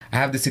I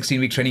have this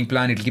 16-week training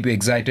plan, it'll keep you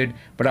excited.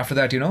 But after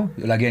that, you'll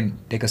again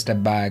take a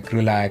step back,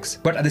 relax.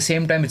 But at the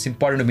same time, it's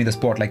important to be in the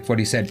sport, like what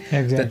you said.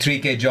 Exactly. The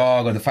 3K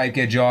jog or the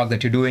 5K jog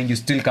that you're doing, you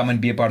still come and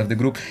be a part of the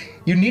group.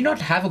 You need not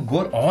have a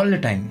goal all the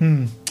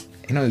time.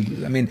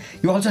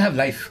 You also have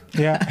life.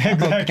 Yeah,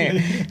 exactly.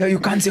 Okay. No, you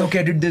can't say, okay,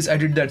 I did this, I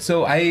did that.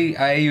 So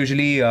I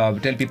usually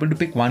tell people to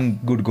pick one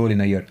good goal in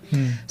a year.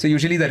 So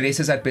usually the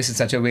races are paced in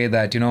such a way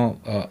that, a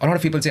lot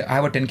of people say, I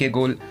have a 10K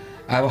goal,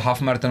 I have a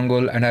half marathon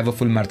goal, and I have a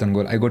full marathon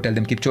goal. I go tell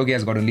them, Kipchoge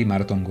has got only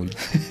marathon goal.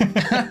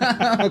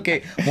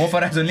 Okay, Mo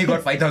Farah has only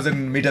got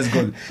 5,000 meters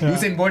goal.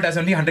 Usain Bolt has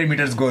only 100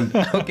 meters goal.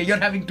 Okay, you're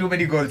having too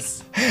many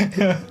goals.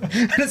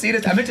 No,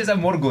 serious, amateurs have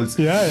more goals.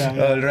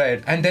 Yeah. All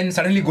right. And then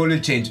suddenly goal will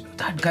change.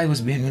 That guy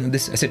was being,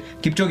 this. I said,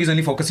 Kipchoge is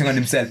only focusing on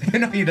himself.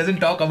 He doesn't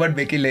talk about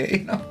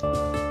Bekele,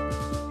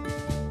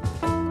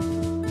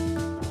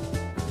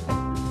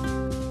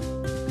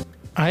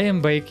 I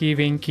am Baiki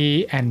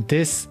Venki, and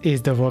this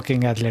is the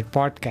Working Athlete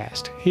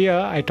Podcast. Here,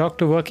 I talk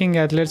to working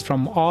athletes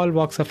from all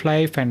walks of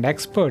life and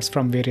experts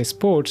from various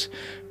sports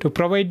to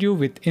provide you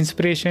with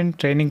inspiration,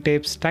 training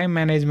tips, time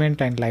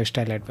management, and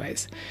lifestyle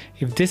advice.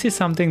 If this is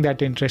something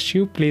that interests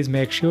you, please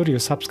make sure you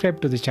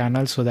subscribe to the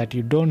channel so that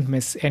you don't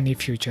miss any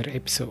future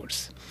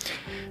episodes.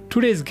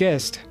 Today's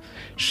guest,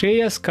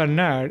 Shreyas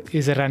Karnad,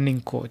 is a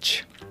running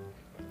coach.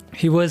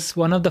 He was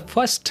one of the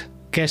first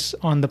guests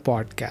on the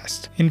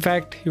podcast. In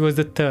fact, he was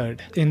the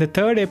third. In the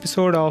third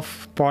episode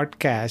of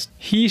podcast,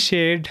 he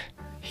shared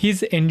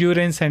his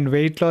endurance and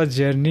weight loss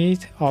journey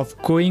of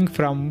going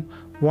from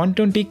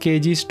 120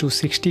 kgs to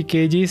 60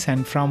 kgs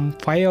and from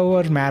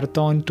 5-hour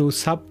marathon to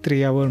sub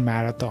 3-hour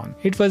marathon.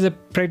 It was a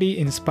pretty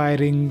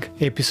inspiring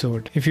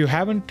episode. If you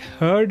haven't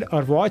heard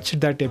or watched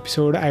that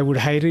episode, I would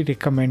highly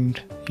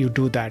recommend you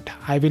do that.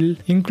 I will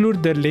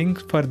include the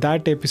link for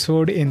that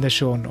episode in the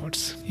show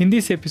notes. In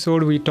this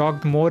episode, we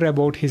talked more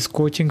about his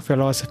coaching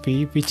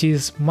philosophy, which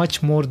is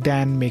much more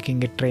than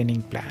making a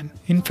training plan.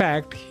 In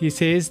fact, he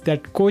says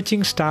that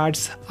coaching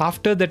starts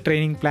after the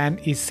training plan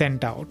is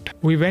sent out.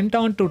 We went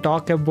on to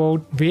talk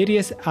about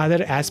various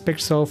other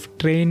aspects of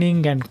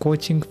training and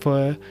coaching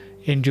for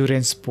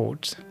endurance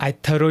sports. I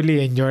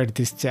thoroughly enjoyed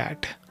this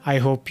chat. I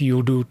hope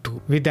you do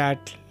too. With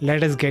that,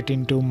 let us get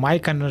into my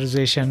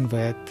conversation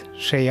with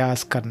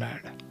Shreyas Karnad.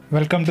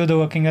 Welcome to the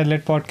Working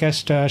Athlete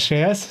Podcast,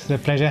 Shreyas. It's a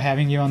pleasure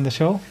having you on the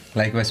show.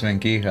 Likewise,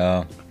 Venki.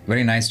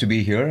 Very nice to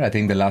be here. I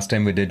think the last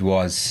time we did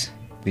was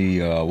the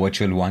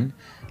virtual one.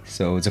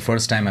 So it's the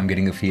first time I'm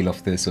getting a feel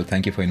of this. So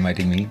thank you for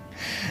inviting me.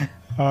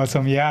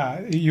 Awesome.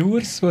 Yeah.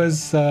 Yours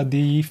was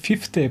the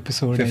fifth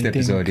episode. Fifth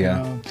episode,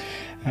 yeah.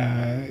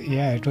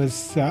 It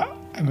was,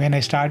 when I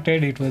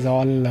started, it was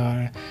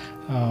all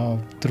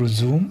through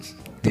Zoom,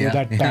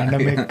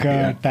 pandemic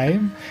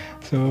time.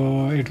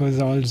 So it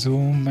was all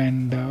Zoom,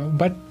 and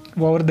but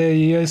over the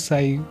years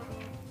I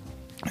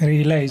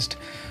realized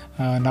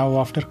now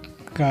after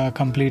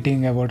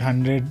completing about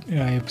 100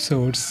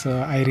 episodes,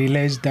 I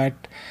realized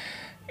that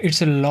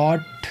it's a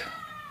lot.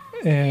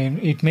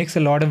 It makes a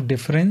lot of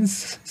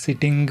difference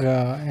sitting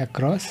and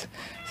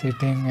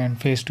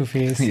face to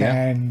face,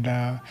 and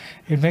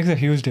it makes a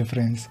huge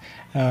difference.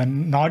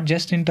 Not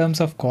just in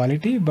terms of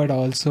quality, but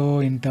also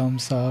in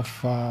terms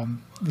of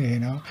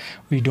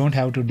we don't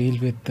have to deal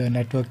with the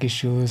network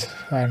issues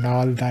and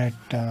all that.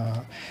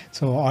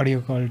 So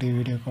audio quality,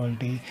 video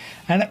quality,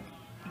 and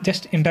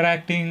just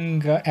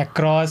interacting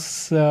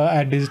across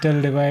a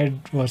digital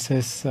divide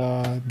versus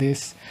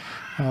this.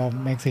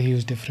 Makes a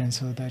huge difference.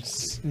 So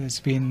that's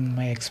been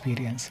my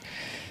experience.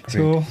 Great.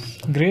 So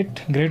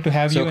great to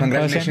have you. So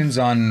congratulations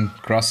on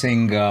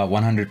crossing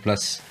 100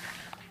 plus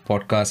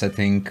podcasts. I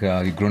think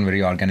you've grown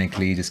very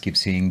organically. Just keep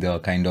seeing the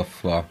kind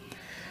of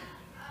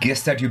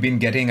guests that you've been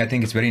getting. I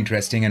think it's very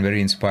interesting and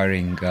very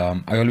inspiring.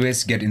 I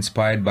always get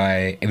inspired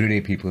by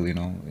everyday people.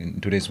 In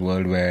today's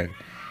world where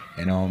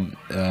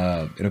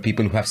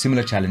people who have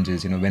similar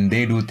challenges. When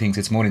they do things,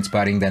 it's more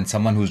inspiring than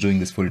someone who's doing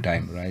this full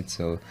time, right?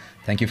 So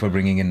thank you for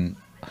bringing in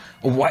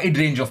a wide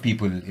range of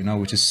people,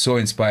 which is so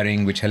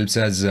inspiring, which helps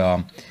us,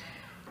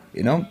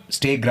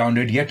 stay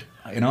grounded, yet,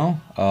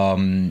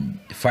 find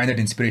that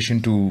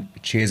inspiration to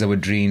chase our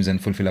dreams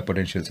and fulfill our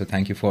potential. So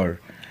thank you for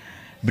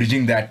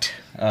bridging that,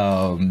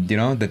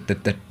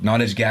 that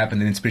knowledge gap and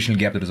the inspirational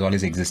gap that was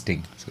always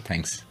existing. So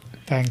thanks.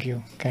 Thank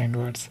you. Kind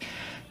words.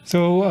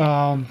 So,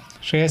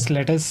 Shreyas,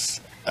 let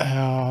us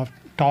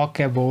talk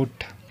about,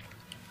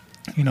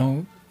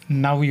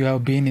 now you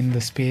have been in the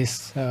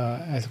space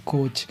as a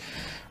coach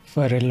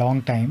for a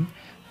long time.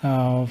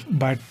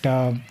 But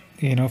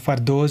for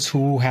those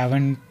who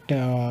haven't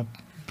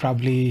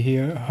probably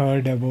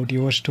heard about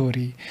your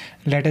story,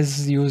 let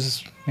us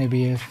use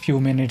maybe a few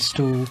minutes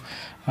to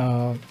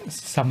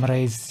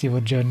summarize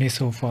your journey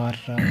so far,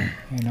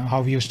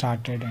 how you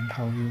started and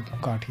how you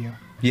got here.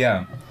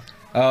 Yeah.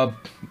 I've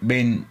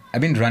been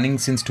running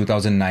since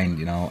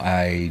 2009.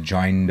 I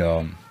joined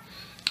a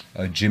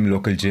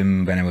local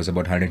gym when I was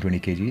about 120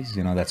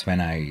 kgs. That's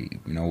when I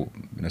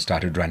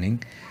started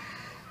running.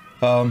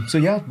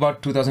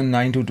 About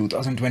 2009 to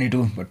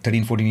 2022, about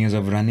 13-14 years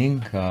of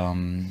running.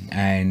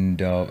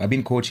 And I've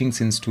been coaching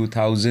since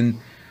 2000.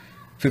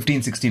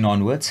 15, 16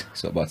 onwards.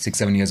 So about 6,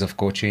 7 years of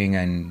coaching,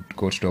 and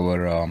coached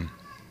over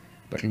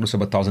but close to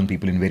about 1,000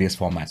 people in various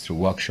formats through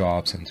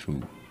workshops and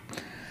through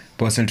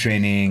personal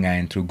training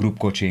and through group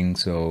coaching.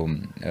 So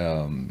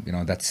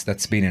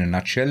that's been in a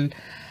nutshell.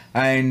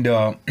 And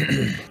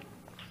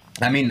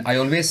I mean, I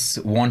always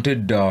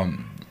wanted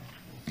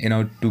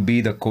to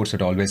be the coach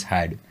that I always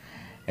had.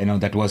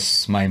 That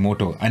was my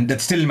motto, and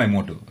that's still my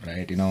motto,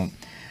 right?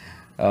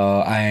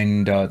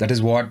 And that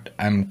is what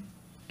I'm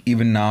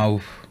even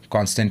now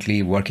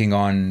constantly working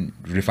on,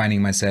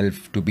 refining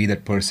myself to be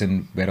that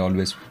person where I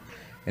always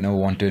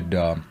wanted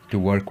to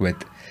work with.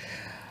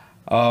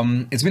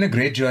 It's been a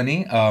great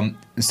journey.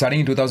 Starting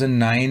in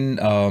 2009,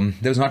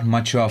 there was not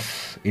much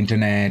of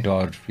internet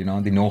or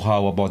the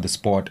know-how about the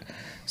sport,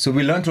 so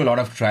we learned through a lot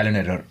of trial and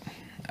error.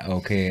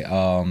 Okay,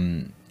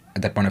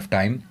 at that point of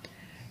time,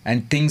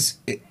 and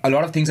a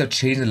lot of things have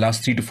changed in the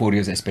last 3 to 4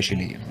 years,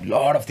 especially. A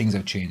lot of things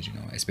have changed,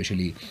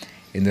 especially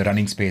in the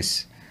running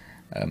space,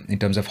 in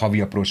terms of how we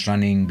approach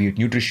running, be it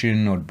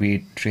nutrition or be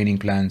it training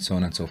plans, so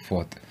on and so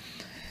forth.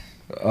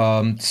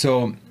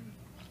 So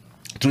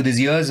through these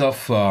years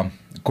of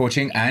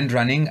coaching and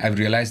running, I've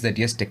realized that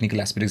yes,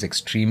 technical aspect is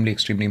extremely,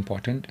 extremely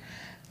important,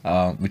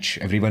 which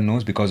everyone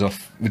knows, because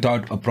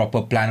without a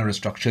proper plan or a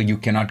structure, you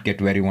cannot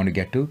get where you want to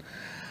get to.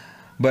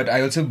 But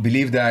I also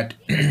believe that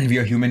we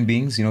are human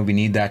beings. We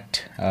need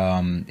that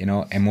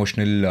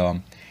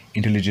emotional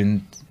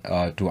intelligence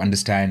to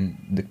understand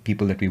the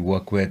people that we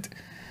work with,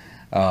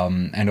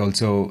 and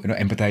also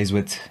empathize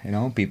with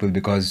people,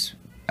 because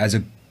as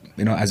a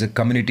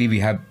community we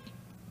have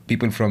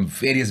people from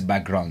various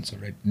backgrounds,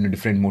 right?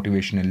 Different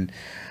motivational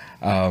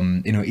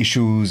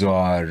issues,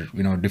 or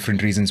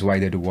different reasons why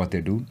they do what they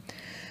do.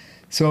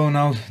 So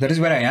now that is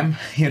where I am.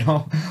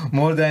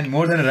 More than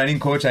a running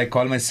coach, I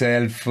call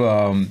myself.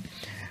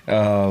 I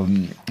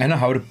don't know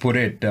how to put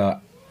it. I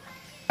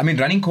mean,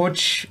 running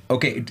coach.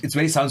 Okay,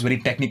 it sounds very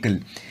technical.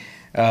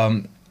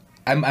 I'm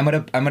at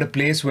a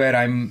place where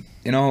I'm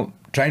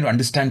trying to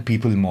understand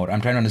people more.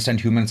 I'm trying to understand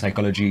human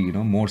psychology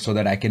more, so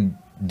that I can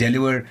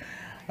deliver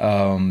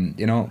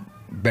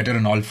better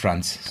on all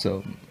fronts.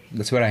 So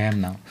that's where I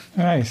am now.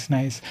 Nice.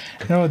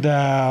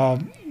 The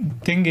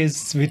thing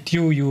is, with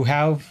you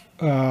have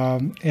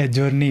a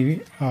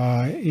journey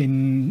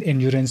in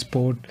endurance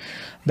sport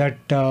that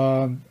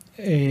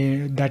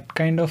that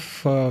kind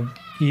of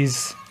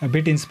is a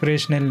bit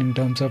inspirational, in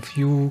terms of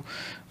you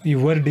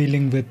were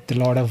dealing with a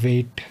lot of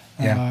weight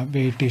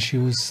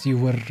issues. You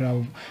were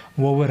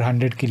over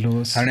 100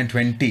 kilos.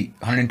 120,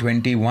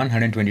 121,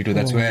 122.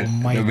 That's where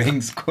the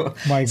weighing scale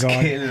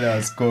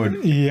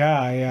scored.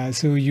 Yeah.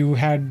 So you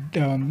had,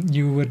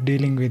 you were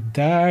dealing with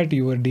that.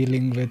 You were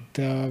dealing with,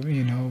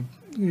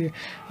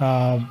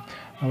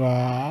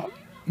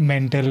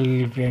 mental,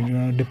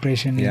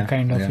 depression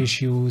kind of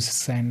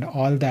issues and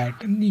all that.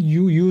 And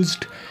you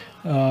used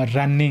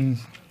running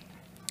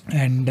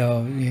and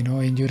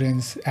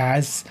endurance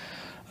as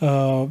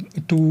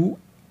to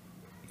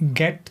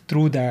get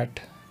through that,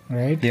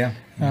 right?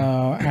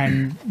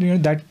 And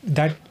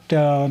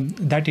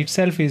that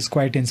itself is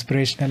quite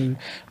inspirational.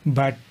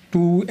 But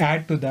to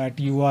add to that,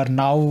 you are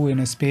now in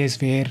a space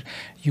where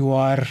you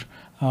are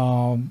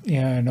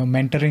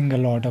mentoring a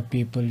lot of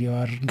people. You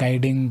are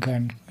guiding,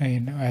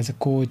 and as a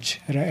coach,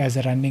 as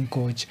a running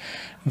coach,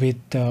 with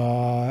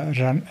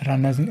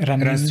Runners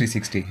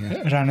 360.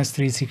 Runners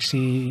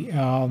 360.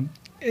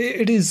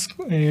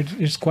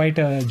 It's quite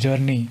a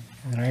journey,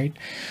 right?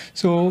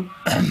 So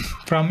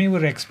from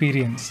your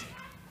experience,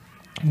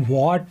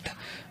 what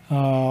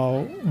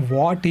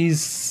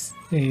is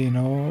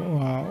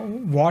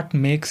what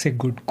makes a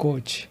good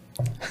coach?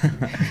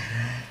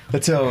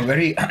 That's a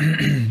very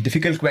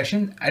difficult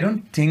question. I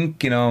don't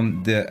think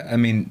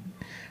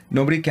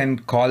nobody can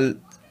call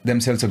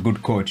themselves a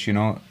good coach.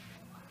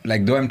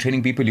 Like, though I'm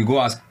training people, you go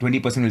ask,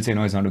 20% will say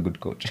no, it's not a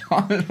good coach.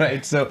 All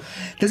right. So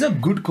there's a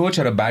good coach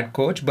or a bad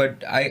coach,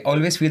 but I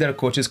always feel that a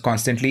coach is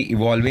constantly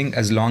evolving,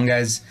 as long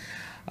as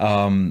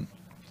when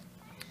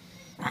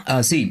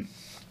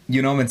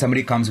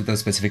somebody comes with a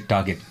specific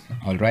target,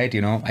 all right,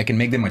 I can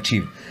make them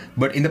achieve,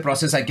 but in the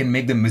process I can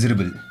make them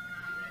miserable.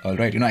 All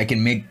right. I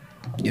can make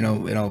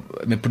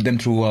put them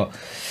through a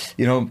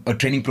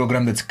training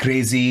program that's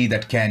crazy,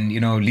 that can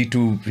lead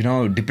to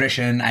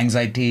depression,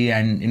 anxiety,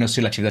 and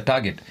still achieve the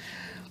target.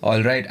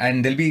 All right.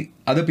 And there'll be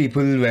other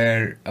people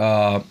where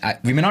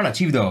we may not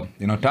achieve the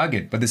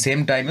target, but at the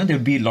same time they'll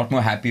be a lot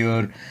more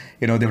happier.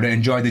 They would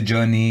enjoy the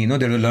journey.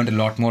 They will learn a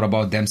lot more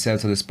about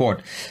themselves or the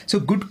sport. So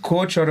good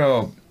coach, or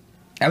I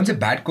wouldn't say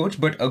bad coach,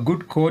 but a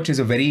good coach is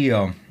a very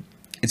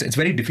it's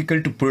very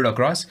difficult to put it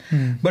across.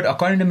 But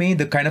according to me,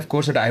 the kind of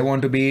coach that I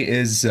want to be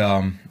is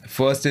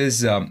first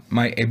is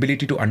my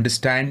ability to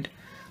understand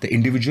the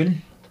individual.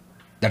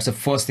 That's the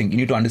first thing. You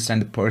need to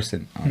understand the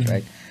person, all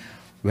right?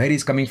 Where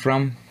he's coming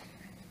from,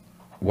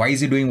 why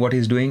is he doing what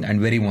he's doing, and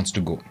where he wants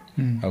to go.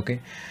 Okay.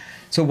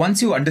 So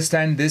once you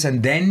understand this,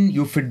 and then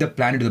you fit the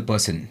plan into the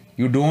person.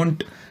 You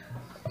don't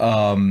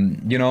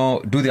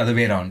do the other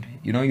way around.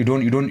 You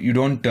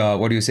don't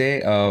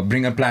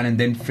bring a plan and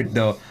then fit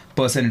the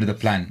person into the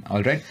plan.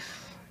 All right.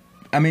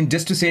 I mean,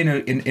 just to say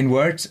in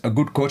words, a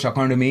good coach,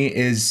 according to me,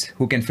 is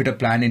who can fit a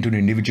plan into an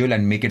individual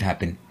and make it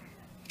happen.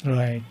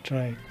 Right.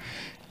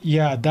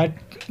 Yeah, that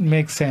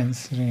makes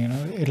sense.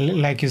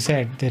 Like you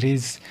said, there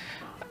is.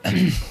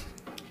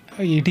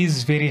 It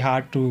is very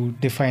hard to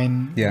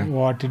define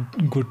what a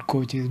good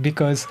coach is,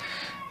 because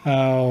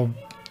it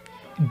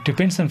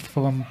depends on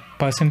from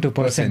person to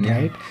person,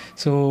 right?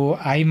 So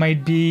I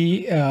might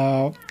be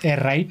a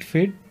right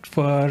fit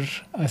for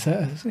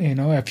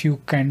a few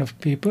kind of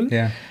people,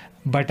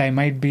 but I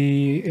might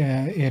be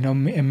a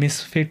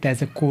misfit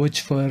as a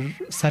coach for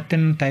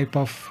certain type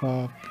of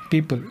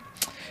people.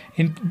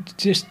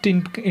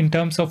 In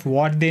terms of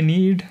what they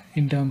need,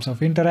 in terms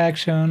of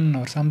interaction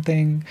or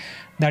something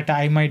that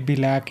I might be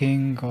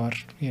lacking, or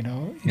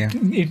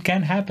it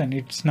can happen.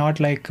 It's not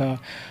like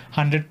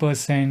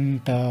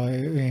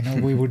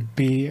 100% we would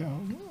be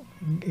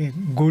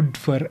good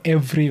for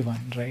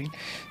everyone, right?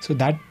 So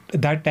that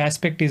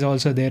aspect is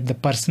also there. The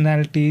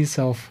personalities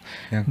of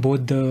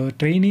both the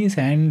trainees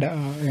and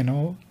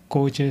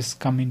coaches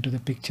come into the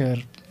picture,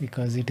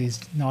 because it is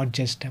not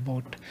just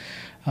about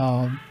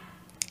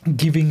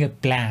giving a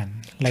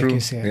plan, like you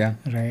said,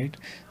 right?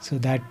 So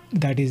that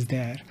is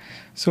there.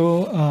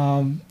 So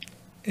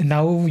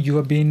now you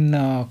have been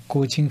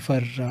coaching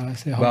for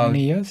how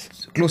many years?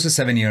 Close to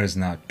 7 years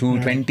now.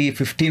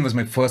 2015 was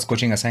my first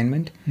coaching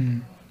assignment,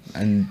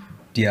 and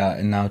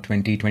now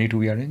 2022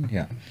 we are in.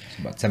 It's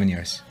about 7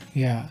 years.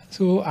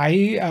 So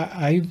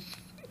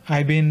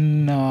I've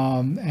been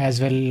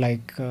as well,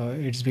 like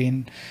it's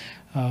been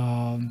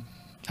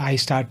I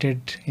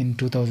started in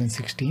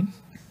 2016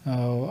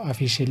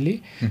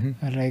 officially,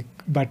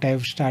 but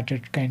I've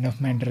started kind of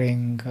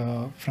mentoring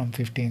from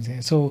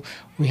 15. So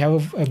we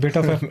have a bit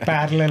of a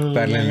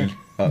parallel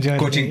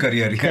coaching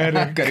career,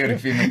 career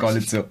if you may call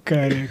it so.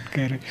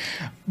 Correct.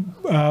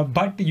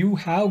 But you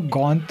have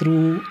gone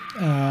through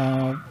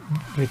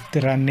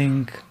with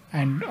running,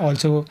 and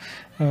also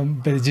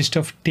the gist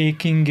of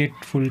taking it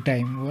full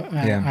time,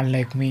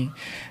 unlike me.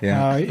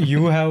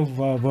 You have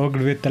worked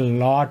with a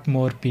lot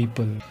more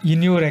people.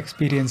 In your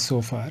experience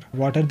so far,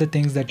 what are the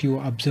things that you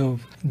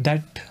observe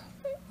that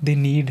they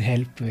need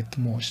help with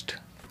most?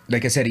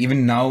 Like I said,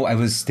 even now I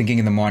was thinking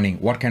in the morning,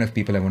 what kind of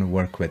people I want to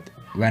work with.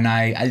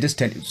 I'll just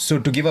tell you, so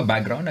to give a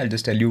background, I'll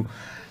just tell you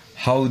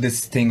how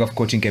this thing of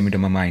coaching came into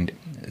my mind.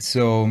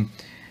 So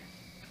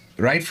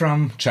right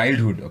from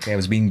childhood, I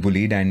was being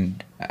bullied,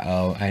 and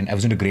I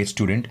wasn't a great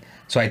student.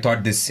 So I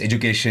thought this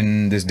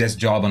education, this desk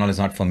job and all is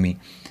not for me.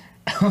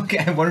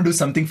 I want to do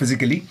something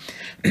physically.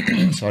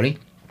 Sorry.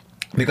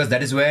 Because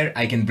that is where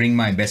I can bring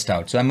my best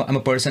out. So I'm a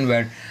person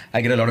where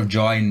I get a lot of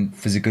joy in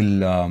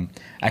physical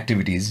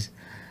activities.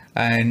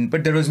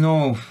 But there was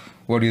no,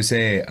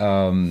 opportunity,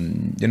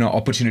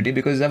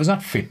 because I was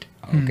not fit.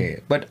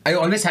 But I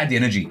always had the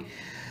energy.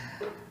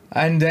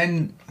 And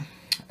then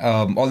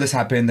all this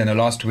happened, then I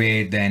lost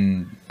weight,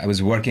 then I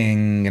was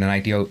working in an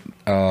IT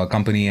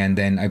company, and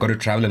then I got to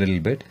travel a little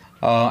bit.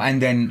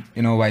 And then,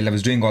 while I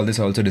was doing all this,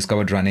 I also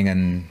discovered running,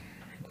 and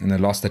I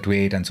lost that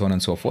weight and so on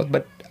and so forth.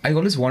 But I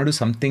always wanted to do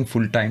something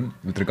full-time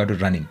with regard to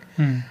running.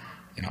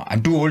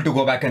 I'm too old to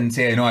go back and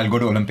say, I'll go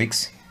to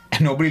Olympics.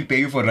 Nobody will pay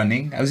you for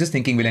running. I was just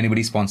thinking, will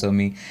anybody sponsor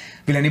me?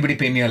 Will anybody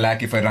pay me a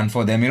lakh if I run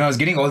for them? I was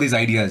getting all these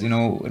ideas,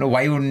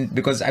 why wouldn't,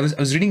 because I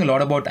was reading a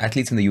lot about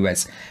athletes in the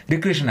US,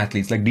 recreation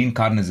athletes like Dean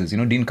Karnad.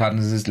 Dean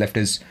Karnad left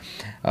his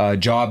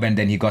job, and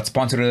then he got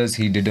sponsors.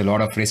 He did a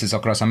lot of races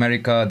across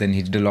America. Then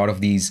he did a lot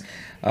of these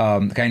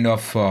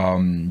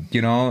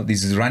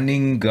these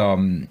running,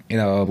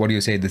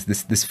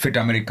 this Fit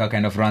America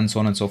kind of run, so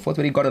on and so forth,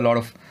 where he got a lot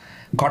of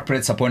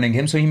corporates supporting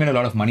him. So he made a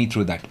lot of money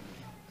through that.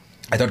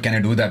 I thought, can I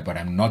do that? But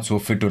I'm not so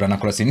fit to run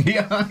across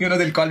India.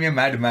 They'll call me a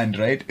madman,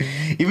 right?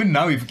 Even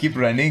now, if you keep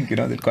running,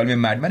 they'll call me a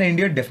madman. In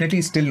India,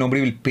 definitely still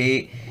nobody will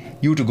pay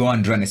you to go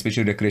and run,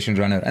 especially a recreation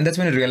runner. And that's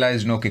when I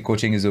realized,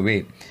 coaching is a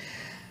way.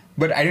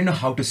 But I didn't know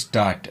how to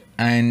start.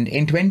 And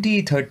in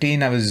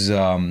 2013, I was,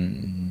 I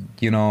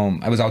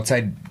was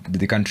outside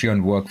the country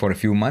on work for a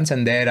few months.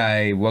 And there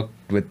I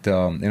worked with,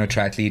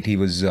 triathlete. He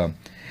was...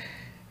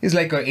 He's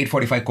like a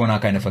 845 Kona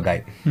kind of a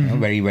guy,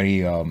 very,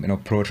 very,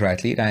 pro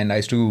triathlete. And I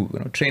used to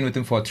train with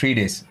him for 3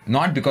 days.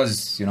 Not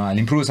because, I'll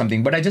improve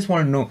something, but I just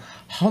want to know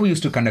how he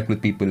used to conduct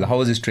with people. How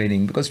was his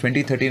training? Because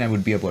 2013, I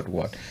would be about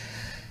what?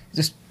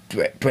 Just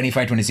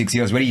 25, 26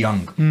 years, very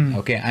young.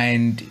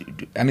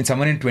 And I mean,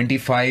 someone in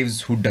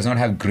 25s who does not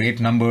have great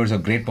numbers or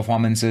great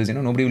performances,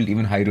 nobody will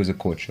even hire you as a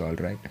coach, all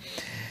right?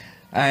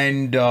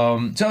 And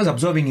so I was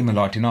observing him a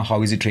lot,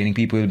 how is he training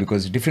people,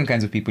 because different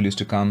kinds of people used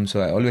to come. So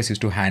I always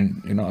used to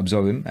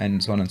observe him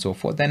and so on and so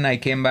forth. Then I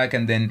came back,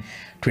 and then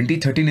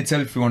 2013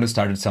 itself, we wanted to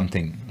start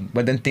something.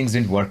 But then things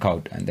didn't work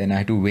out. And then I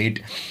had to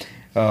wait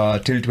till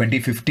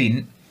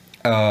 2015.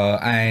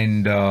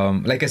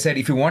 Like I said,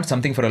 if you want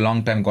something for a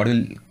long time, God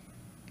will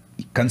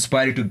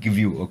conspire to give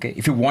you,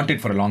 if you want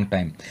it for a long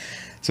time.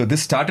 So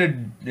this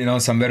started,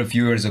 somewhere a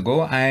few years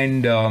ago.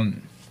 And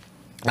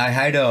I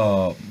had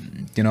a...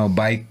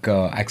 bike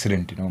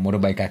accident,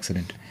 motorbike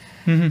accident.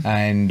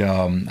 and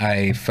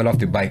I fell off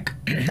the bike.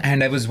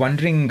 And I was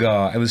wondering,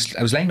 I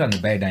was lying on the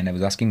bed and I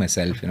was asking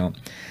myself,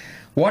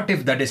 what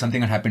if that day something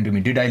had happened to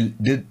me?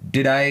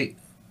 Did I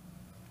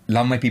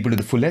love my people to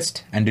the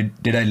fullest, and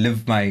did I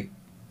live my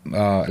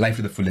life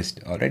to the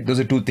fullest? All right, those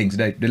are two things.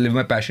 Did I live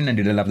my passion, and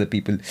did I love the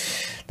people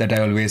that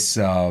I always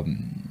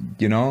wanted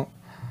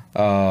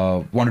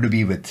to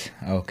be with?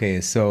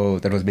 Okay, so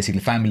that was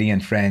basically family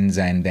and friends,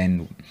 and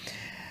then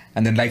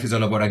life is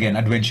all about, again,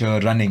 adventure,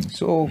 running.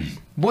 So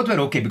both were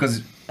okay,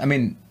 because I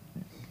mean,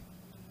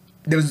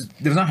 there was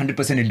not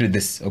 100% into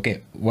this.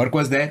 Okay, work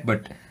was there,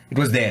 but it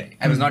was there.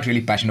 I was not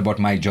really passionate about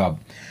my job.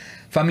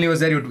 Family was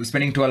there. You're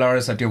spending 12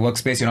 hours at your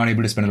workspace. You're not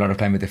able to spend a lot of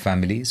time with your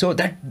family. So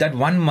that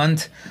 1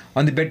 month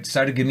on the bed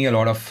started giving me a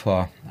lot of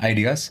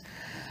ideas.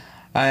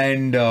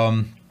 And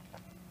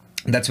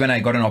that's when I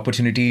got an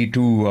opportunity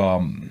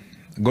to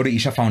go to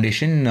Isha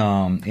Foundation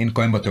in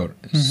Coimbatore.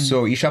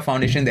 So Isha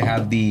Foundation, they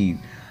have the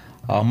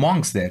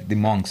monks there. The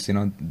monks,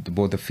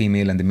 both the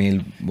female and the male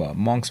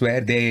monks,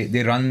 where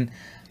they run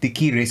the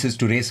key races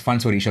to raise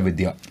funds for Isha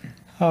Vidya.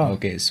 Oh.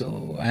 Okay,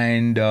 so,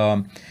 and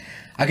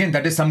again,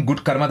 that is some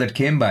good karma that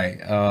came by.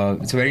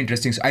 It's very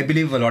interesting. So I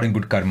believe a lot in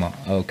good karma.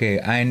 Okay,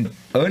 and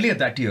earlier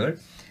that year,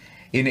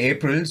 in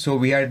April, so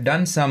we had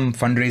done some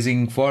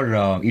fundraising for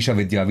Isha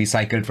Vidya. We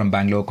cycled from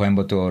Bangalore,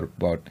 Coimbatore,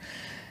 about,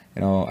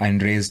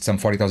 and raised some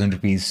 40,000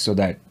 rupees so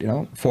that,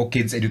 4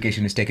 kids'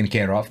 education is taken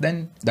care of.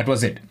 Then that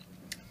was it.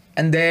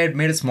 And they had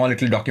made a small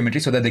little documentary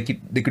so that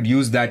they could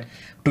use that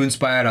to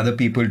inspire other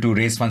people to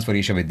raise funds for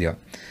Isha Vidya.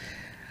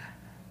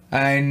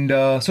 And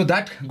so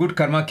that good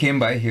karma came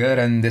by here,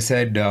 and they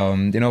said,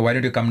 why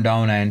don't you come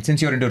down, and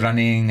since you're into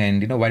running,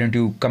 and why don't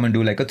you come and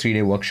do like a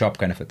 3-day workshop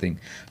kind of a thing.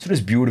 So it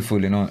was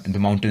beautiful, in the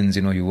mountains,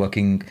 you're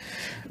working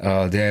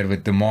there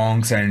with the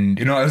monks, and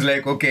I was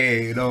like,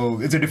 okay,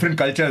 it's a different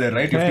culture there,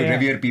 right? You have to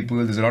revere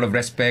people. There's a lot of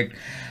respect.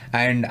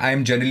 And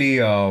I'm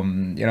generally,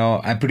 I'm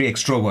pretty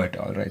extrovert,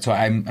 all right. So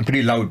I'm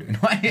pretty loud.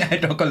 I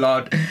talk a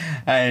lot,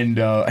 and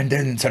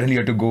then suddenly you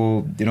have to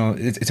go.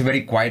 It's a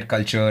very quiet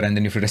culture, and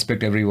then you have to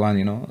respect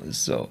everyone.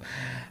 So,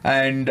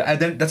 and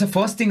then that's the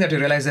first thing that you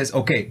realize is,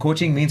 okay,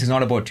 coaching means it's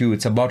not about you.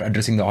 It's about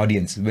addressing the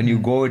audience. When you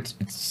go,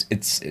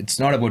 it's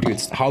not about you.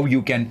 It's how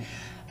you can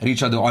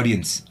reach out the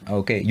audience.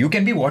 Okay, you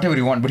can be whatever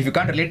you want, but if you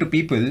can't relate to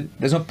people,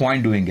 there's no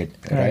point doing it,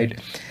 right?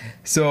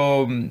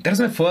 So that was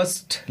my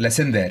first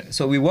lesson there.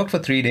 So we worked for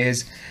 3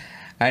 days,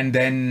 and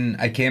then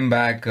I came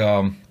back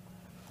and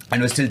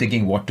was still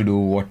thinking what to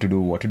do.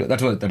 That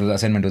was the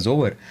assignment was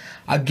over.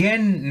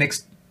 Again,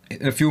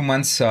 in a few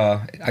months,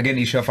 again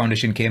Isha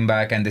Foundation came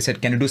back and they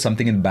said, can you do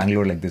something in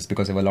Bangalore like this,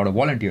 because there were a lot of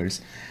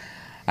volunteers.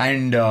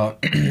 And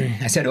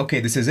I said, okay,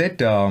 this is it.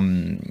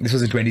 This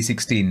was in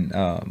 2016.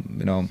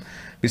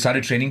 We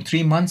started training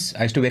 3 months.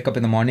 I used to wake up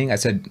in the morning. I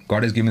said,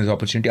 God has given me this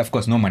opportunity. Of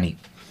course, no money.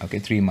 Okay,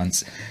 3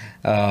 months.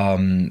 I'll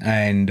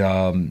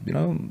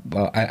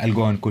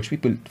go and coach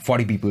people.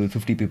 40 people,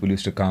 50 people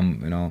used to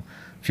come,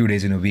 few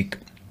days in a week.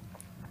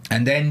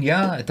 And then,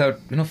 I thought,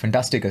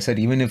 fantastic. I said,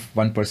 even if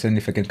one person,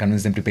 if I can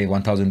convince them to pay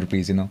 1,000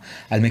 rupees, I'll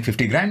make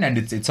 50 grand and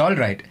it's all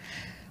right.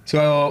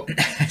 So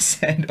I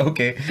said,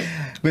 okay.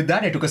 With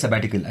that, I took a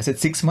sabbatical. I said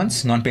 6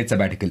 months, non-paid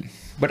sabbatical.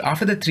 But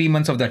after the 3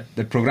 months of that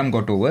program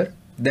got over,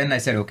 then I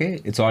said, okay,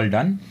 it's all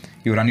done.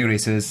 You run your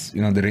races,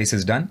 the race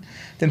is done.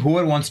 Then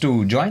whoever wants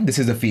to join, this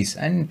is the fees.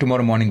 And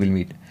tomorrow morning we'll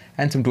meet.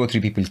 And some 2 or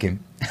 3 people came.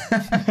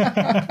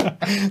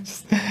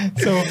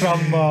 So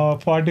from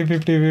 40,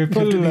 50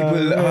 people. 50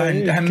 people,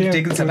 I'm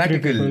taking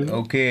sabbatical.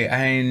 Okay.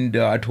 And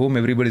at home,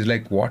 everybody's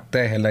like, what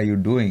the hell are you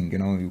doing?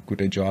 You quit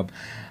a job.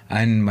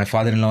 And my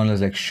father-in-law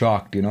was like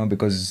shocked,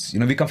 because,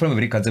 we come from a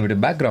very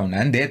conservative background.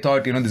 And they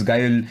thought, this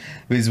guy who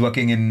is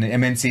working in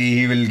MNC,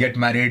 he will get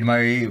married.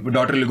 My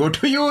daughter will go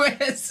to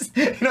US.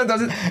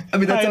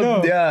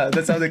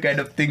 That's how the kind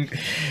of thing,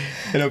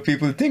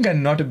 people think,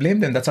 and not to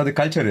blame them. That's how the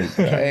culture is,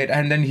 right?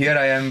 And then here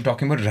I am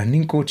talking about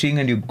running coaching,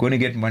 and you're going to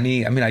get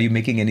money. I mean, are you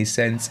making any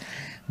sense?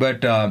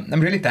 But I'm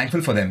really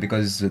thankful for them,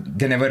 because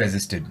they never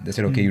resisted. They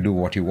said, okay, you do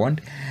what you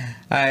want.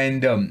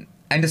 And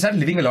I started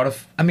living I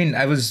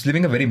was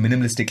living a very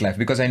minimalistic life,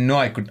 because I know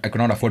I could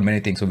not afford many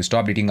things. So we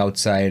stopped eating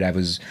outside. I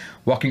was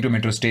walking to a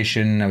metro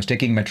station. I was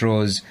taking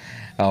metros.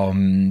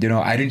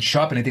 I didn't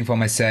shop anything for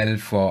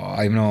myself.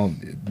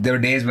 There were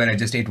days where I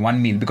just ate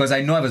one meal, because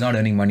I know I was not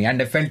earning money, and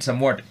I felt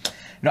somewhat,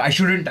 I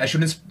should only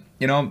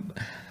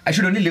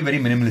live very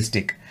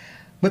minimalistic.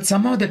 But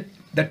somehow that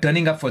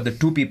turning up for the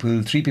 2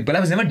 people, 3 people, I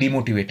was never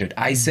demotivated.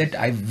 I said,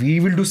 we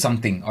will do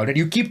something. All right,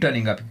 you keep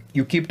turning up,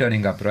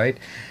 right?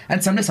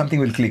 And someday something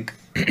will click.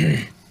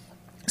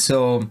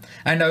 So,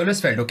 and I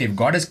always felt, okay, if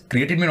God has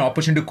created me an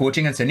opportunity to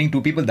coaching and sending 2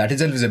 people, that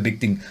itself is a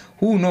big thing.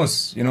 Who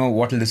knows,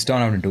 what will this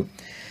turn out into?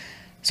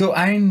 So,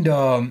 and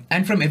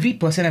from every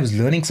person I was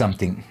learning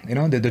something.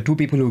 The 2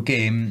 people who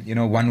came,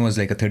 one was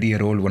like a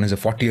 30-year-old, one is a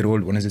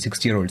 40-year-old, one is a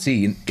 60-year-old.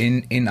 See,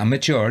 in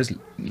amateurs,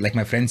 like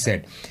my friend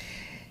said,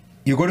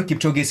 you go to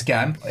Kipchoge's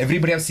camp,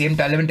 everybody has same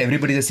talent,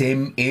 everybody is the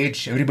same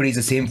age, everybody is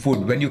the same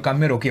food. When you come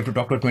here, okay, you have to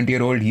talk to a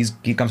 20-year-old,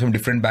 he comes from a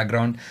different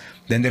background.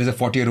 Then there is a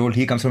 40-year-old,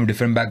 he comes from a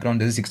different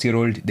background. There's a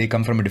 60-year-old, they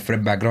come from a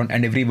different background,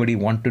 and everybody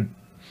want to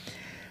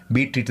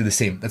be treated the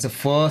same. That's the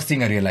first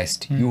thing I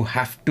realized. You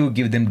have to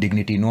give them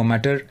dignity, no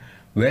matter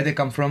where they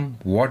come from,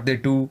 what they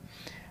do,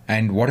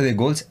 and what are their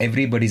goals.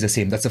 Everybody's the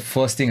same. That's the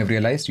first thing I've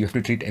realized. You have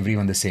to treat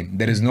everyone the same.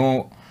 There is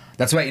no.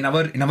 That's why in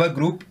our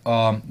group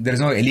there is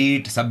no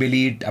elite,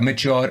 sub-elite,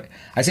 amateur.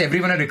 I say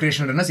everyone are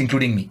recreational runners,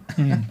 including me.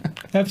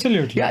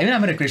 Absolutely. Yeah, even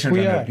I'm a recreational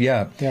runner.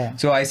 Yeah.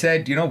 So I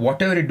said,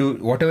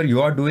 whatever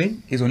you are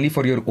doing is only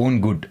for your own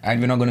good, and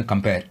we're not going to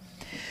compare.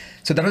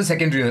 So that was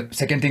the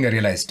second thing I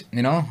realized.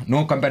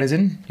 No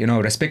comparison.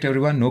 Respect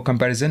everyone, no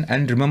comparison,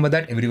 and remember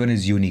that everyone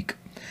is unique.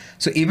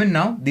 So even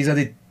now, these are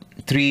the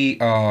three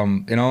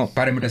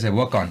parameters I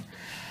work on.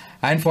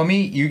 And for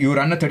me, you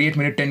run a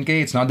 38-minute 10K.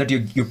 It's not that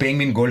you're paying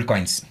me in gold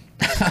coins.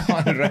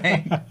 All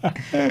right.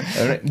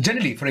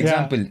 Generally, for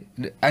example,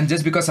 and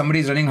just because somebody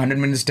is running 100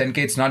 minutes 10K,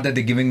 it's not that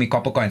they're giving me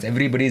copper coins.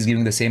 Everybody is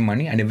giving the same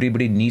money, and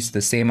everybody needs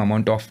the same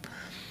amount of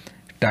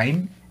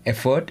time,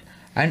 effort,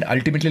 and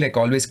ultimately, like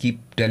I always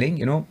keep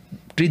telling,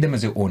 treat them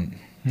as your own.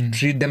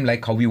 Treat them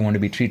like how you want to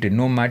be treated.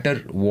 No matter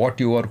what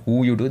you are,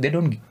 who you do, they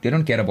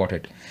don't care about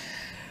it.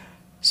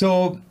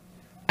 So,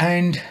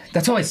 and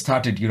that's how I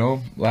started,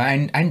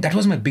 and that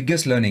was my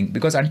biggest learning,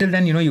 because until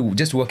then, you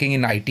just working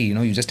in IT,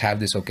 you just have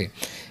this, okay,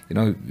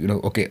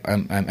 okay,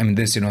 I'm in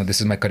this,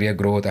 this is my career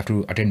growth. I have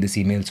to attend this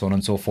email, so on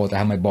and so forth. I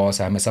have my boss,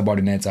 I have my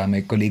subordinates, I have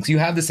my colleagues. You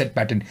have the set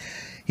pattern.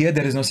 Here,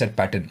 there is no set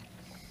pattern.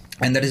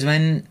 And that is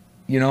when,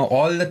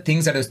 all the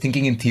things that I was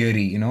thinking in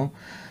theory,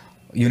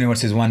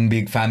 universe is one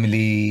big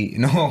family,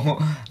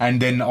 and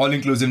then all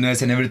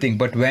inclusiveness and everything.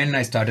 But when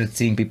I started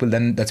seeing people,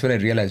 then that's when I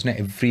realized,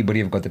 everybody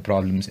have got the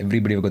problems,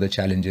 everybody have got the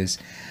challenges,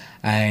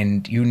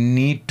 and you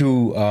need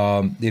to,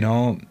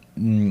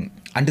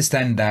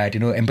 understand that,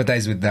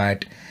 empathize with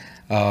that,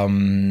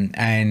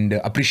 and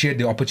appreciate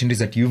the opportunities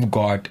that you've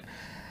got,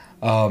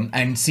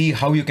 and see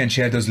how you can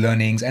share those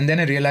learnings. And then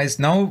I realized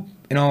now,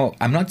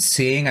 I'm not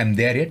saying I'm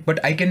there yet, but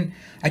I can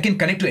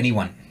connect to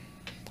anyone.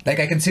 Like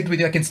I can sit with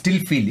you, I can still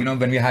feel,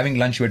 when we're having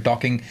lunch, we're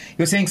talking,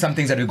 you're saying some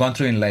things that we've gone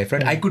through in life,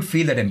 right? I could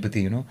feel that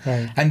empathy,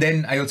 Right. And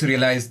then I also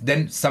realized,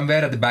 then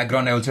somewhere at the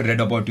background, I also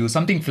read about you,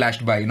 something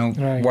flashed by,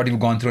 Right. what you've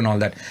gone through and all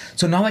that.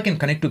 So now I can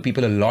connect to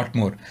people a lot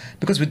more,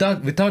 because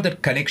without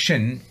that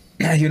connection,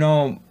 I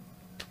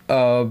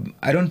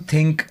don't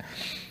think,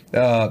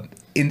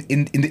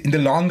 in the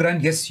long run,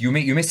 yes, you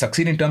may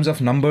succeed in terms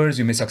of numbers,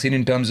 you may succeed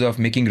in terms of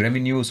making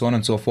revenue, so on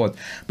and so forth,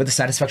 but the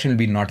satisfaction will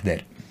be not there.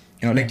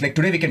 Like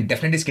today we can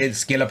definitely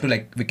scale up to,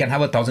 like, we can have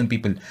 1,000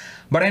 people,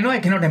 but I know I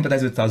cannot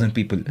empathize with 1,000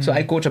 people. So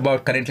I coach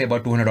currently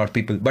about 200 odd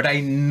people, but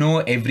I know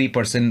every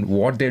person,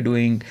 what they're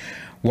doing,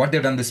 what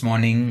they've done this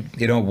morning,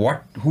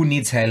 who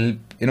needs help,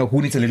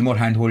 who needs a little more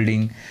hand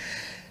holding.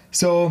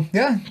 So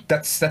yeah,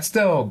 that's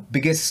the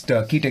biggest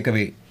key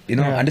takeaway.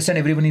 Understand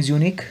everyone is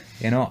unique,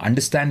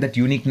 understand that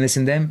uniqueness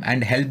in them,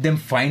 and help them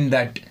find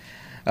that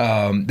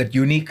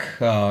unique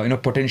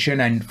potential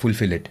and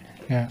fulfill it.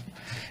 Yeah.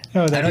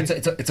 No, I know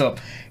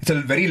it's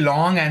a very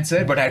long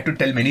answer, but I have to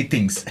tell many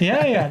things.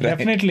 Yeah, Right?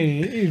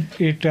 definitely.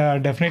 It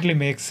definitely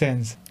makes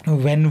sense.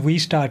 When we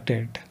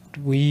started,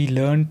 we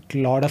learned a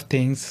lot of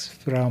things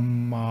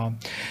from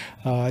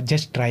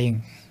just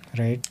trying,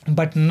 right?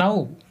 But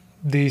now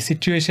the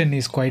situation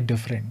is quite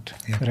different,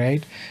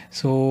 right?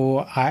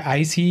 So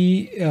I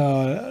see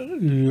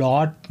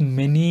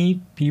many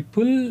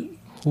people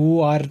who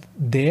are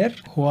there,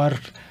 who are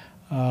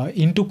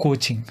into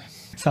coaching.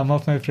 Some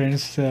of my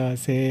friends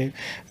say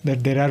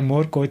that there are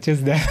more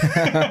coaches than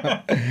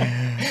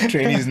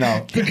trainees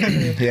now.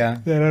 Yeah.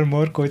 There are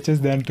more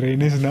coaches than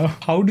trainees now.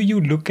 How do you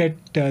look at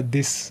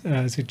this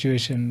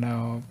situation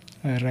now,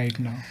 right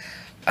now?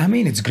 I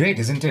mean, it's great,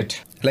 isn't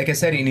it? Like I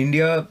said, in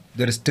India,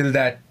 there is still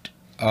that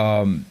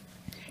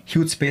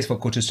huge space for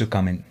coaches to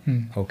come in.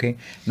 Okay.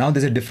 Now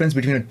there's a difference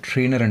between a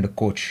trainer and a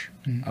coach.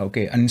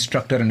 Okay, an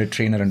instructor and a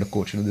trainer and a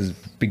coach. There's a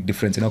big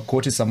difference.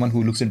 Coach is someone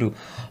who looks into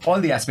all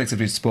the aspects that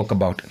we spoke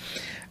about,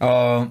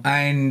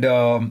 and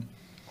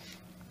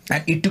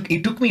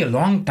it took me a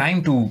long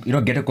time to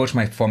get a coach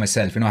for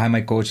myself. I have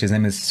my coach. His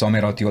name is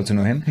Soumya Rauth. You also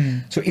know him.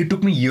 So it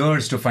took me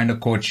years to find a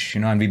coach.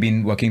 And we've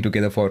been working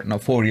together for now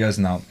 4 years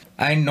now.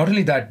 And not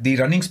only that, the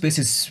running space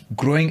is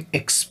growing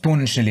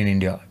exponentially in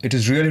India. It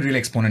is really, really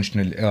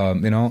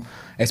exponential.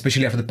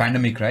 Especially after the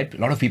pandemic, right? A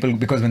lot of people,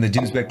 because when the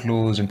gyms were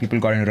closed and people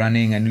got in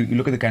running, and you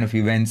look at the kind of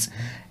events,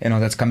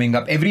 that's coming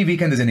up. Every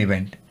weekend there's an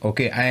event,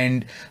 okay?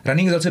 And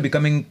running is also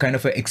becoming kind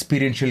of an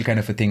experiential kind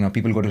of a thing.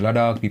 People go to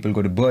Ladakh, people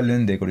go to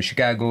Berlin, they go to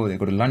Chicago, they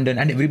go to London,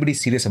 and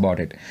everybody's serious about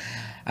it.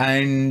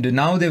 And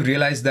now they've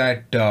realized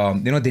that,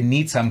 they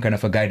need some kind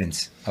of a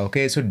guidance,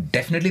 okay? So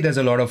definitely there's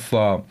a lot of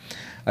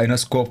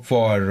scope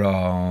for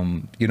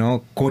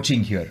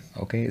coaching here,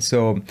 okay?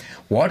 So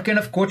what kind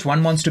of coach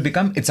one wants to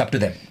become, it's up to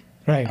them.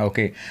 Right.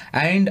 Okay.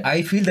 And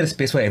I feel there's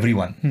space for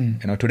everyone.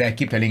 Today I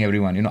keep telling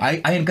everyone,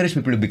 I encourage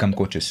people to become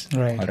coaches.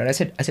 Right. All right. I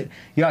said,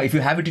 yeah, if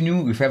you have it in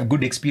you, if you have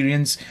good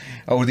experience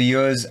over the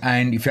years,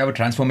 and if you have a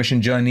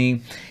transformation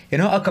journey,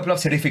 a couple of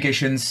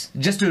certifications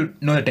just to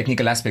know the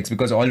technical aspects,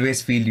 because I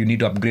always feel you need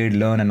to upgrade,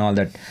 learn and all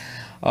that.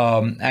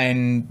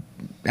 And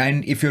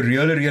if you're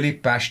really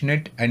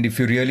passionate, and if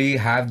you really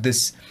have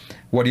this,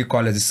 what do you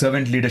call it, a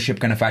servant leadership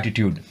kind of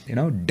attitude,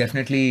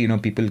 definitely,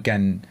 people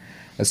can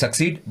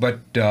succeed. But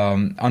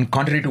on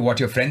contrary to what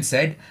your friend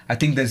said, I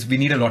think we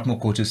need a lot more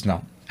coaches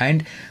now.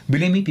 And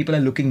believe me, people are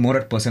looking more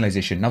at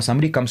personalization. Now,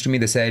 somebody comes to me,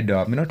 they said,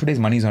 today's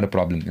money is not a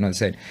problem. They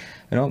said,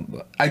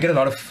 I get a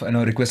lot of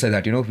requests like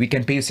that. We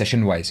can pay you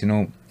session wise.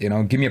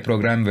 Give me a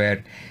program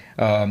where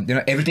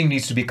everything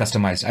needs to be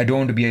customized. I don't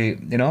want to be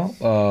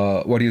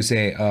what do you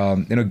say?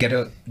 Get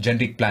a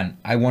generic plan.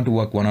 I want to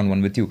work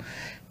one-on-one with you.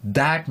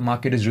 That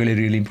market is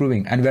really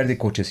improving. And where are the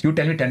coaches? You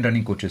tell me 10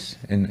 running coaches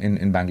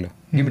in Bangalore.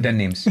 Give me 10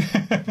 names.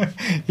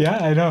 Yeah,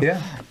 I know.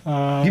 Yeah.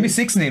 Give me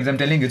 6 names. I'm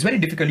telling you, it's very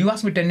difficult. You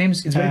ask me 10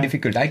 names, it's very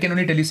difficult. I can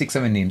only tell you 6,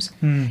 7 names.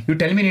 You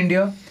tell me in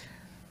India,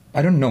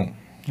 I don't know.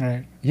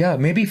 Right. Yeah,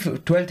 maybe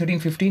 12,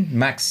 13, 15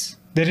 max.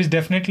 There is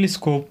definitely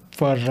scope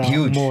for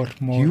huge. more.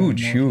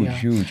 Huge.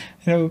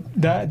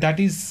 That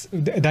is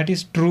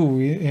true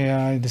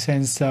in the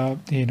sense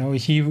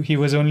he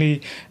was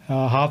only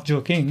half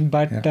joking,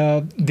 but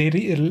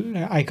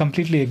I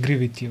completely agree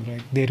with you.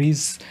 Right, there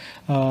is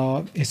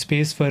a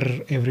space for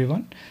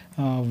everyone.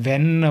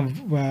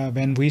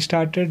 When we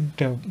started,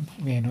 there are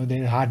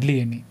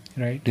hardly any.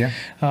 Right. Yeah.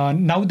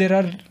 Now there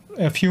are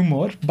a few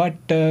more, but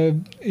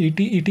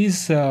it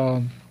is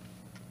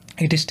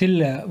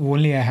still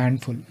only a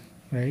handful.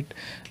 Right,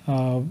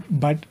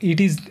 but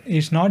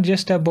it's not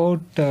just about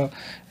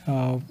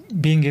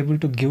being able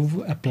to give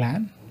a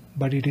plan,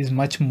 but it is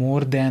much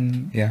more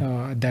than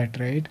that.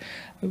 Right,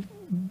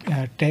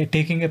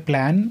 taking a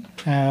plan,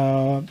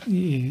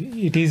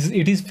 it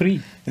is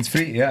free. It's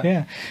free.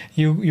 Yeah.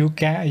 You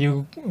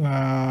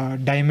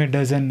dime a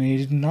dozen.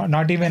 It's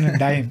not even a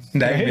dime.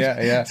 Dime. Right?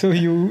 Yeah. So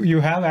you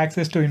have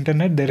access to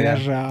internet.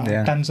 There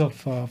are tons of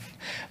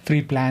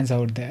free plans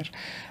out there.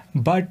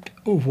 But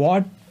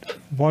what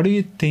do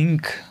you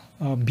think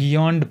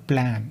beyond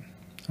plan?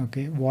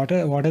 Okay, what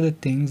are the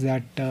things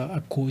that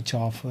a coach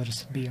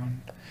offers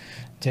beyond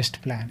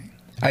just planning?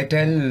 I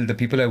tell the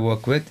people I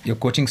work with, your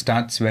coaching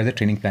starts where the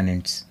training plan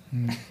ends.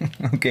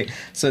 Okay,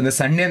 so the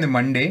Sunday and the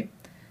Monday,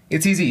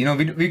 it's easy.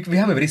 We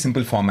have a very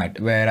simple format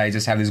where I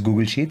just have this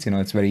Google Sheets.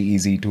 It's very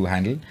easy to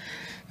handle.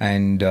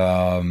 And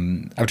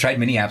I've tried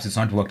many apps. It's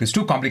not worked. It's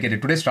too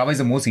complicated. Today, Strava is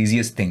the most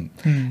easiest thing.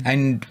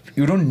 And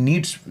you don't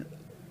need...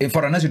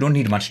 For runners, you don't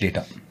need much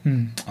data.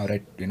 All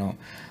right,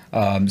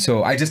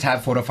 so I just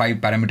have 4 or 5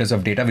 parameters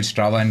of data which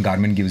Strava and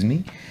Garmin gives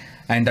me,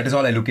 and that is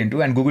all I look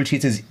into. And Google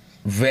Sheets is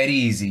very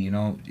easy.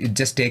 It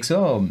just takes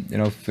a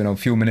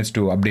few minutes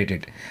to update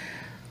it.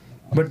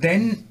 But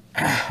then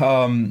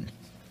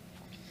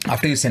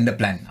after you send the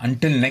plan,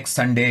 until next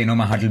Sunday,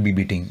 my heart will be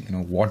beating.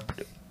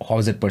 How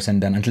is that person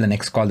done? Until the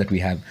next call that we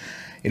have.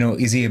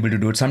 Is he able to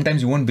do it?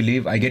 Sometimes you won't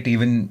believe, I get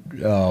even,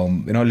 a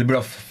little bit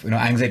of,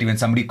 anxiety when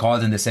somebody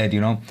calls and they said,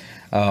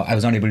 I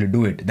was not able to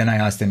do it. Then I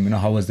asked them,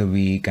 how was the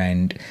week,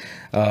 and,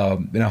 how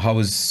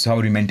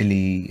are you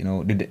mentally,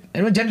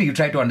 generally you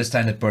try to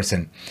understand that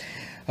person.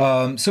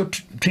 So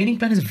training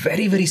plan is a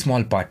very, very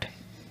small part.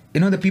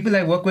 The people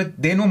I work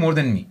with, they know more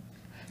than me.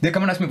 They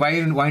come and ask me,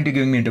 why aren't you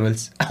giving me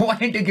intervals? Why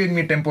aren't you giving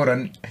me a tempo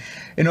run?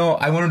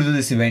 I want to do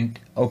this event.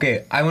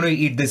 Okay, I want to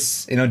eat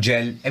this,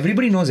 gel.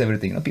 Everybody knows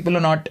everything.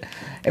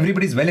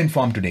 Everybody's well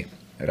informed today,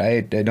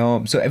 right?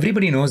 So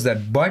everybody knows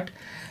that. But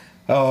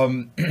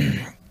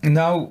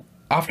now,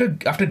 after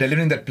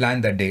delivering that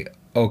plan that day,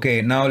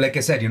 okay, now like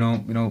I said,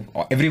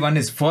 everyone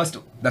is first.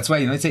 That's why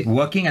it's a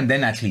working and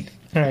then athlete.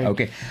 Right.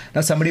 Okay. Now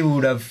somebody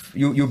would have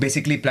you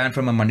basically plan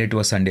from a Monday to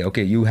a Sunday.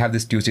 Okay, you have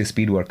this Tuesday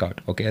speed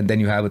workout. Okay, and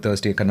then you have a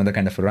Thursday another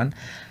kind of a run,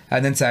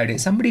 and then Saturday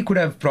somebody could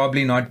have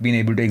probably not been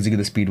able to execute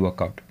the speed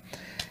workout.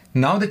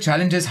 Now the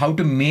challenge is how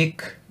to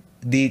make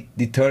the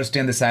Thursday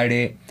and the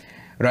Saturday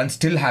run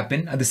still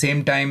happen at the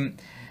same time.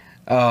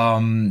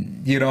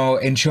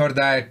 Ensure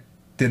that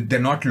they're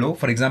not low.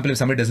 For example, if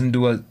somebody doesn't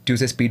do a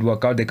Tuesday speed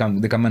workout, they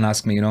come and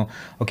ask me,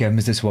 okay, I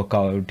missed this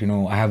workout,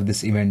 I have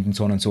this event and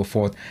so on and so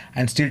forth,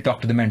 and still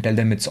talk to them and tell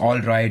them it's all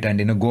right,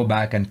 and go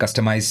back and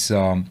customize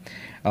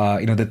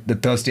the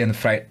Thursday and the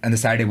Friday and the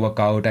Saturday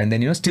workout, and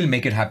then still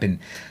make it happen.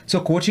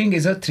 So coaching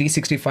is a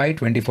 365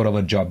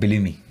 24-hour job,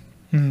 believe me.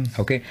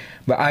 Okay,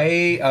 but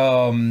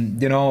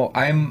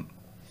I'm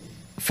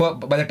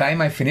by the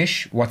time I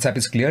finish, WhatsApp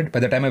is cleared. By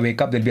the time I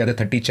wake up, there'll be other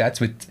 30 chats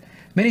with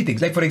many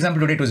things. Like, for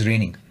example, today it was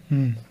raining.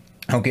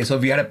 Okay, so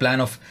we had a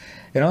plan of,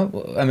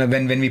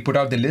 when we put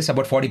out the list,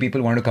 about 40 people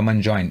wanted to come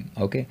and join.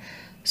 Okay,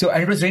 so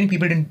and it was raining.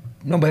 People didn't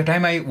know. By the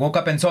time I woke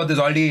up and saw there's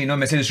already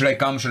messages: should I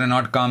come? Should I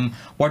not come?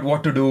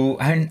 What to do?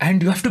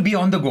 And you have to be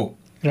on the go.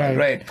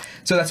 Right.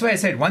 So that's why I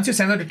said once you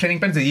send out the training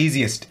plan, it's the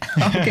easiest.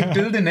 Okay,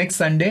 till the next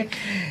Sunday,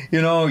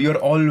 you're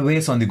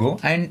always on the go,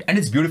 and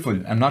it's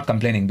beautiful. I'm not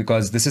complaining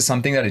because this is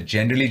something that I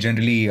generally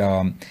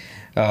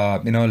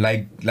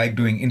like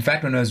doing. In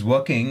fact, when I was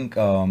working,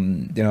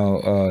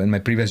 in my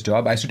previous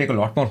job, I used to take a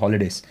lot more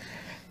holidays.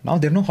 Now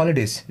there are no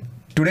holidays.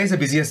 Today is the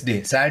busiest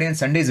day. Saturday and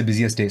Sunday is the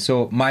busiest day.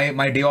 So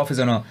my day off is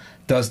on a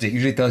Thursday.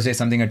 Usually Thursday is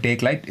something I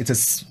take light.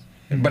 It's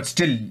But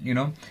still,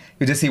 you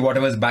just see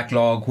whatever's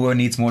backlog, whoever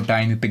needs more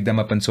time, you pick them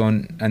up and so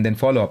on, and then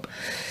follow up.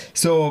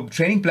 So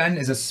training plan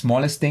is the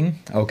smallest thing.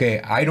 Okay,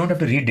 I don't have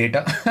to read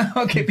data.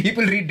 Okay,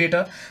 people read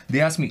data.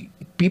 They ask me,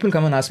 people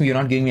come and ask me, you're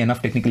not giving me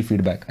enough technical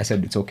feedback. I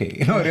said, it's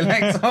okay.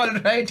 Relax, all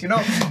right.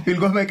 We'll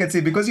go back and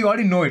see, because you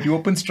already know it. You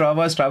open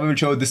Strava will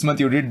show this month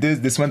you did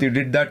this month you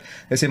did that.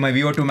 They say my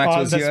VO2 max all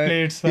was the here.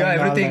 splits Yeah,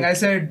 and everything. all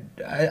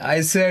that.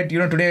 I said,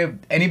 today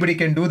anybody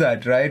can do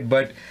that, right?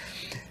 But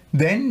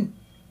then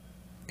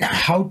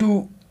how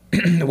to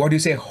what do you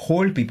say,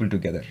 hold people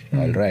together,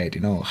 all right?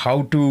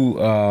 How to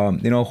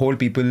hold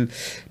people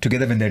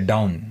together when they're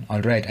down,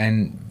 all right,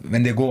 and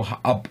when they go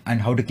up,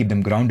 and how to keep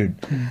them grounded.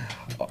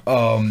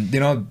 And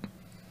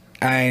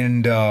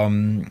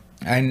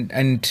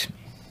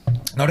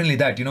not only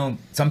that,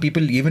 some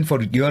people, even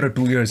for a year or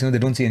 2 years, they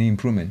don't see any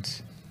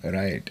improvements,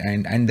 right?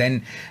 And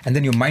then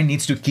your mind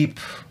needs to keep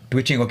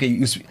twitching.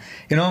 Okay,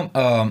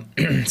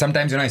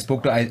 sometimes I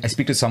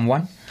speak to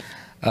someone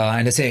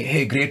and I say,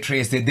 hey, great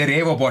trace, they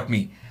rave about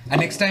me. And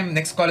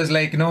next call is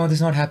like, no, this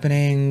is not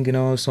happening,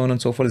 so on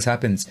and so forth, this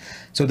happens.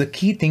 So the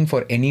key thing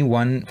for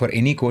anyone, for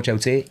any coach, I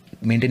would say,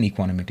 maintain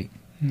equanimity.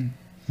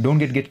 Don't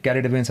get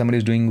carried away when somebody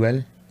is doing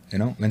well.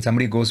 When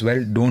somebody goes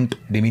well, don't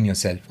demean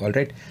yourself, all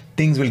right?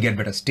 Things will get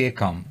better. Stay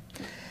calm.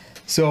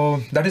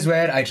 So that is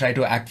where I try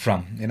to act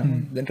from,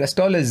 The rest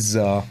all is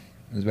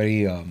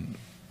very,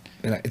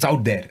 it's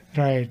out there.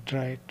 Right.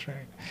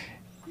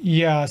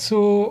 Yeah,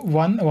 so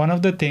one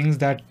of the things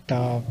that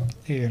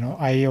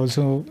I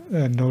also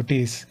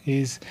notice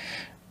is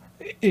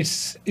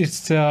it's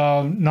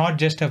not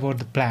just about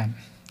the plan.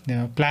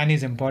 Plan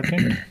is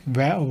important.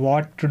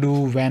 What to do,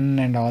 when,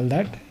 and all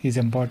that is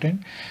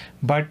important.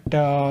 But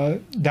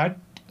that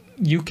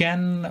you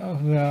can,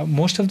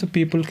 most of the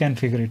people can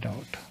figure it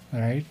out,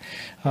 right?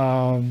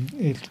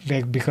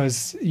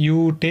 Because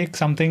you take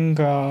something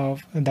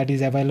that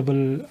is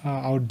available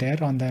out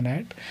there on the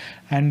net,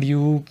 and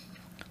you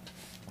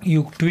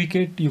tweak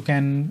it. You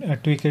can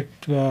tweak it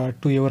to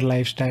your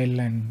lifestyle,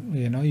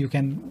 and you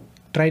can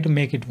try to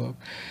make it work.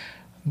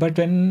 But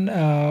when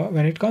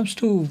it comes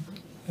to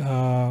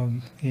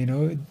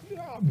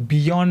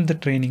beyond the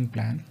training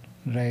plan,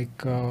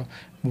 like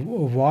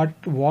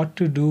what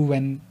to do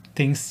when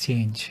things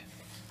change,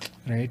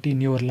 right,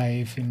 in your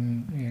life,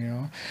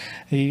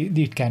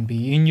 it can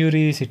be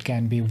injuries, it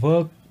can be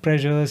work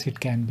pressures, it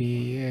can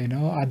be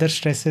other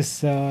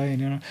stresses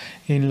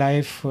in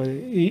life.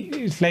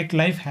 It's like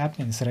life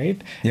happens, right?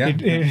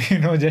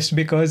 Just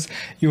because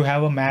you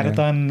have a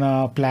marathon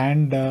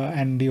planned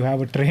and you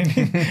have a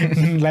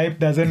training, life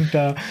doesn't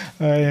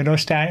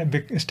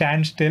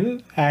stand still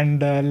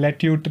and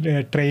let you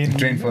train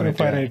for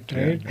it,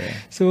 right?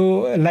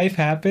 So life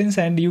happens,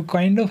 and you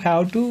kind of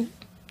have to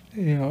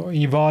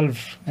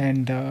evolve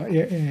and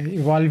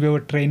evolve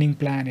your training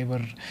plan,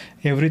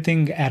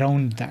 everything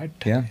around that.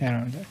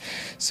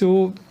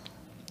 So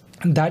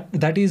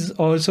that is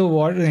also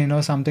what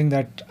something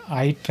that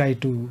I try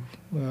to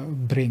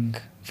bring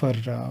for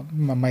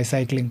my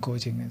cycling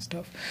coaching and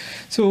stuff.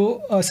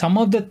 So some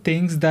of the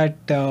things that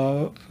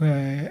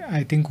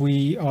I think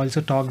we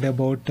also talked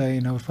about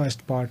in our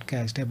first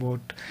podcast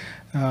about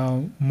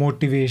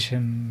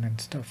motivation and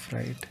stuff,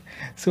 right?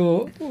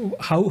 So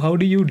how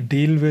do you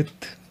deal with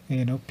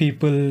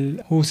people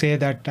who say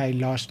that I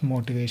lost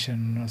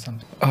motivation or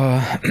something?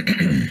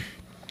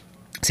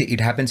 See, it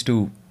happens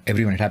to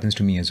everyone. It happens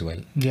to me as well.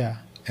 Yeah.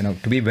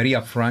 To be very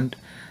upfront,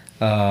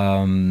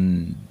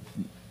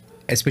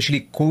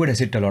 especially COVID has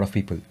hit a lot of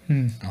people.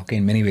 Okay,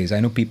 in many ways. I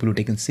know people who've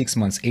taken 6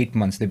 months, 8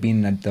 months. They've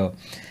been at the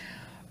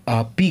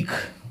peak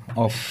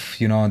of,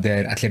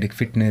 their athletic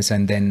fitness,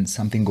 and then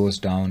something goes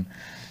down.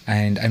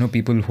 And I know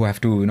people who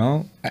have to,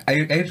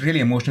 I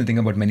really emotional thing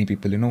about many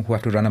people, who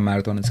have to run a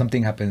marathon and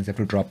something happens, they have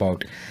to drop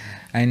out.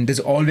 And there's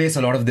always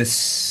a lot of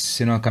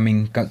this,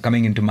 coming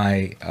into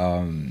my,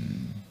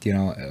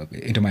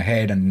 into my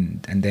head,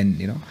 and then,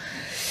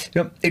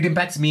 it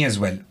impacts me as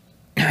well.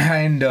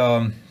 And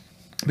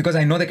because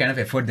I know the kind of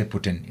effort they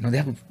put in,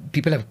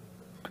 people have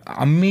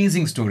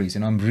amazing stories,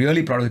 I'm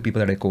really proud of the people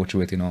that I coach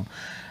with,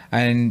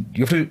 And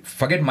you have to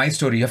forget my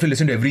story. You have to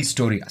listen to every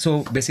story.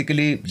 So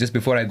basically, just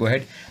before I go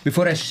ahead,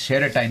 before I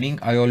share a timing,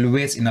 I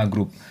always, in our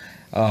group,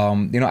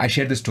 I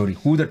share the story.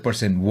 Who that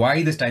person,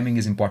 why this timing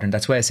is important.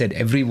 That's why I said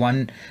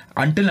everyone,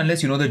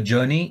 unless you know the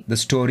journey, the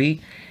story,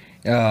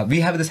 we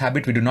have this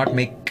habit, we do not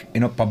make,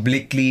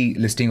 publicly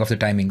listing of the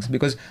timings.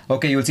 Because,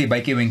 okay, you'll see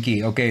Bikey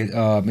Winky, okay,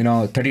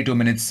 32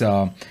 minutes,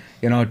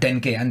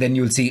 10K. And then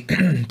you'll see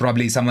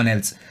probably someone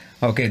else.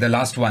 Okay, the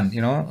last one,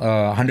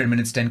 100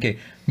 minutes, 10K.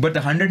 But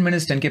the 100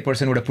 minutes, 10K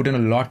person would have put in a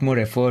lot more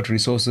effort,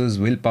 resources,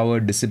 willpower,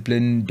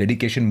 discipline,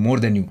 dedication, more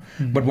than you.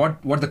 But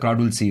what the crowd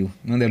will see you?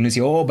 They'll only see,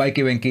 oh,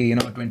 Bikey Venki,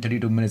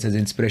 32 minutes as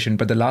inspiration.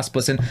 But the last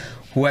person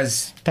who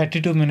has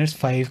 32 minutes,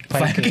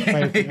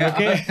 5K.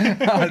 Okay.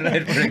 All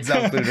right, for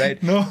example,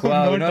 right? No,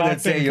 wow, no,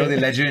 let's say you're the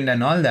legend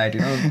and all that,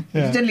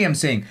 Generally, I'm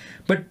saying.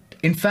 But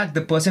in fact,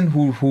 the person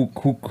who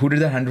did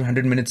the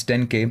 100 minutes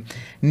 10K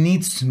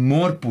needs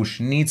more push,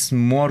 needs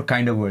more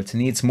kind of words,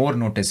 needs more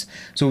notice.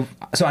 So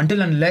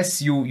until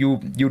unless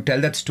you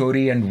tell that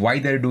story and why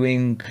they're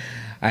doing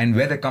and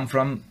where they come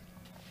from,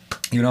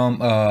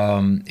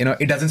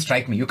 it doesn't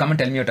strike me. You come and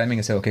tell me your timing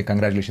and say, okay,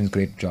 congratulations,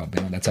 great job.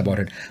 That's about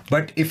it.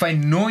 But if I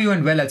know you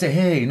and well, I'll say,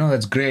 hey,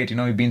 that's great.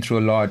 You've been through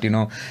a lot.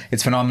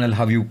 It's phenomenal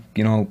how you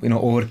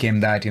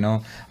overcame that.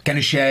 Can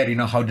you share?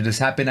 How did this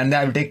happen? And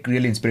I will take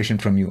really inspiration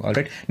from you. All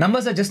right.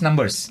 Numbers are just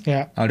numbers.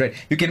 Yeah. All right.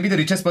 You can be the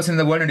richest person in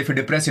the world, and if you're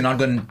depressed, you'll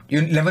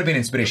never be an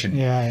inspiration.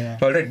 Yeah.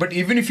 All right. But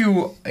even if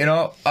you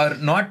are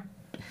not.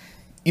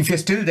 If you're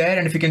still there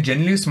and if you can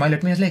genuinely smile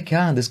at me, I was like,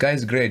 yeah, this guy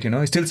is great,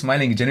 he's still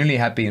smiling, genuinely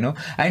happy,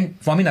 And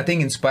for me,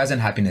 nothing inspires than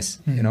happiness.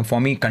 For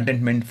me,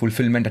 contentment,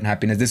 fulfillment and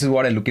happiness. This is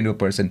what I look into a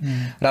person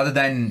rather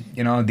than,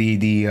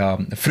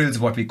 the frills,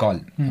 what we call.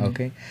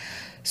 Okay.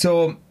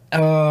 So,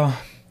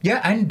 yeah,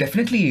 and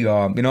definitely,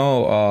 when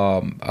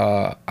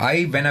I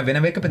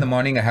wake up in the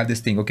morning, I have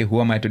this thing, okay,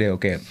 who am I today?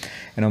 Okay,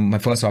 my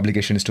first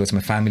obligation is towards my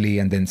family,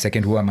 and then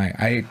second, who am I?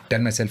 I tell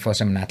myself first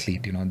I'm an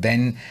athlete,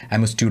 then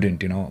I'm a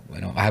student, I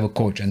have a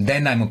coach, and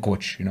then I'm a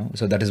coach,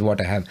 so that is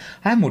what I have.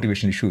 I have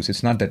motivation issues.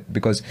 It's not that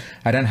because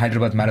I ran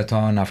Hyderabad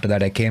Marathon, after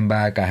that I came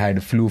back, I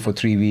had flu for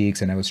 3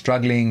 weeks and I was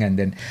struggling, and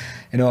then,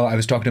 I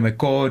was talking to my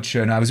coach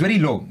and I was very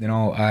low,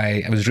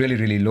 I was really,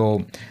 really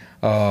low.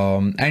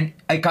 And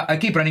I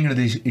keep running into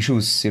these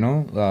issues,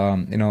 a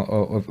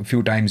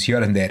few times here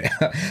and there,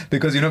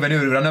 because when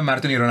you run a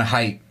marathon, you're on a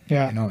high.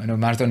 Yeah. In a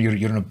marathon,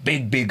 you're on a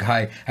big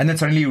high, and then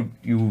suddenly you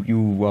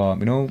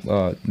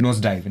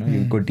nosedive.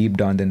 You go deep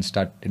down, then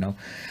start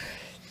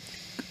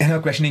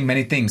questioning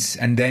many things,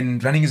 and then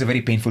running is a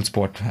very painful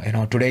sport.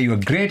 Today you are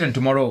great, and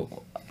tomorrow.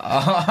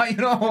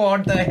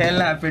 What the hell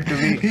happened to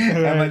me?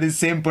 Am I the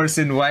same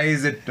person? Why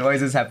is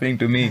this happening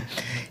to me?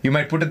 You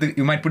might put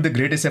the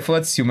greatest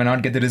efforts, you may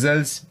not get the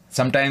results.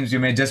 Sometimes you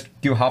may just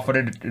give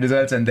half-hearted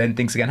results and then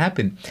things can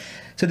happen.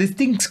 So these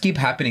things keep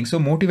happening. So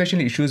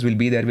motivational issues will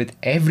be there with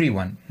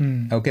everyone.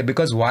 Okay,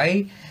 because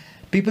why?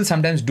 People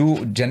sometimes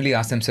do generally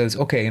ask themselves,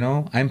 okay,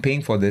 I'm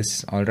paying for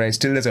this, all right,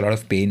 still there's a lot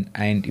of pain,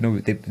 and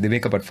they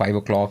wake up at 5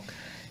 o'clock,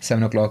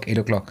 7 o'clock, 8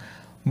 o'clock.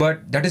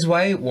 But that is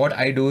why what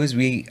I do is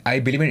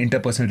I believe in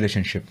interpersonal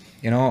relationship.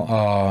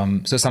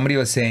 So somebody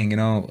was saying,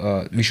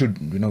 we should,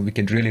 we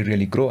can really,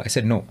 really grow. I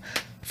said, no.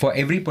 For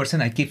every person,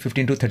 I keep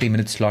 15 to 30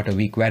 minutes slot a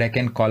week where I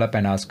can call up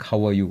and ask,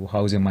 how are you?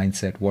 How's your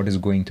mindset? What is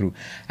going through?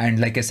 And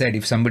like I said,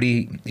 if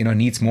somebody,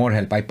 needs more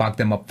help, I park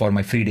them up for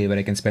my free day where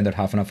I can spend that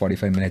half an hour,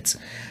 45 minutes,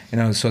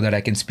 so that I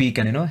can speak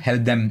and,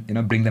 help them,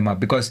 bring them up,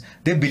 because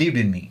they believed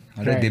in me.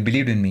 All right? They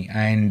believed in me.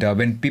 And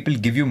when people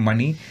give you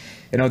money,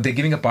 they're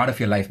giving a part of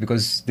your life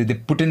because they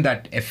put in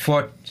that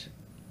effort,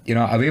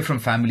 away from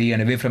family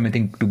and away from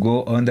anything to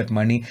go earn that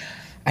money.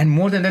 And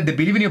more than that, they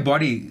believe in your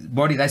bodies.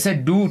 I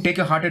said, take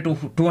your heart rate to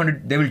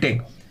 200, they will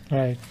take.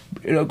 Right.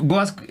 Go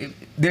ask,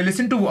 they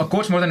listen to a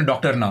coach more than a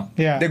doctor now.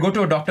 Yeah. They go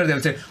to a doctor,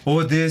 they'll say,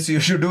 oh, this,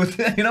 you should do this,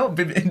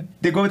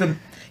 they go with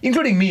them,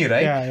 including me,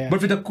 right? Yeah.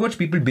 But with a coach,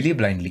 people believe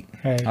blindly.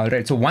 Right. All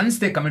right. So once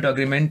they come into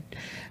agreement,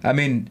 I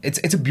mean,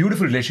 it's a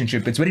beautiful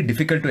relationship. It's very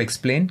difficult to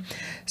explain.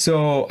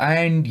 So,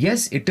 and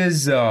yes, it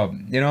is,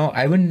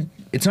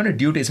 it's not a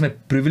duty, it's my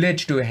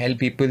privilege to help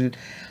people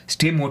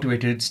stay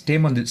motivated,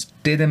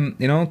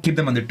 keep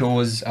them on their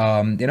toes,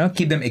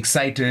 keep them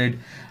excited,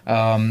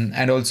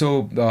 and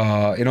also,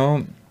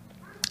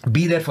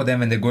 be there for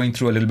them when they're going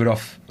through a little bit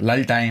of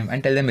lull time,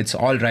 and tell them it's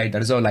all right.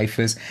 That is how life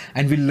is,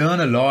 and we learn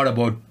a lot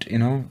about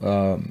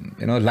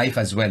life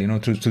as well.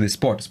 Through this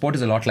sport. Sport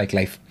is a lot like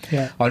life.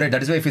 Yeah. All right.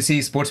 That is why if you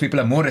see sports people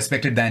are more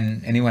respected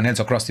than anyone else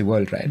across the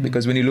world, right?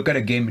 Because when you look at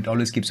a game, it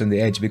always keeps on the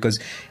edge, because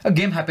a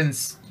game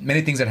happens. Many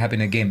things that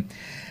happen in a game,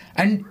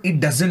 and it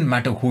doesn't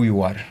matter who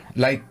you are.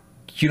 Like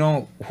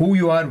who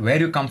you are, where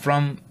you come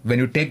from. When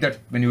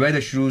you wear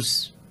the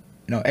shoes.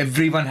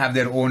 Everyone have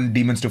their own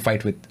demons to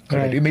fight with.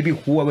 Right. You may be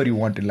whoever you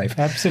want in life.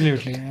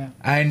 Absolutely, yeah.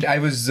 And I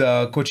was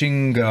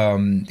coaching,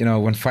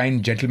 one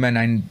fine gentleman,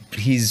 and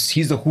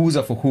he's the who's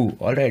of a who.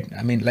 All right.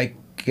 I mean,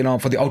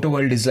 for the outer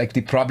world is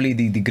like probably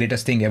the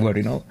greatest thing ever.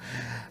 For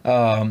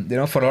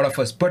a lot of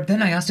us. But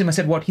then I asked him. I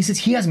said, "What?" He says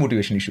he has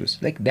motivation issues.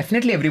 Like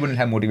definitely everyone will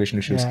have motivation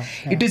issues.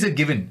 Yeah. It is a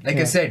given. Like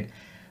I said,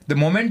 the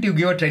moment you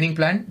give a training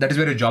plan, that is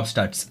where your job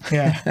starts.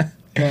 Yeah.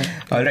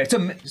 All right.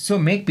 So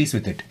make peace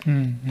with it.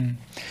 Mm-hmm.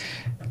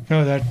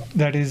 No,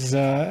 that is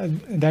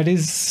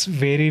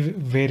very,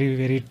 very,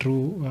 very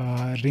true.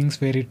 Rings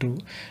very true,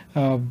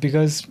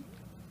 because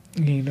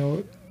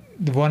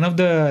one of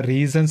the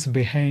reasons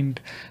behind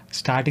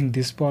starting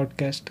this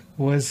podcast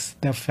was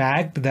the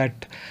fact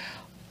that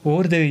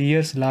over the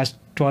years, last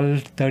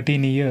 12,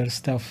 13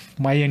 years of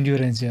my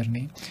endurance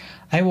journey,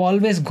 I've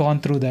always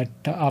gone through that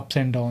ups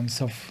and downs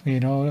of,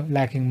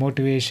 lacking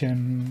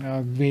motivation,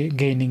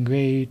 gaining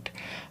weight,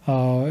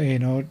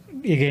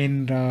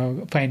 again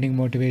finding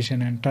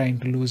motivation and trying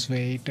to lose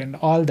weight and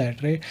all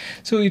that, right?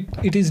 So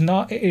it is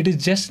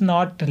just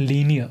not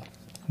linear.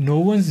 No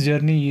one's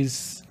journey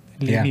is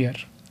linear,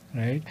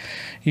 right?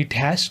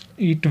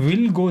 It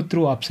will go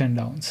through ups and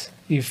downs.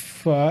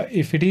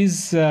 if it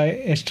is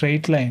a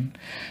straight line,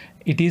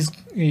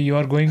 you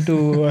are going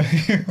to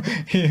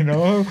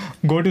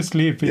go to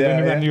sleep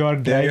even when you are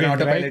driving,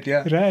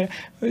 autopilot, right?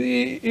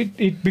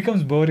 It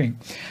becomes boring.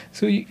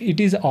 So it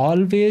is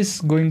always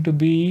going to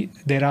be,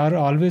 there are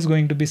always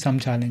going to be some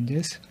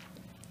challenges.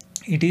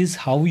 It is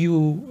how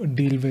you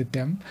deal with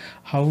them,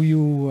 how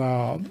you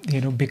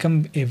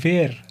become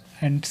aware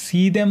and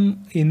see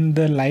them in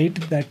the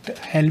light that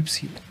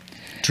helps you.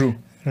 True.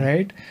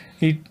 Right?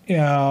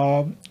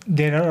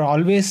 There are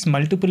always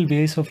multiple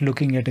ways of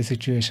looking at a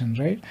situation,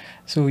 right?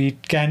 So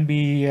it can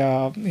be,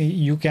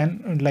 you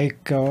can,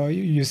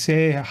 you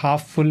say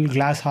half full,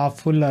 glass half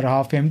full or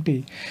half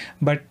empty,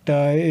 but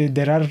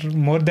there are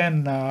more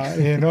than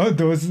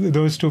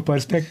those two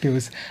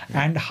perspectives.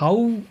 And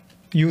how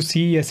you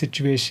see a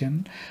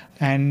situation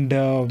and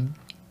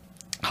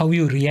how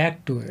you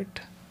react to it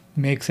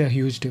makes a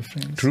huge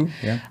difference. True.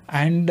 Yeah.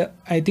 And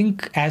I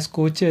think as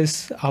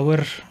coaches,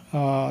 our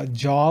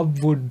job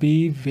would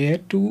be where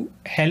to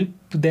help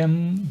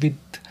them with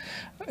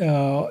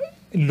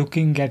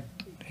looking at,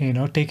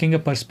 taking a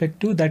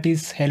perspective that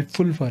is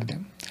helpful for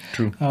them.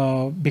 True.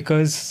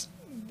 Because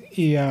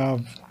they're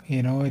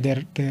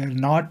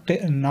not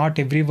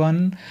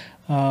everyone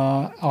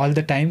all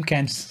the time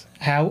can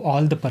have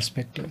all the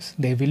perspectives.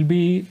 They will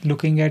be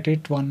looking at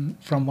it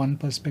from one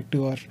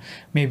perspective or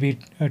maybe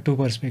two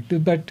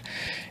perspectives, but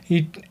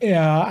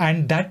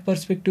and that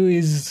perspective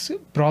is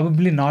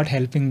probably not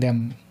helping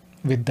them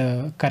with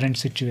the current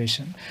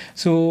situation.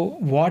 So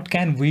what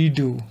can we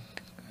do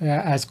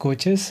as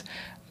coaches?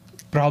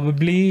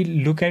 Probably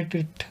look at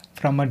it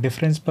from a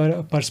different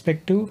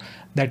perspective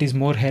that is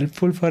more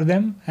helpful for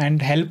them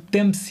and help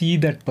them see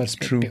that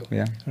perspective. True.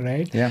 Yeah.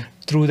 Right. Yeah.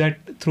 Through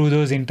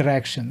those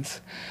interactions.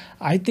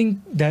 I think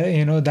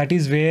that that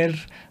is where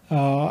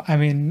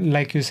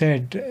like you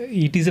said,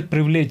 it is a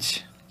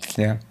privilege.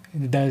 Yeah.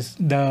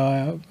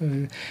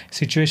 The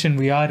situation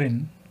we are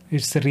in,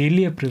 it's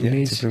really a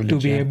privilege, to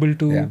be able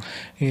to,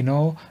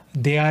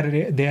 they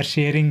are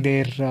sharing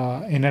their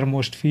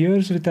innermost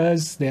fears with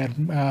us. They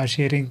are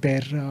sharing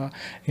their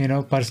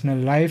personal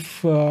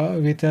life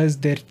with us.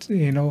 Their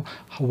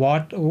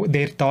what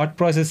their thought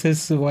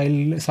processes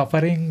while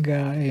suffering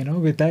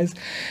with us.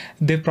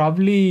 They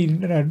probably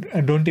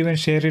don't even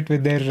share it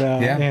with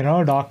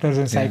their doctors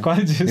and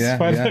psychologists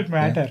for that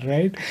matter,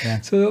 right? Yeah.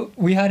 So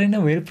we are in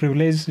a very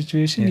privileged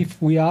situation if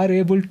we are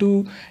able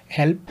to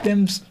help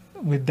them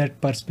with that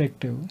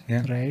perspective,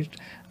 right?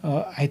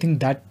 I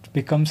think that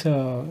becomes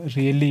a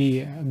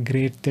really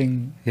great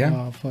thing.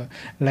 For,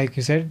 like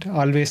you said,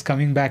 always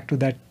coming back to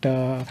that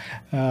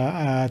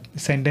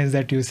sentence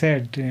that you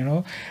said,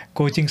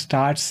 coaching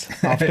starts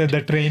after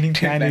the training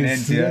plan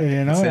is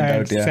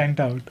sent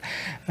out.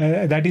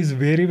 That is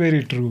very,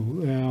 very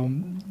true.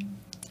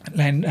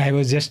 And I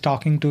was just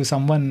talking to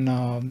someone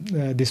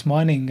this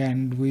morning,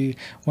 and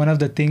one of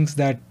the things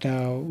that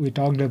we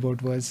talked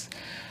about was,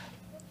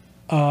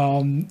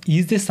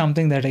 is this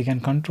something that I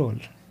can control,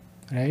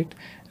 right?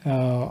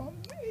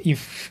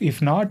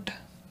 If not,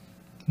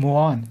 move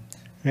on,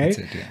 right? That's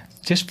it,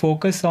 Just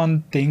focus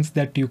on things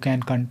that you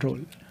can control.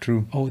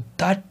 True. Oh,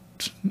 that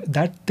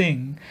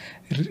thing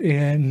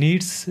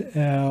needs.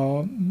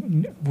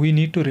 We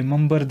need to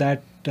remember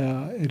that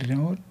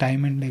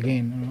time and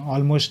again.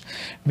 Almost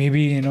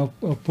maybe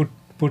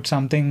put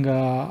something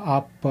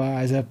up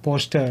as a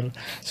poster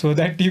so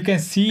that you can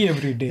see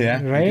every day,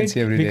 right? You can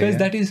see every day, because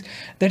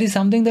that is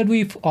something that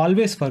we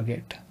always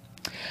forget.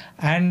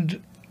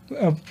 And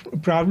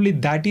probably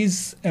that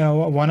is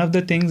one of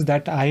the things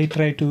that I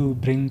try to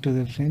bring to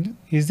the friend.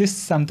 Is this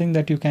something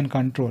that you can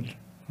control,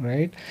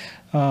 right?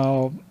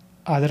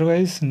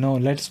 Otherwise, no,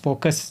 let's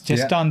focus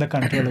just on the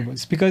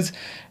controllables, because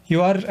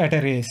you are at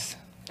a race,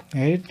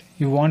 right?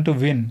 You want to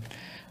win.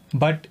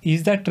 But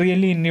is that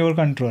really in your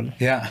control?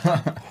 Yeah.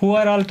 Who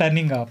are all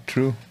turning up?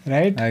 True.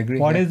 Right? I agree.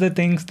 What is the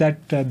things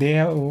that they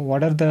have,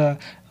 what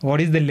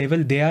is the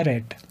level they are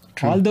at?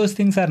 True. All those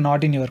things are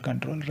not in your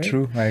control, right?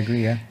 True. I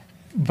agree. Yeah.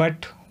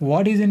 But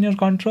what is in your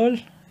control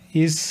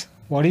is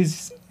what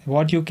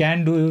you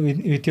can do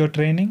with your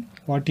training,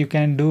 what you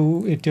can do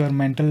with your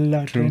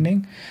mental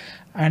training,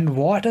 and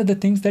what are the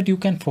things that you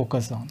can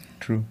focus on.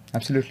 True.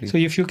 Absolutely. So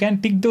if you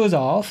can tick those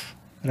off,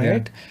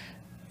 right,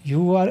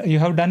 you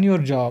have done your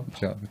job.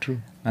 True.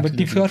 Absolutely. But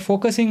if you are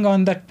focusing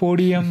on that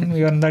podium,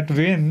 on that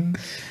win,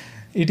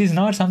 it is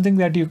not something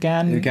that you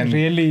can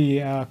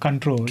really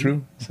control.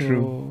 True. So,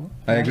 True.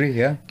 I agree.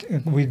 Yeah.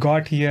 We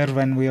got here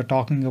when we are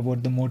talking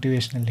about the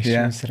motivational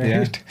issues,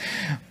 right?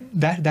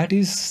 Yeah. That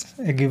is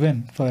a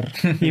given for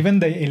even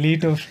the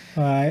elite of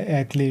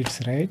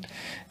athletes, right?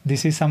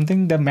 This is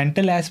something, the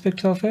mental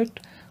aspects of it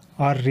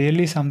are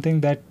really something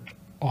that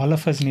all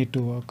of us need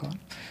to work on.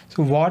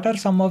 So what are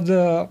some of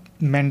the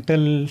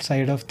mental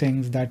side of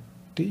things that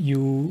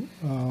you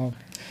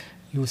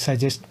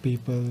suggest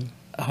people?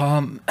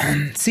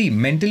 See,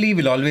 mentally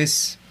you'll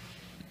always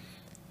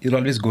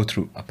go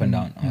through up and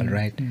down, all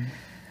right?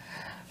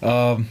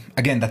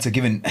 Again, that's a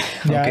given.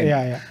 Okay.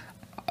 Yeah.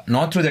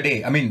 Not through the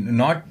day. I mean,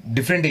 not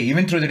different day.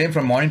 Even through the day,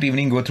 from morning to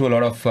evening, go through a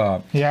lot of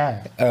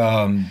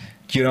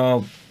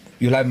you'll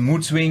have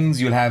mood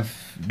swings, you'll have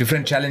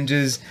different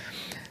challenges,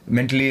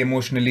 mentally,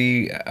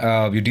 emotionally.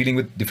 You're dealing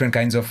with different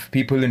kinds of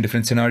people in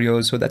different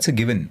scenarios, so that's a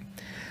given.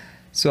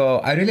 So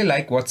I really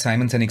like what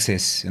Simon Sinek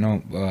says.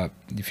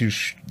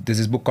 There's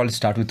this book called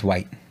Start With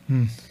Why.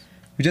 You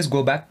just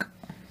go back.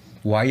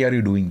 Why are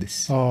you doing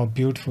this? Oh,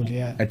 beautiful.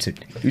 Yeah. That's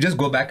it. You just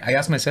go back. I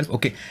ask myself,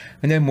 okay,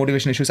 when there are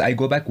motivation issues, I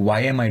go back. Why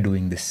am I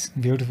doing this?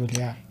 Beautiful.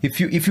 Yeah. If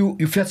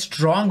you're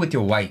strong with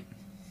your why,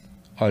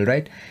 all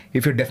right.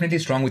 If you're definitely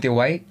strong with your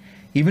why,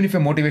 even if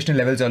your motivational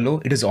levels are low,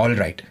 it is all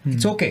right.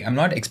 It's okay. I'm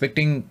not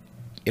expecting,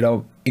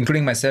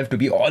 including myself, to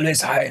be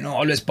always high,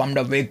 always pumped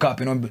up, wake up,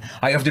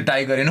 eye of the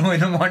tiger, in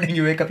the morning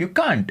you wake up. You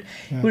can't.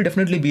 Yeah. You will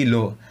definitely be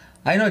low.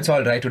 I know it's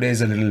all right. Today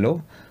is a little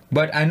low.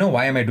 But I know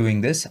why am I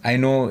doing this. I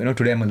know,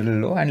 today I'm a little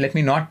low, and let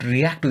me not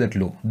react to that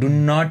low. Do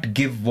not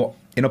give,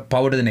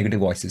 power to the negative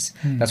voices.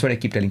 That's what I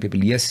keep telling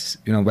people. Yes,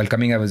 while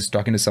coming, I was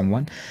talking to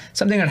someone.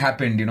 Something had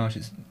happened,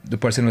 the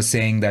person was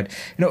saying that,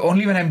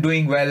 only when I'm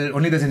doing well,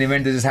 only there's an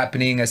event, this is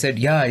happening. I said,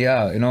 yeah,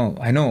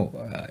 I know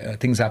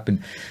things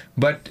happen.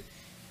 But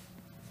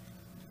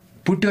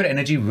put your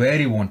energy where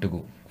you want to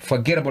go.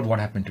 Forget about what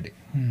happened today.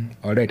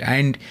 All right.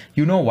 And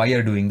you know why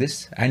you're doing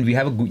this. And you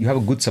have a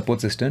good support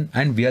system,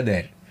 and we are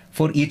there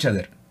for each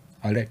other.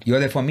 All right, you're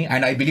there for me,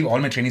 and I believe all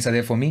my trainees are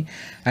there for me,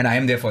 and I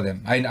am there for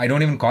them. I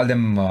don't even call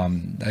them.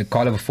 I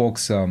call our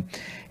folks,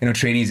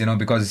 trainees,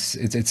 because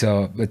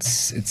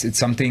it's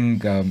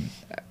something.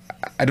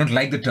 I don't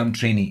like the term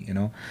trainee,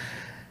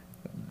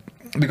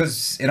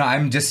 because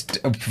I'm just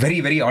a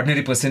very, very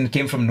ordinary person,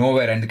 came from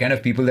nowhere, and the kind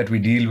of people that we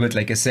deal with,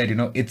 like I said,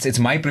 it's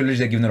my privilege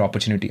that given that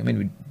opportunity. I mean,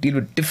 we deal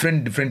with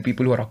different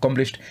people who are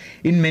accomplished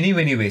in many,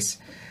 many ways.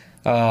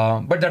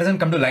 But that doesn't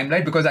come to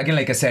limelight because, again,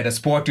 like I said, a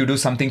sport, you do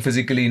something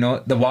physically,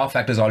 the wow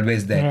factor is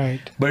always there.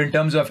 Right. But in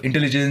terms of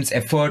intelligence,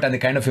 effort, and the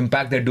kind of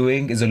impact they're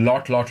doing is a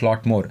lot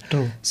more.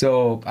 True.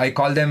 So I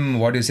call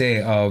them,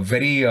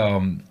 very,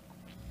 in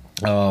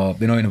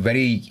a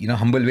very,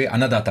 humble way,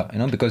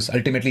 Annadata, because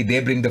ultimately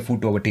they bring the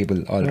food to our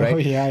table, all right? Oh,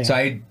 yeah.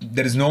 So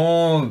there is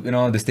no,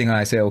 this thing, and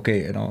I say,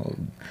 okay,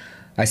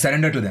 I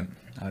surrender to them,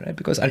 all right?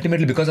 Because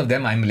ultimately, because of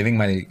them, I'm living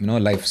my,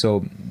 life.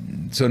 So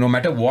no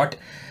matter what,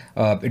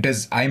 it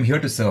is, I'm here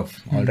to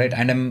serve, all right,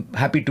 and I'm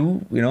happy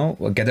to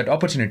get that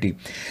opportunity.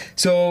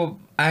 So,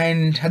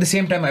 and at the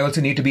same time, I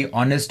also need to be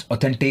honest,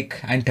 authentic,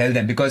 and tell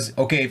them, because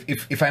okay,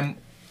 if I'm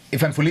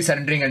fully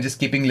surrendering and just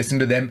keeping listening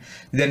to them,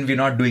 then we're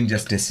not doing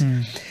justice.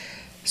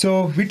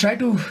 So we try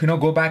to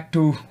go back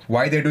to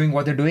why they're doing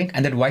what they're doing,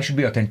 and that why should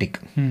be authentic,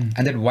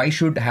 and that why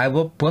should have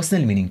a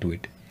personal meaning to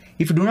it.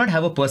 If you do not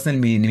have a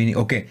personal meaning,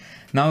 okay,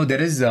 now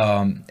there is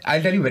I'll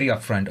tell you very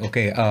upfront,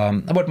 okay,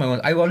 about my own.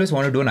 I always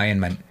want to do an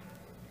Ironman.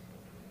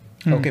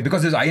 Okay,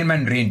 because there's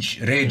Ironman rage,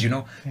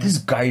 this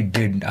guy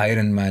did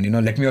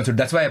Ironman, let me also,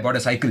 that's why I bought a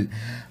cycle.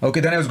 Okay,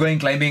 then I was going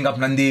climbing up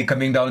Nandi,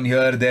 coming down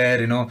here,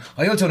 there,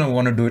 I also don't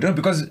want to do it,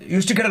 because you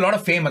used to get a lot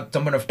of fame at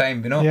some point of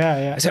time,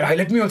 Yeah. I said,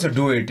 let me also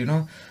do it,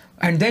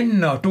 And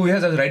then 2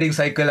 years I was riding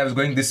cycle, I was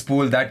going this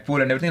pool, that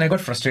pool and everything, and I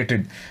got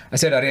frustrated. I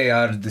said, arey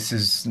yaar, this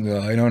is,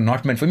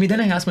 not meant for me.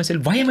 Then I asked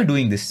myself, why am I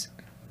doing this?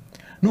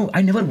 No,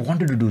 I never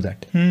wanted to do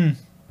that.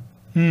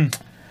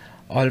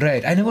 All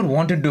right. I never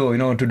wanted to,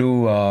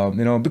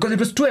 because it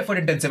was too effort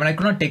intensive and I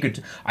could not take it.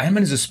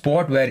 Ironman is a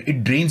sport where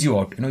it drains you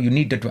out. You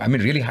need that.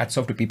 Really hats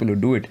off to people who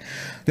do it.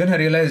 Then I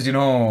realized,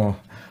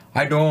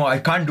 I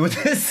can't do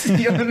this.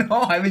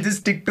 I will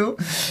just stick to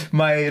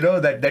my,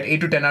 that 8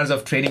 to 10 hours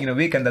of training in a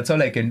week, and that's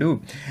all I can do.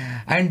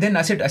 And then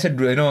I said,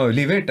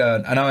 leave it.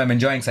 Now I'm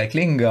enjoying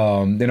cycling.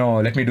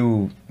 Let me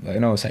do,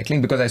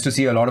 cycling, because I used to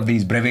see a lot of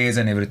these brevets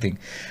and everything.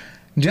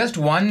 Just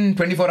one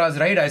 24 hours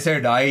ride, I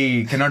said,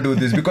 I cannot do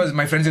this, because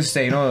my friends used to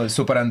say,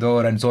 Super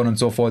Andor and so on and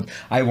so forth.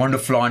 I want to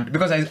flaunt,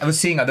 because I was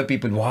seeing other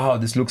people, wow,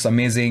 this looks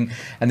amazing.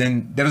 And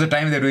then there was a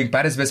time they're doing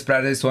Paris, West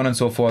Paris, so on and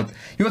so forth.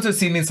 You also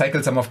see me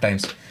cycle some of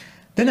times.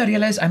 Then I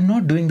realized I'm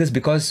not doing this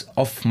because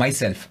of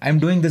myself. I'm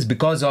doing this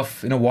because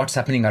of, what's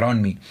happening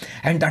around me.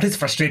 And that is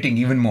frustrating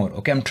even more.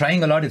 Okay, I'm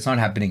trying a lot, it's not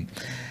happening.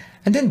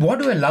 And then what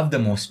do I love the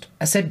most?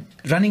 I said,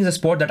 running is a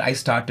sport that I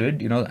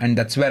started, and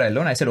that's where I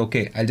learned. I said,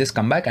 okay, I'll just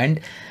come back, and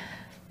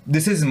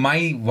this is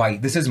my why.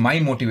 This is my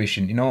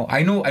motivation.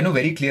 I know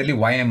very clearly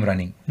why I'm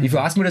running. If you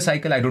ask me to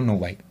cycle, I don't know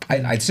why.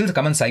 I'll still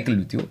come and cycle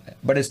with you,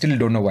 but I still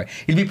don't know why.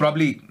 It'll be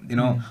probably,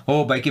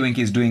 oh, Bikey Venky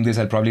is doing this,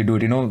 I'll probably do it.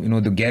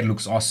 The gear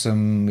looks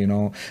awesome,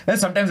 And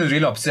sometimes I was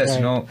really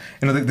obsessed, Right.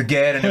 The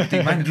gear and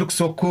everything. Man, it looks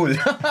so cool.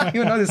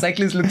 The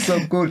cyclists look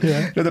so cool.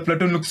 Yeah. The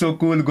platoon looks so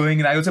cool going.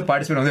 And I also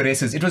participated in the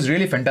races. It was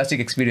really fantastic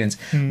experience.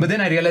 But then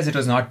I realized it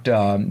was not,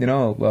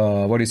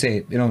 what do you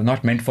say,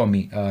 not meant for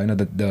me.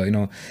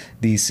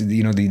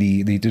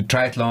 The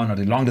triathlon or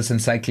the long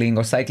distance cycling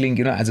or cycling,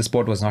 as a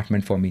sport was not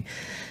meant for me.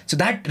 So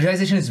that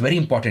realization is very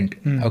important.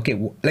 Okay,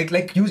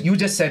 like you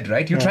just said,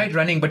 right? You tried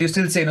running, but you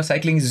still say,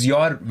 cycling is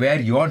where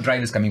your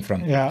drive is coming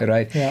from,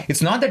 right? Yeah.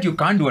 It's not that you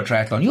can't do a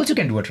triathlon. You also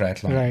can do a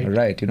triathlon,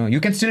 right? You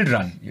can still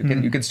run.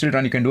 You can still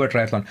run. You can do a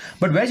triathlon.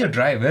 But where's your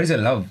drive? Where's your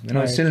love?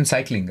 It's still in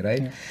cycling,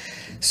 right? Yeah.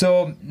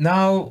 So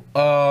now.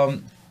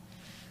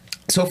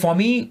 So for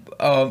me,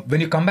 when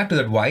you come back to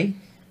that why,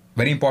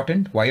 very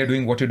important, why you're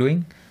doing what you're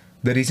doing,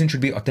 the reason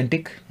should be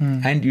authentic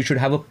and you should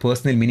have a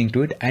personal meaning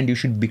to it and you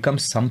should become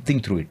something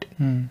through it.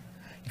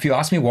 If you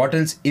ask me what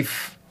else,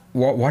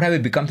 what have I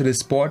become through this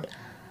sport,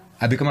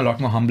 I've become a lot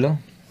more humbler.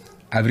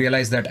 I've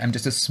realized that I'm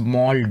just a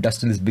small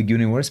dust in this big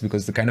universe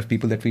because the kind of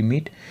people that we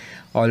meet.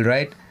 All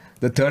right.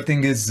 The third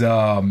thing is,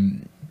 like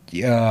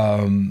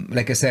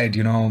I said,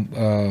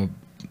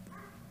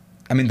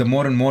 I mean, the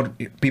more and more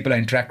people I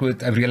interact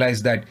with, I've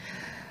realized that,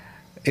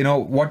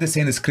 what they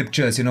say in the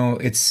scriptures, we're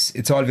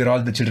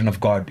all the children of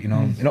God,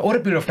 over a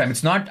period of time.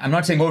 I'm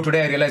not saying,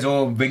 today I realize,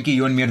 Venki,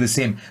 you and me are the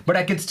same, but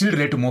I can still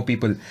relate to more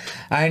people.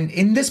 And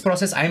in this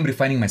process, I'm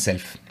refining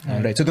myself.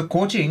 All right. So the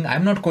coaching,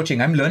 I'm not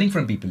coaching, I'm learning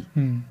from people.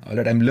 All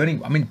right. I'm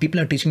learning. I mean, people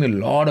are teaching me a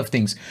lot of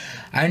things.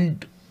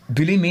 And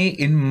believe me,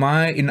 in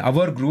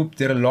our group,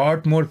 there are a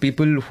lot more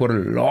people who are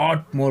a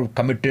lot more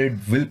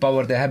committed,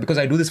 willpower they have, because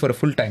I do this for a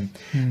full time.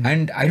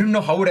 And I don't know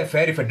how would I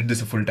fare if I did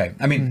this a full time.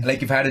 I mean,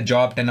 like if I had a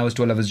job, 10 hours,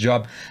 12 hours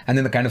job, and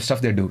then the kind of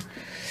stuff they do.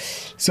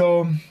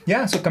 So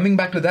yeah, so coming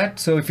back to that,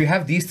 so if you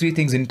have these three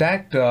things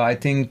intact, I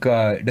think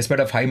despite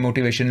of high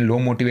motivation, low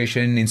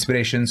motivation,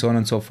 inspiration, so on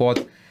and so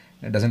forth,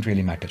 it doesn't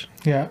really matter.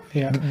 Yeah.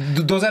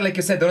 Those are, like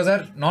you said, those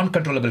are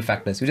non-controllable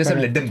factors. You just have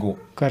to let them go.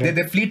 Correct.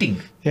 They're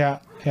fleeting. Yeah.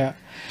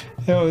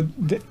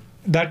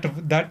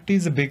 That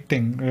is a big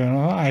thing,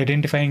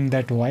 identifying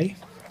that why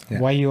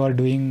you are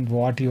doing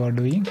what you are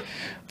doing.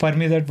 For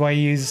me, that why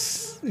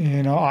is,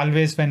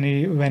 always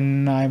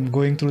when I'm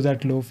going through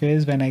that low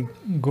phase, when I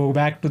go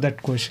back to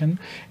that question,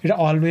 it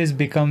always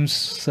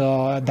becomes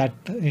that,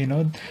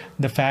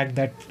 the fact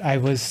that I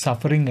was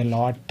suffering a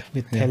lot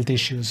with health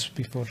issues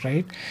before,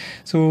 right?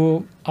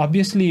 So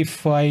obviously,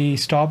 if I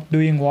stop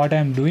doing what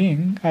I'm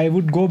doing, I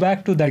would go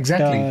back to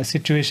that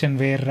situation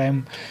where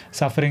I'm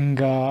suffering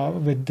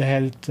with the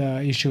health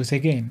issues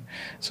again.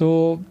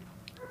 So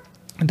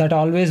that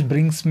always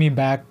brings me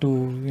back to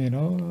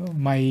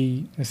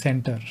my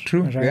center.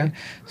 True. Right? Yeah.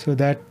 So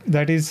that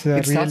is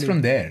it starts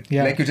from there.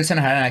 Yeah. Like you just had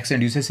an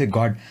accident, you just say,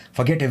 God,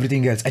 forget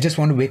everything else, I just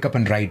want to wake up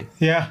and ride.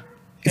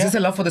 It's just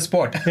a love for the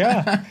sport.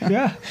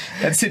 Yeah.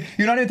 That's it.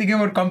 You're not even thinking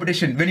about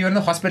competition. When you're in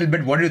the hospital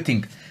bed, what do you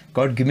think?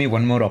 God, give me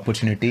one more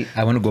opportunity,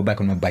 I want to go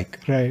back on my bike.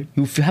 Right.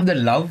 You have the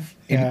love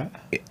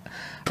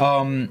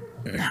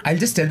I'll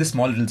just tell this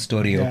small little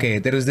story. Okay,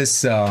 there was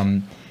this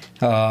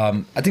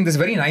I think this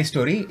very nice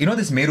story.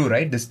 This Meru,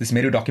 right? This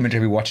Meru documentary.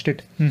 Have you watched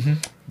it?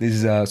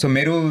 This so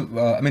Meru.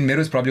 Meru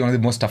is probably one of the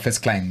most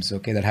toughest climbs.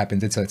 Okay, that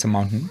happens. It's a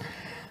mountain.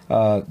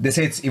 They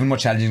say it's even more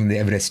challenging than the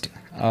Everest.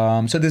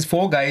 So there's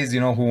 4 guys,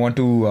 who want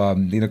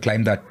to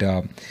climb that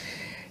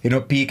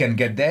peak and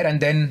get there.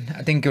 And then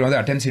I think the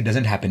attempt it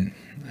doesn't happen.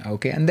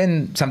 Okay, and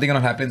then something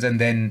happens, and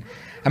then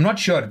I'm not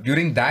sure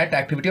during that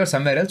activity or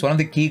somewhere else, one of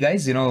the key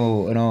guys,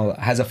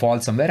 has a fall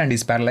somewhere and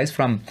he's paralyzed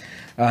from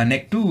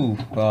neck to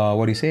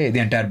the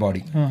entire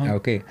body.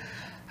 Okay.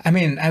 I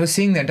mean, I was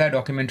seeing the entire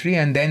documentary,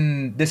 and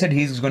then they said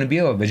he's going to be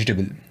a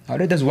vegetable. All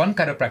right. There's one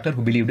chiropractor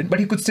who believed in, but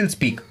he could still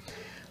speak,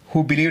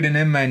 who believed in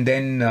him, and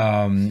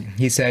then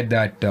he said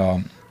that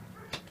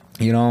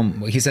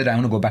he said, I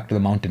want to go back to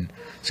the mountain.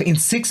 So in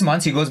 6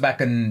 months he goes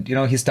back and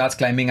he starts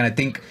climbing, and I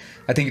think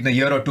in a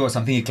year or 2 or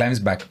something he climbs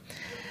back.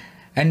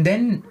 And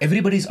then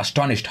everybody's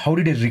astonished. How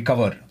did he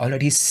recover? All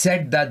right, he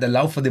said that the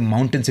love for the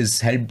mountains has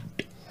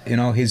helped,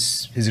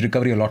 his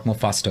recovery a lot more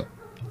faster.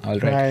 All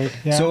right.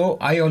 Yeah. So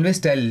I always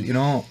tell,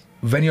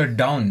 when you're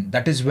down,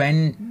 that is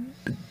when,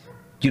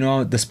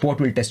 the sport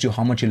will test you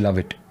how much you love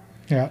it.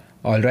 Yeah.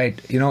 All right.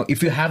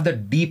 If you have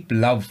that deep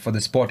love for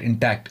the sport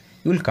intact,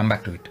 you will come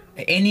back to it.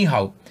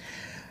 Anyhow,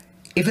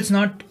 if it's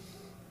not,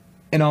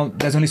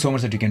 there's only so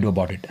much that you can do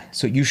about it.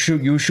 So you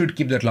should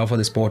keep that love for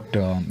the sport,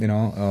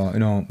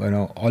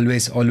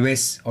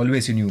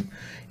 always in you,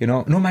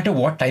 no matter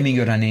what timing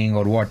you're running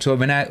or what. So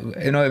when I,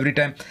 every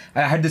time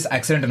I had this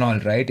accident and all,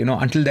 right,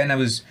 until then I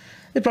was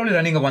probably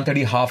running a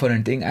 130 half or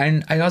anything.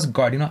 And I asked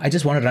God, I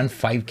just want to run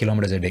 5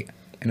 kilometers a day.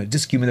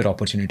 Just give me that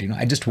opportunity.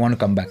 I just want to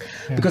come back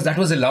because that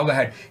was the love I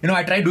had.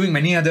 I tried doing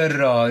many other,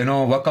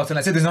 workouts, and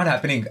I said, this is not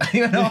happening.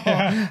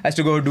 I had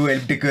to go do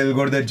elliptical,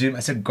 go to the gym. I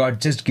said, God,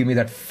 just give me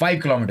that 5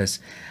 kilometers.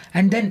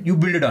 And then you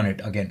build it on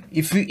it again.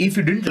 If you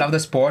didn't love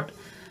the sport,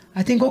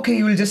 I think, okay,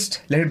 you will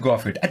just let it go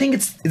of it. I think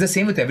it's the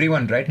same with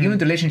everyone, right? Even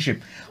with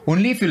relationship.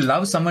 Only if you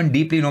love someone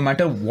deeply, no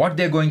matter what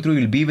they're going through,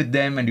 you'll be with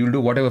them and you'll do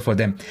whatever for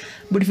them.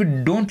 But if you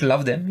don't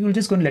love them, you'll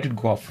just go and let it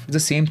go off. It's the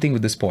same thing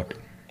with the sport.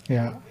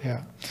 Yeah.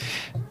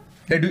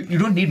 You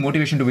don't need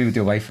motivation to be with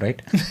your wife,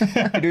 right?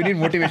 Do you need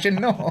motivation?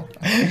 No.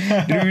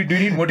 Do you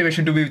need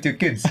motivation to be with your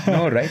kids?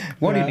 No, right?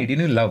 What do you need? You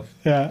need love.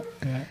 Yeah.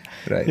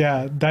 Right.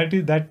 Yeah,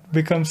 that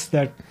becomes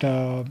that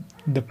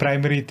the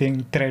primary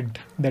thread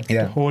that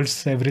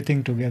holds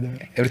everything together.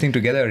 Everything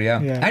together, yeah.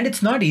 And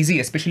it's not easy,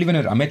 especially when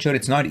you're amateur.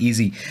 It's not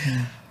easy.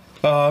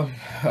 I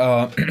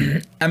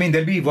mean,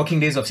 there'll be working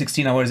days of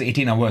 16 hours,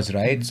 18 hours,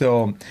 right?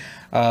 So,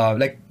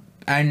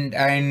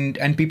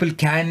 and people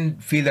can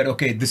feel that,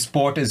 okay, this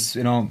sport is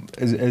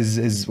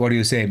what do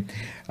you say,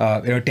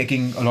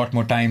 taking a lot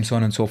more time, so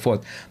on and so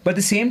forth. But at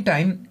the same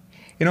time,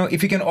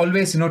 if you can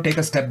always, take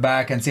a step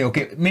back and say,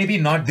 okay, maybe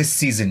not this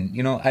season,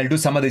 I'll do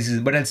some other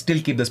season, but I'll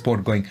still keep the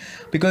sport going.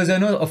 Because I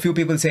know a few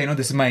people say,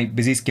 this is my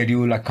busy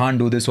schedule, I can't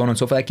do this, so on and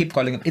so forth. I keep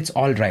calling them, it's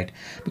all right.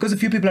 Because a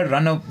few people have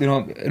run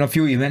a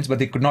few events, but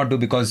they could not do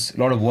because a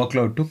lot of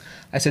workload took.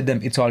 I said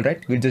them, it's all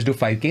right. We'll just do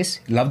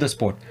 5Ks, love the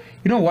sport.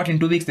 You know what? In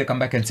 2 weeks they come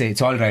back and say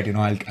it's all right.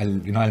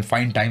 I'll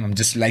find time. I'm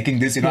just liking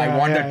this. I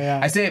want that. Yeah.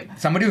 I say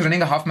somebody who's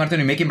running a half marathon,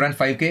 you make him run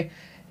 5K.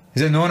 He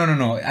says no.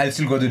 I'll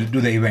still go to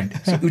do the event.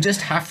 So you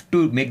just have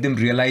to make them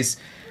realize,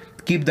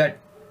 keep that.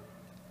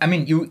 I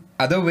mean,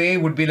 other way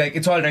would be like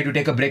it's all right. You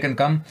take a break and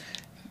come.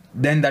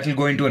 Then that will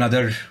go into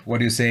another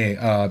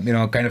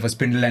kind of a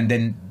spindle, and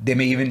then they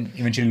may even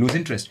eventually lose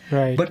interest.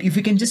 Right. But if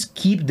you can just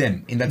keep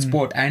them in that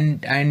sport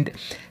and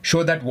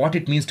show that what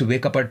it means to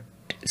wake up at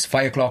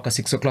 5 o'clock or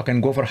 6 o'clock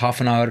and go for half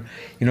an hour,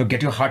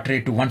 get your heart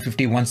rate to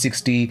 150,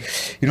 160,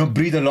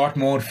 breathe a lot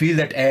more, feel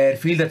that air,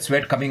 feel that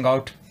sweat coming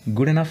out.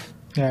 Good enough.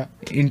 Yeah.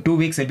 In 2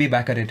 weeks, I'll be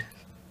back at it.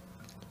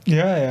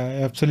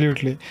 Yeah,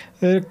 absolutely.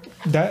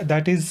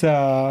 That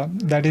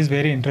is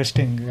very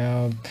interesting.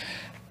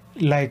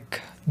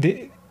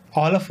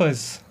 All of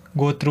us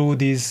go through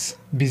these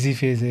busy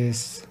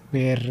phases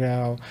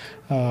where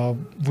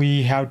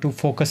we have to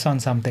focus on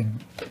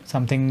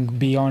something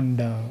beyond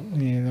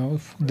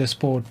the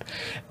sport,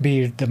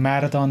 be it the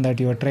marathon that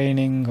you are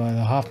training or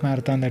the half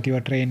marathon that you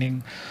are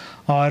training,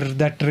 or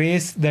that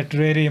race, that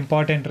very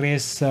important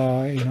race,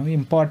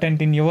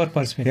 important in your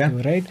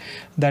perspective, right?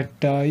 That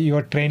you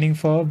are training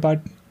for,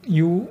 but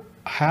you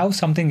have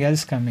something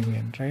else coming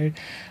in, right?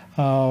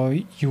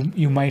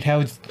 You might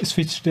have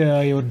switched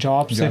your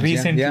jobs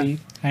recently,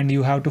 and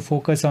you have to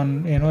focus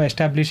on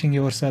establishing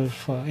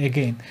yourself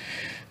again.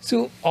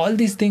 So all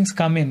these things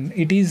come in.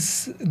 It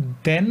is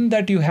then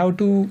that you have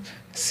to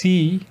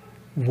see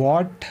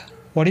what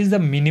is the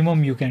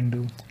minimum you can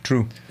do.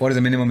 True. What is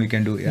the minimum you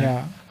can do?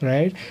 Yeah.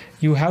 Right.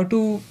 You have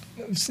to.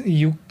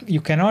 You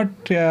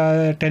cannot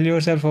tell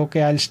yourself,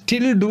 okay, I'll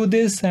still do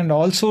this and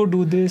also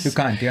do this. You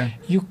can't, yeah.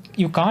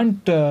 You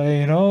can't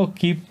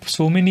keep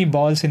so many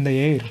balls in the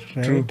air,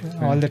 right? True.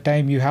 All the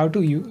time. You have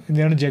to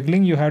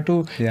juggling. You have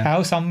to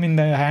have some in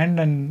the hand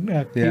and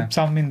keep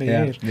some in the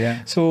air.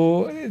 Yeah.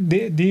 So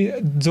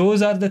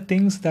those are the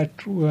things that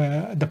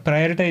the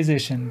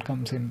prioritization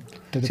comes in.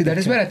 See, that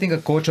is where I think a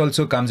coach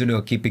also comes into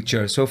a key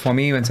picture. So for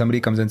me, when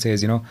somebody comes and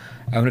says, I want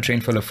to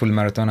train for a full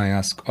marathon, I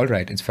ask, all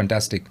right, it's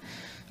fantastic.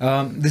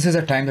 This is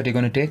a time that you're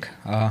going to take.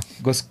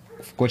 Go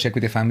check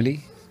with your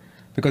family,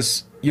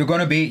 because you're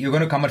going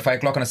to come at 5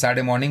 o'clock on a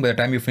Saturday morning. By the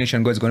time you finish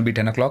and go, it's going to be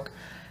 10 o'clock,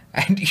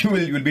 and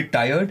you'll be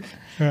tired.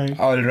 Right.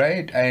 All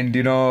right, and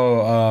you'll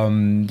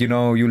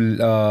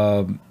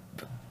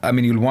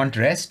want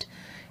rest.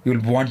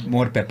 You'll want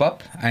more pep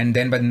up, and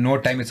then by no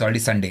time it's already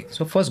Sunday.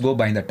 So first go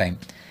buy that time.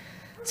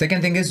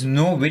 Second thing is,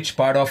 know which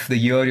part of the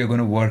year you're going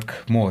to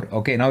work more.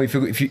 Okay, now if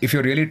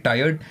you're really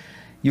tired,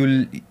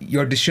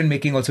 your decision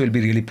making also will be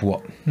really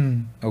poor.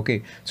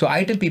 Okay, so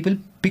I tell people,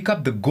 pick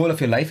up the goal of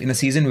your life in a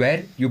season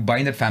where you buy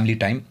in that family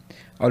time,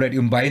 all right,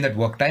 you buy in that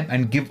work time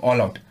and give all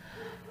out.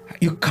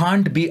 You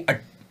can't be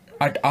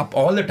up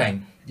all the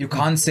time. You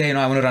can't say,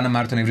 I want to run a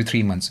marathon every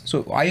 3 months.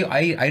 So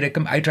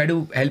I try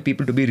to help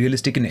people to be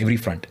realistic in every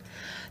front.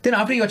 Then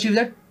after you achieve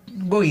that,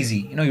 go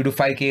easy. You do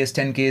 5Ks,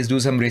 10Ks, do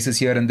some races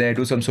here and there,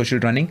 do some social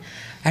running,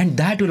 and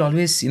that will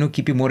always,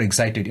 keep you more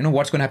excited.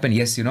 What's going to happen?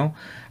 Yes, I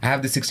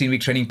have the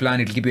 16-week training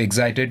plan. It'll keep you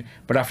excited.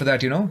 But after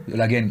that, you'll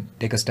again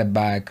take a step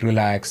back,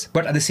 relax.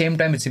 But at the same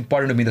time, it's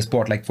important to be in the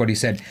sport, like what you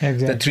said.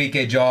 Exactly. The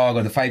 3K jog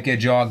or the 5K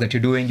jog that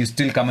you're doing, you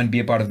still come and be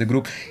a part of the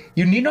group.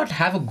 You need not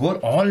have a goal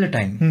all the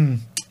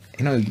time.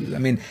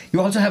 You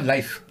also have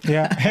life.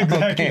 Yeah,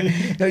 exactly.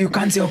 Okay. You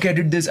can't say, okay, I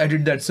did this, I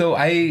did that. So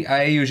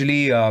I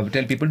usually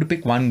tell people to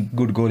pick one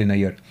good goal in a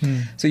year.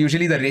 So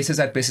usually the races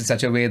are placed in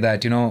such a way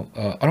that, a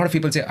lot of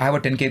people say, I have a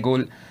 10K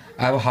goal,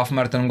 I have a half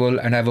marathon goal,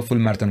 and I have a full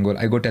marathon goal.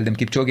 I go tell them,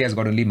 Kipchoge has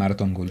got only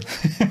marathon goal.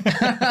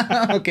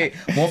 Okay,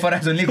 Mo Farah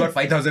has only got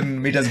 5,000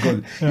 meters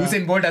goal.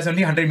 Usain Bolt has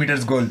only 100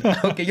 meters goal.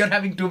 Okay, you're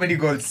having too many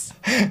goals.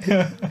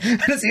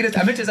 Serious,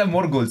 amateurs have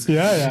more goals.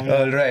 Yeah.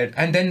 All right,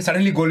 and then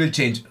suddenly goal will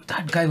change.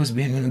 That guy was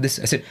being this.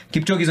 I said,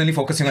 Kipchoge is only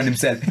focusing on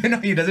himself.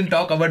 He doesn't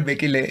talk about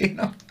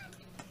Bekele.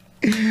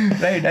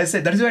 Right, I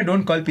said that is why I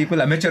don't call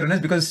people amateur runners,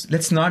 because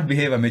let's not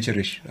behave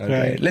amateurish.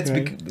 Right.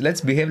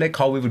 Let's behave like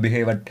how we would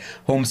behave at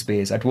home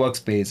space, at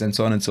workspace, and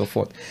so on and so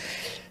forth.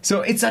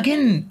 So it's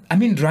again,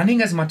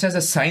 running, as much as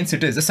a science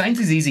it is. The science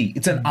is easy.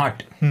 It's an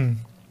art.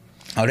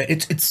 All right,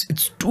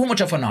 it's too much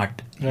of an art.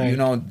 Right.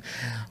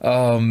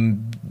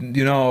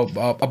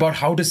 About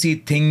how to see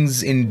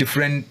things in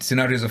different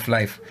scenarios of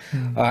life,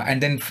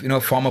 and then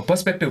form a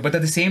perspective. But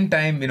at the same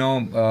time,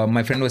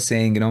 my friend was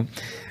saying,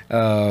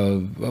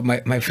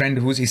 my friend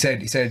he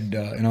said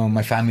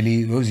my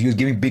family he was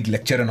giving big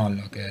lecture and all.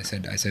 Okay, I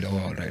said, oh,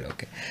 all right,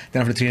 okay.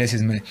 Then after 3 days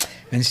he's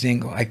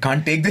mentioning, I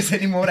can't take this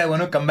anymore. I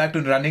want to come back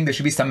to running. There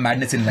should be some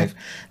madness in life.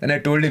 Then I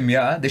told him,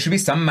 yeah, there should be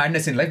some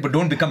madness in life, but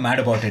don't become mad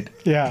about it.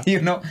 Yeah. You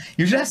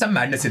should have some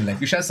madness in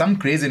life. You should have some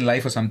craze in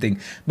life or something,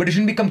 but you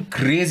shouldn't become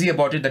crazy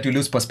about it that you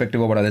lose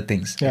perspective about other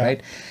things,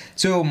 right?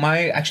 So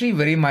if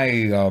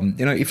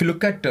you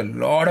look at a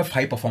lot of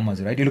high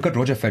performers, right? You look at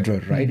Roger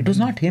Federer, right? It was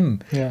not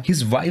him. Yeah.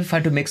 His wife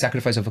had to make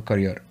sacrifice of a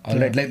career. All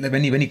right. Like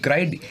when he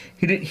cried,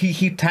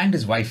 he thanked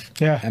his wife.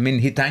 Yeah. I mean,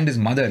 he thanked his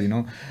mother,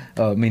 and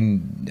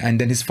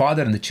then his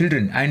father and the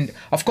children. And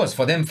of course,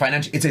 for them,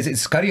 financial,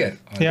 it's career,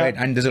 right?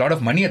 And there's a lot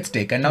of money at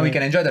stake. And now we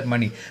can enjoy that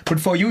money. But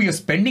for you, you're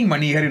spending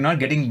money here. You're not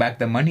getting back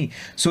the money.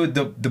 So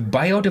the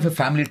buyout of a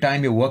family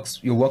time, your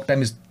work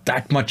time is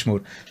that much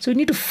more. So you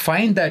need to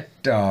find that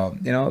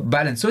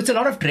balance. So it's a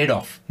lot of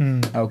trade-off.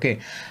 Okay,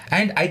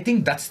 and I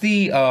think that's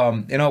the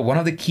one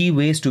of the key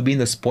ways to be in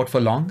the sport for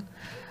long,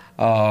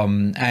 where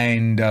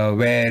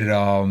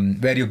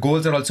your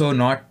goals are also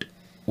not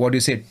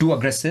too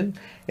aggressive.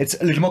 It's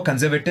a little more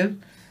conservative.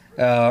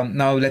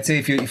 Now let's say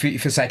if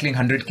you're cycling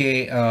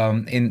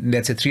 100k in,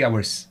 let's say, 3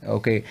 hours,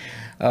 okay,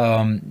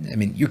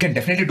 you can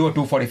definitely do a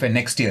 245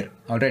 next year.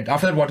 All right,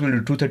 after that, what will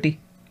you do? 230,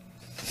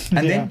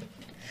 and then.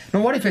 Now,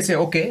 what if I say,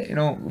 okay,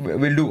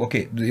 we'll do,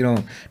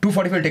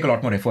 245 will take a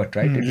lot more effort,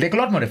 right? It'll take a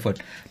lot more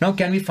effort. Now,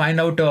 can we find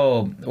out,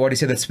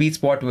 the sweet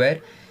spot where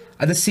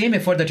at the same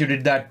effort that you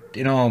did that,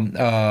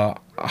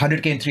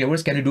 100k in 3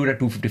 hours, can you do it at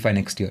 255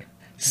 next year?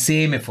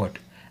 Same effort.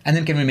 And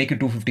then can we make it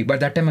 250? By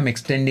that time, I'm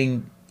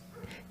extending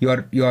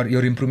your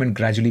improvement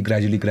gradually.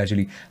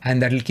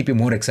 And that will keep you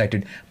more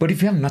excited. But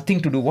if you have nothing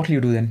to do, what will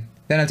you do then?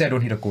 Then I'll say, I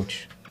don't need a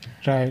coach.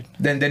 Right.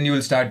 Then you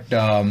will start,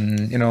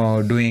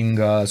 doing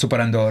Super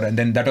Andor, and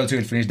then that also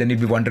will finish. Then you'll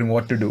be wondering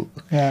what to do.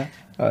 Yeah.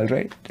 All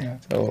right. Yeah.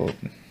 So,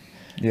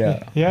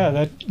 yeah.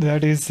 Yeah,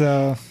 that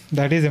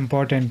is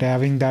important.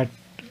 Having that,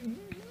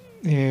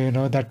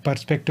 that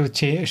perspective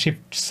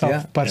shifts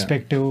of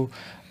perspective,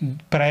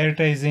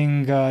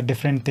 prioritizing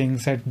different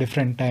things at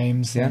different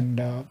times, and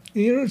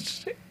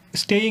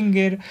staying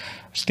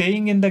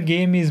in the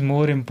game is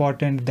more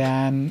important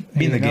than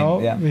being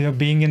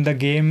in the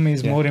game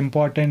is more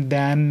important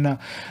than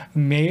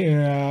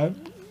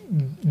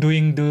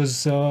doing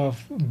those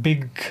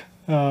big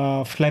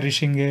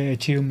flourishing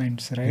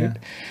achievements, right?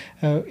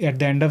 At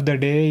the end of the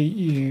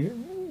day,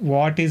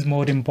 what is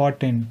more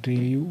important?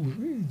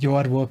 You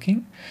are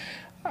working,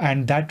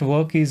 and that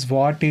work is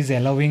what is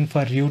allowing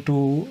for you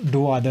to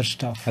do other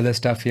stuff. So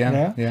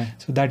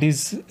that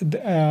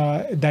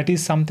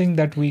is something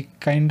that we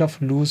kind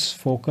of lose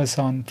focus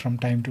on from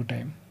time to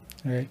time,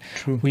 right?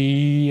 True.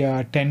 We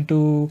tend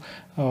to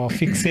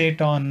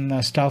fixate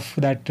on stuff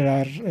that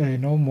are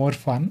more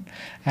fun,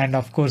 and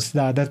of course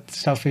the other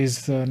stuff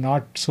is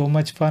not so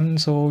much fun,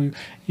 so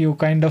you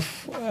kind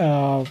of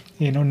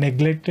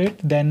neglect it,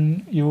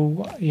 then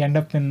you end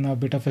up in a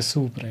bit of a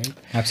soup, right?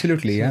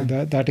 Absolutely.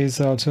 So that is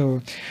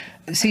also,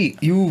 see,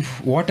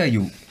 what are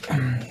you?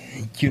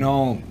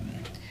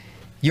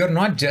 You're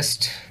not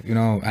just,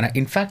 and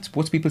in fact,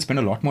 sports people spend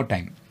a lot more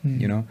time.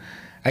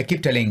 I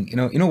keep telling,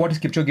 what is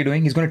Kipchoge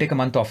doing? He's going to take a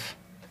month off.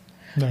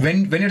 Right.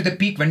 When you're at the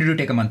peak, when did you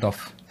take a month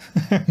off?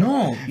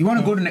 No, you want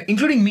to go to,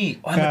 including me,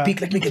 on the peak,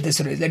 let me get this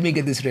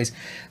race.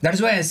 That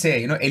is why I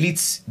say,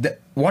 elites,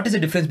 what is the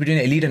difference between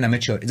elite and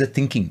amateur? It's a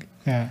thinking.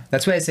 Yeah.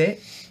 That's why I say,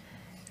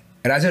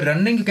 as a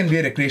running, you can be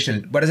a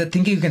recreational, but as a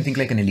thinking, you can think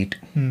like an elite.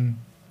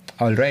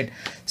 All right.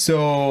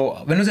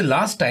 So when was the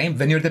last time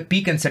when you're at the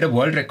peak and set a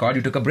world record,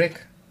 you took a break?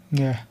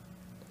 Yeah.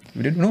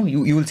 You didn't know.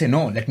 You will say,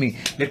 no, let me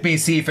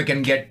see if I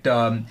can get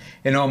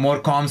more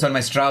comms on my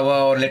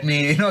Strava, or let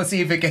me see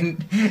if I can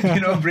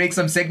break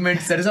some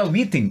segments. That is how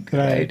we think,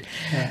 right?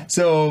 Yeah.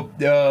 So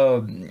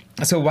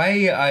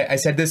why I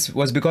said this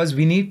was because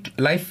we need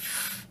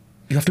life.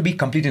 You have to be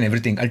complete in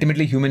everything.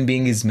 Ultimately, human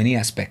being is many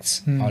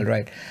aspects. All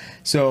right.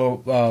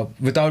 So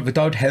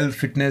without health,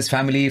 fitness,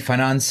 family,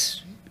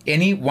 finance,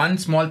 any one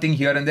small thing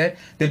here and there,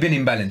 there'll be an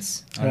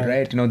imbalance. All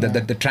right.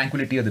 The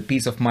tranquility or the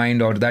peace of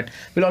mind or that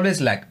will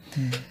always lack.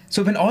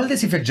 So when all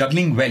this, if you're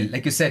juggling well,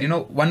 like you said,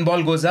 one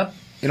ball goes up,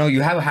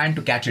 you have a hand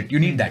to catch it. You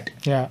need that.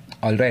 Yeah.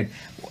 All right.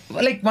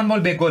 Like one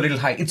ball may go a little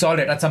high. It's all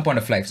right at some point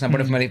of life. Some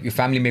point of life, your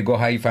family may go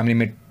high. Your family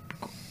may,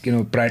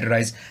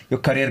 prioritize. Your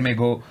career may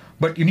go.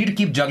 But you need to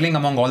keep juggling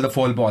among all the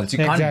 4 balls. You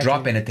can't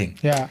drop anything.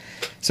 Yeah.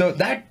 So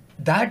that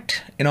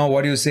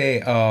what do you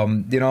say? I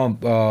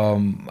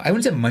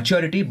wouldn't say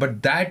maturity,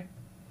 but that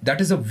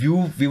is a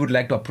view we would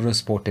like to approach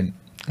sport in.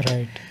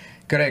 Right.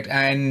 Correct.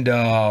 And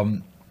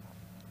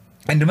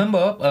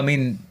remember,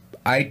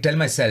 I tell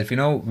myself,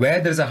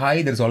 where there's a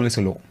high, there's always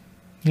a low.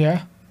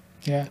 Yeah.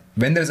 Yeah.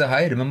 When there's a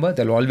high, remember,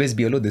 there'll always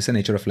be a low. This is the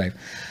nature of life.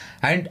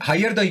 And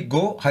higher you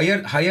go,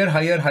 higher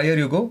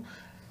you go.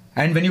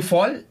 And when you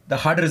fall, the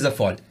harder is the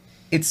fall.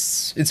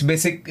 It's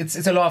basic.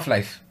 It's a law of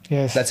life.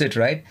 Yes. That's it,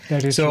 right?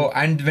 That is so, true.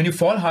 And when you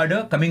fall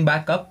harder, coming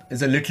back up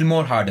is a little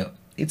more harder.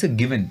 It's a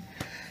given.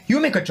 You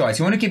make a choice.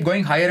 You want to keep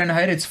going higher and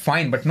higher, it's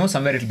fine, but know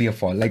somewhere it'll be a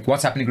fall. Like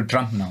what's happening to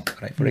Trump now,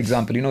 right? For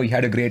example, he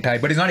had a great high,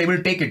 but he's not able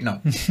to take it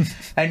now.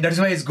 And that's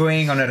why he's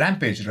going on a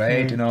rampage,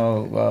 right?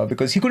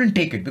 Because he couldn't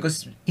take it,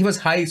 because he was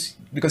high,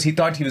 because he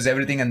thought he was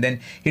everything, and then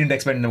he didn't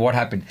expect what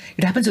happened.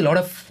 It happens to a lot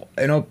of,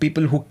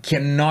 people who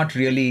cannot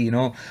really,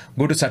 go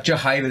to such a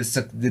high,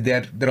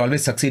 they're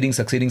always succeeding,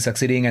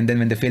 and then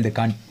when they fail, they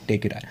can't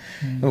take it.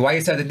 Why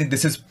is that? I think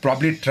this is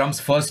probably Trump's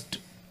first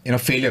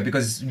failure,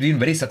 because he's been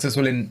very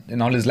successful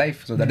in all his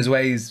life. So that is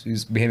why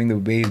he's behaving the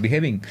way he's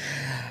behaving.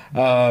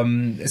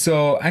 And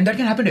that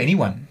can happen to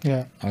anyone.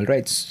 Yeah. All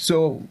right.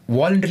 So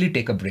voluntarily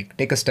take a break,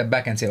 take a step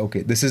back and say,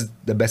 okay, this is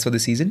the best for the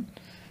season.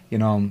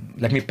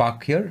 Let me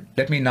park here.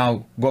 Let me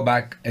now go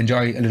back,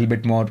 enjoy a little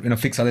bit more,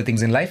 fix other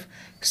things in life,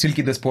 still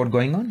keep the sport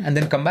going on, and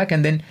then come back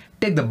and then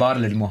take the bar a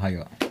little more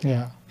higher.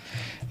 Yeah.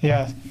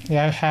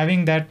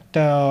 Having that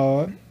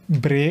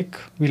break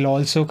will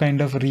also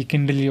kind of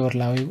rekindle your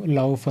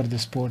love for the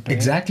sport, right?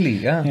 Exactly.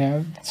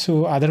 Yeah.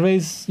 So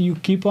otherwise you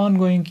keep on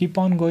going,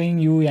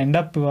 you end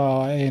up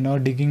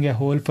digging a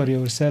hole for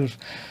yourself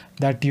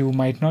that you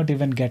might not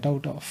even get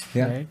out of.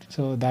 Right?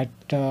 So that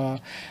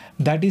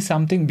is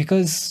something,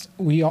 because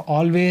we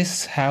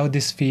always have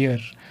this fear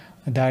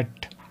that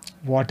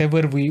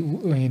whatever we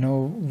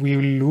will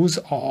lose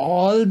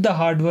all the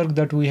hard work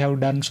that we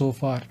have done so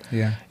far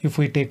if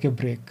we take a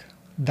break.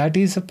 That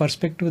is a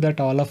perspective that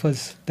all of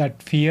us,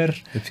 that fear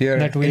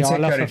that we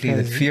all of us,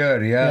 the fear,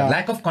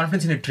 lack of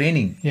confidence in the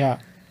training.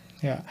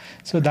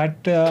 So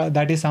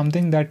that is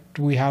something that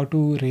we have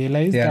to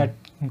realize that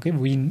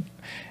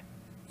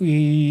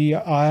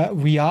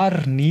we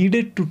are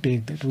needed to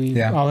take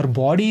that. Our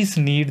bodies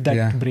need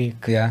that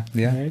break.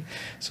 Right?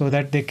 So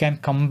that they can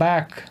come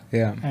back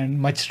and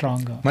much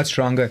stronger.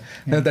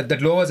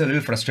 That low was a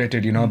little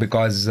frustrated,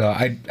 because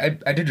I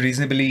did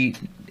reasonably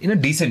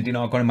decent,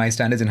 according to my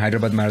standards in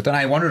Hyderabad Marathon.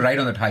 I want to ride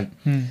on that high.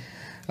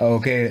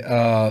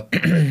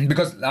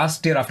 Because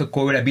last year after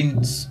COVID, I've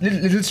been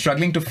little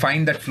struggling to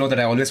find that flow that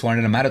I always wanted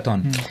in a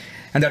marathon.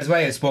 And that's why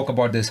I spoke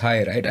about this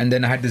high, right? And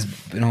then I had this,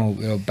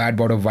 bad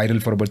bout of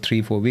viral for about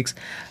 3-4 weeks.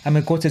 And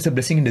my coach said, it's a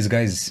blessing in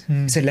disguise.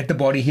 He said, let the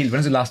body heal. When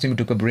was the last time you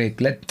took a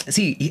break? I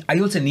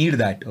also need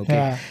that,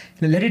 okay?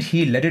 Let it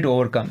heal, let it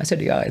overcome. I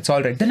said, it's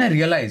all right. Then I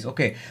realized,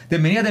 okay, there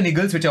are many other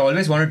niggles which I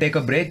always want to take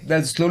a break.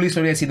 Then slowly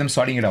I see them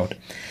sorting it out.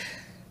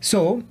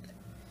 So,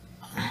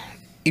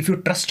 if you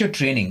trust your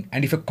training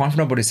and if you're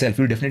confident about yourself,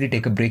 you'll definitely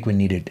take a break when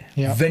needed.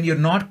 When you're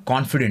not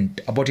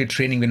confident about your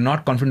training, when you're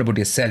not confident about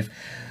yourself,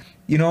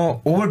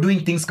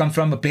 overdoing things come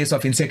from a place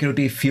of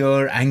insecurity,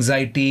 fear,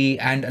 anxiety,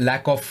 and a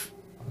lack of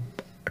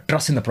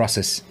trust in the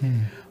process.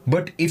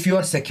 But if you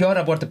are secure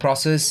about the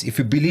process, if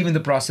you believe in the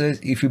process,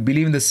 if you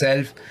believe in the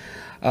self,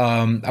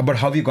 about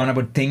how you've gone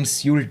about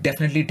things, you will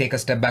definitely take a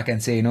step back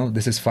and say,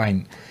 this is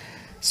fine.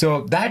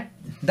 So that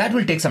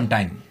will take some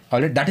time.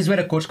 All right, that is where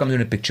a coach comes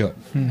into the picture.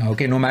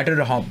 Okay, no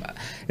matter how,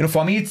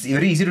 for me, it's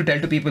very easy to tell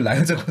to people. I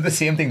also go the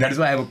same thing. That is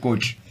why I have a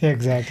coach.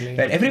 Exactly.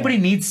 Right? Everybody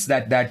needs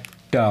that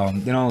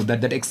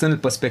external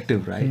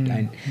perspective, right?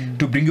 And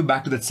to bring you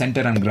back to that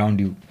center and ground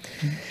you.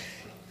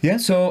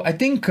 So I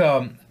think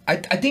I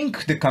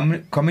think the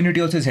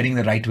community also is heading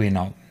the right way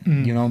now.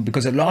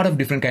 Because a lot of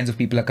different kinds of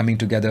people are coming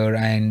together,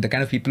 and the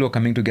kind of people who are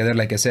coming together,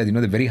 like I said,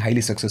 they're very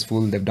highly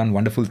successful. They've done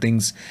wonderful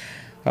things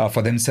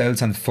for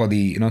themselves and for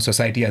the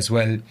society as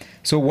well.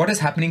 So what is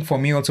happening for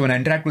me also when I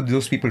interact with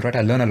those people, right?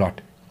 I learn a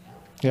lot.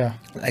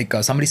 Like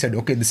somebody said,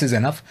 okay, this is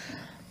enough.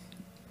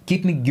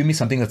 Give me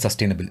something that's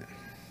sustainable.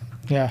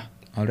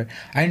 All right.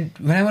 And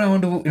whenever I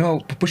want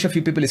to, push a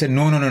few people, he said,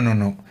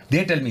 no.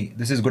 They tell me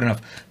this is good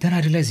enough. Then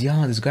I realized,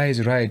 this guy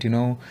is right.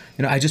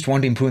 I just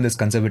want to improve in this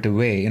conservative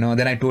way.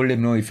 Then I told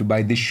him, if you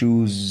buy these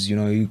shoes,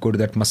 you go to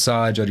that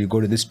massage or you go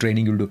to this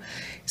training, you'll do.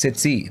 He said,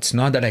 see, it's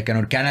not that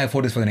can I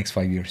afford this for the next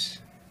 5 years?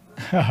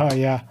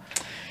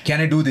 Can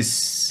I do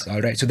this?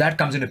 All right. So that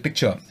comes into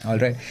picture. All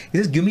right. He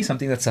says, give me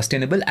something that's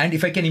sustainable. And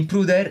if I can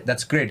improve there,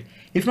 that's great.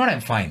 If not,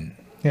 I'm fine.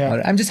 All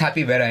right? I'm just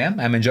happy where I am.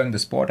 I'm enjoying the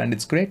sport and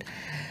it's great.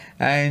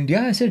 And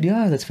I said,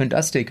 that's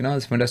fantastic.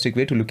 It's a fantastic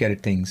way to look at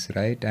things,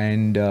 right?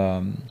 And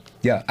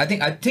I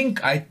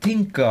think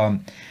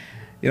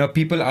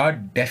people are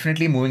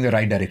definitely moving the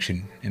right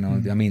direction.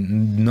 I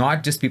mean,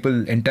 not just people,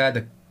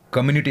 the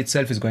community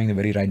itself is going in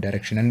the very right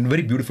direction and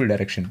very beautiful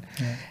direction.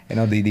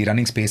 The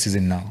running space is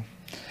in now.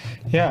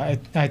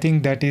 I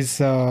think that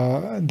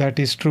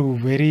is true.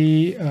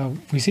 Very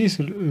we see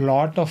a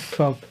lot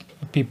of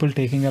people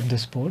taking up the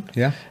sport.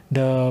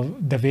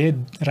 The way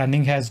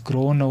running has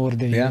grown over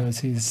the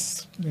years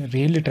is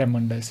really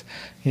tremendous.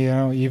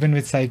 Even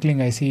with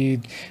cycling, I see,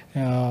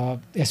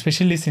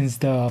 especially since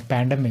the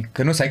pandemic.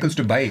 There are no cycles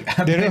to buy.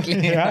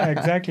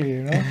 Exactly.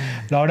 A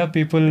lot of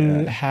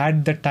people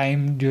had the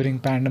time during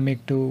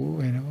pandemic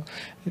to,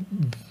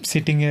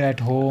 sitting at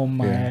home,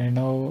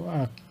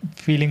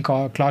 feeling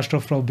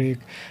claustrophobic.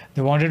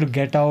 They wanted to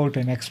get out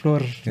and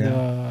explore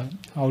the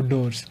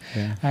outdoors.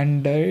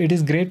 And it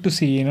is great to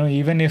see,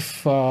 even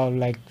if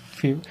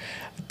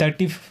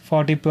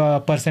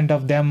 30-40%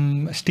 of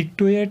them stick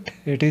to it,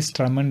 it is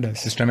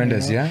tremendous. It's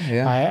tremendous.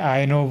 Yeah.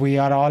 I know we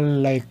are all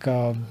like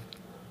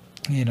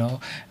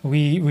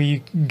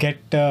we get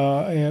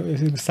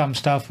some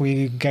stuff,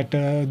 we get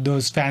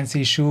those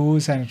fancy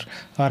shoes or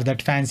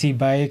that fancy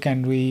bike,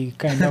 and we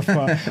kind of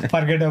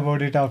forget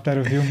about it after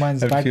a few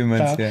months.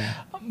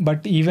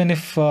 But even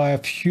if a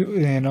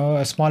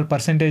small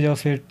percentage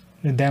of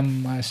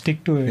them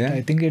stick to it,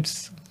 I think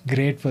it's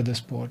great for the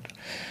sport.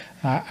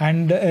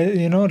 Running,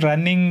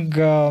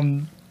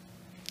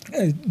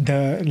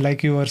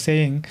 like you were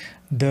saying,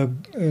 the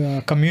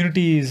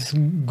community is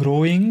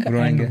growing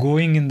and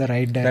going in the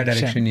right direction. That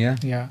direction,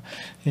 yeah.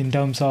 In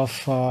terms of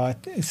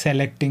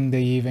selecting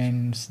the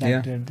events,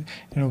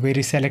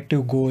 very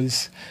selective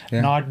goals,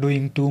 not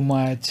doing too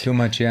much.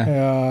 Not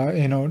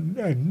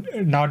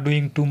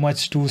doing too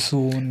much too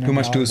soon.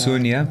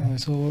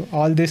 So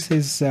all this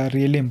is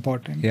really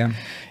important. Yeah.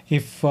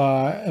 If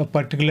a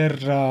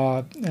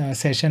particular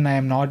session I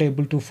am not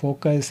able to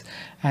focus,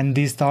 and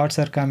these thoughts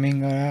are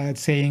coming,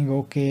 saying,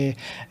 okay,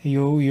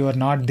 you are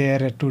not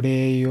there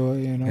today,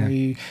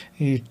 you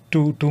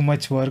too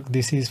much work,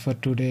 this is for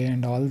today,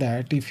 and all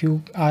that. If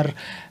you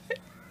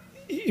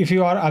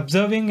are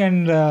observing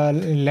and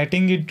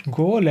letting it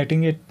go,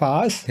 letting it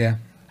pass,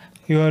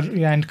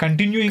 and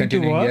continuing to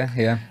work,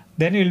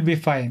 then you'll be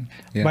fine.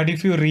 But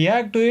if you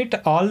react to it,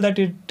 all that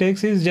it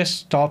takes is just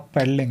stop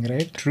pedaling,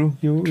 right? True.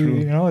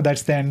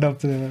 That's the end of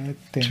the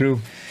thing.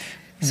 True.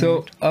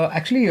 So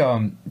actually,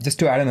 just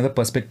to add another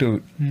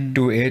perspective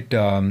to it,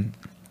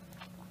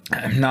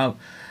 now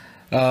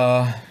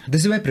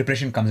this is where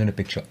preparation comes into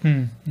picture.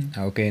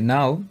 Okay,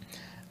 now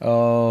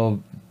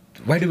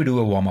why do we do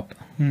a warm-up?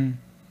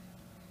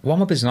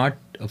 Warm-up is not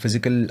a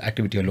physical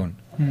activity alone.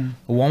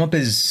 A warm-up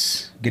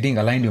is getting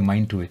aligned your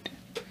mind to it.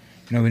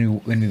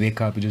 When we wake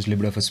up, you just a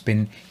little bit of a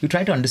spin. You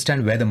try to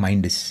understand where the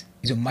mind is.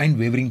 Is your mind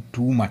wavering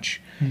too much?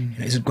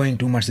 Is it going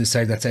too much this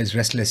side, that side is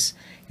restless?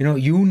 We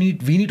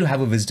need to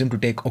have a wisdom to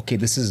take, okay,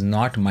 this is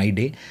not my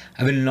day.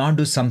 I will not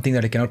do something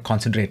that I cannot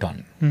concentrate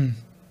on.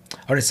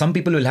 Or some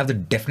people will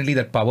have definitely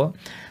that power,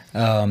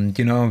 where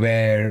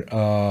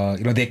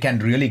they can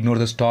really ignore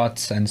those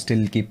thoughts and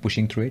still keep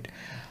pushing through it.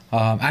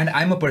 And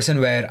I'm a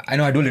person where I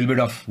do a little bit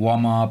of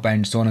warm up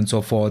and so on and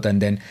so forth,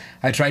 and then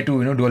I try to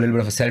do a little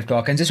bit of a self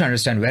talk and just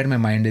understand where my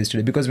mind is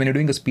today. Because when you're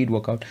doing a speed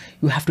workout,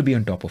 you have to be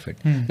on top of it.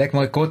 Like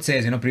my coach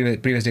says,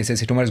 previous day says,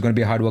 hey, tomorrow is going to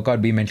be a hard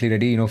workout. Be mentally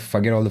ready.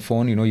 Forget all the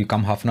phone. You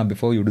come half an hour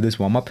before, you do this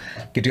warm up,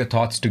 get your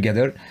thoughts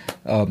together,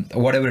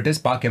 whatever it is,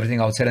 park everything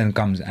outside and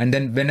comes. And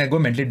then when I go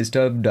mentally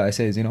disturbed, I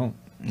say, I'm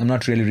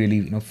not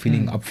really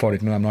feeling up for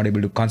it. I'm not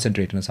able to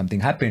concentrate. Something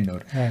happened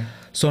or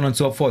so on and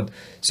so forth.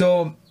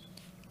 So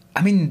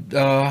I mean,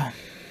 there are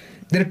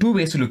two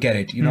ways to look at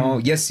it.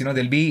 Yes,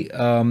 there'll be.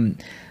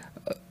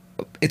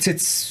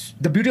 It's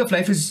the beauty of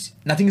life is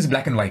nothing is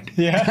black and white.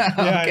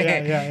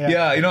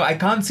 I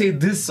can't say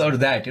this or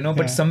that.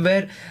 But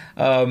somewhere,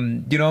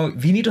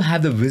 we need to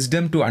have the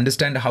wisdom to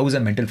understand how is a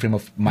mental frame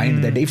of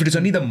mind that day. If it is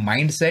only the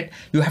mindset,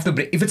 you have to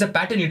break. If it's a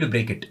pattern, you need to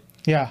break it.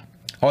 Yeah.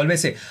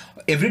 Always say,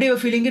 every day you're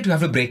feeling it, you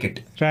have to break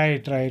it.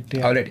 Right.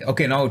 Yeah. All right.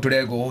 Okay, now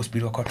today I go,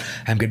 speed workout.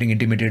 I'm getting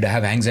intimidated. I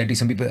have anxiety.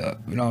 Some people,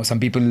 some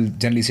people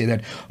generally say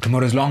that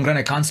tomorrow is long run.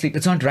 I can't sleep.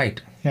 It's not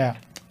right. Yeah.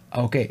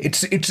 Okay.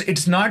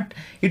 It's not.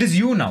 It is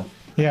you now.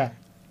 Yeah.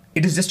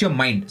 It is just your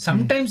mind.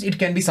 Sometimes it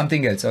can be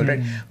something else. All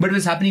right. But it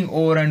was happening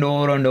over and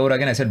over and over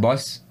again. I said,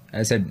 boss.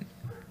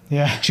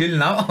 Chill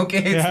now. Okay.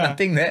 It's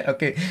nothing there.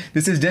 Okay.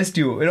 This is just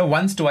you.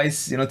 Once,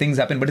 twice. Things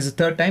happen. But it's the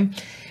third time.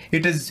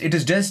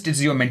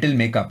 It's your mental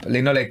makeup.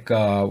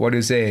 What do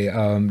you say?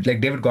 Like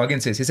David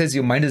Goggins says, he says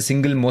your mind is the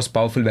single most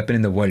powerful weapon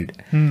in the world.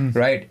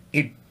 Right?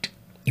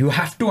 You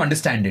have to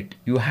understand it.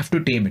 You have to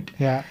tame it.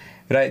 Yeah.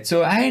 Right.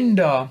 So, and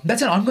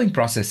that's an ongoing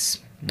process.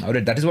 All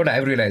right. That is what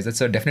I've realized. That's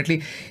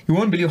definitely, you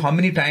won't believe how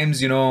many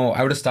times,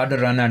 I would have started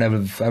a run and I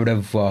would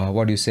have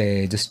what do you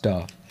say, just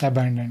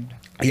abandoned.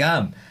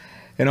 Yeah.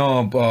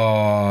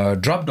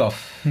 Dropped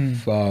off.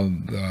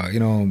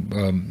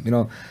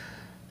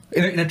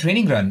 In a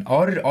training run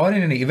or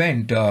in an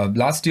event,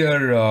 last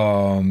year,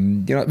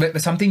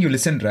 something you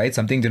listened, right?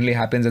 Something generally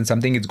happens and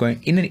something is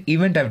going, in an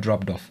event I've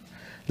dropped off.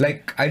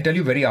 Like, I'll tell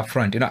you very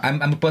upfront, I'm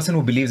a person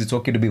who believes it's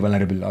okay to be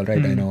vulnerable, all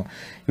right? I know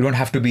you don't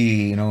have to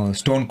be,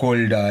 stone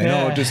cold,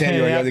 to say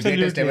you're the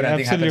greatest ever,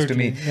 nothing happens to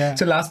me. Yeah.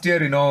 So last year,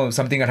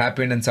 something had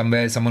happened and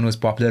someone who was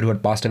popular who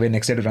had passed away,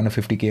 next year to run a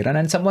 50K run,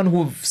 and someone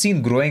who've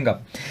seen growing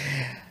up.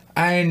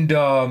 And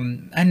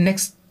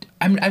next,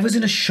 I was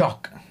in a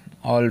shock.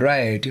 All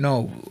right,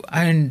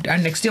 and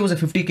next year was a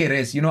 50K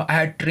race. I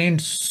had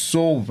trained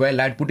so well.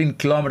 I had put in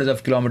kilometers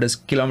of kilometers.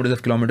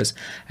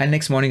 And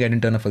next morning, I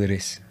didn't turn up for the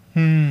race.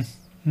 I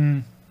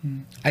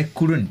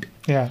couldn't.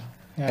 Yeah.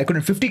 I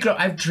couldn't. 50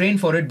 I've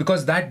trained for it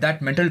because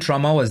that mental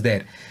trauma was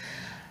there.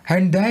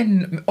 And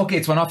then, okay,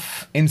 it's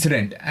one-off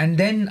incident. And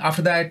then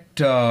after that,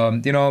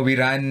 we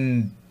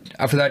ran.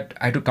 After that,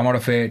 I had to come out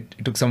of it.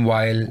 It took some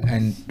while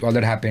and all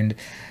that happened.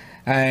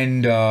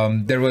 And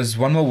there was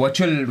one more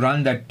virtual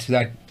run that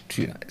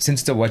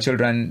since the virtual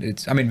run,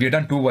 we've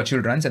done 2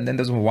 virtual runs, and then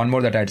there's one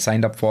more that I had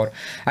signed up for.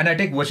 And I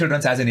take virtual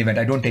runs as an event.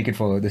 I don't take it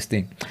for this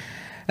thing.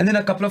 And then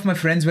a couple of my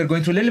friends were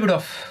going through a little bit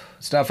of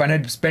stuff, and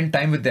I'd spent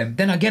time with them.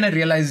 Then again, I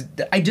realized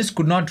that I just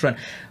could not run.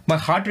 My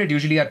heart rate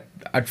usually at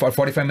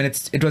 45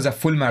 minutes, it was a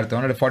full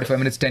marathon, at 45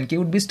 minutes 10K,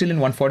 would be still in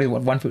 140,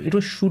 150. It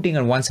was shooting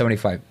at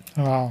 175.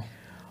 Wow.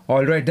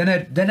 All right.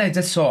 Then I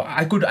just saw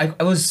I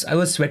was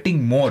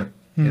sweating more,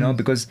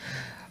 because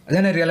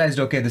then I realized,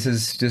 okay, this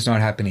is just not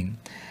happening.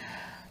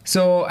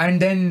 So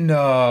and then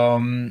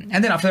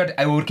after that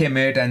I overcame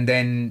it, and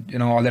then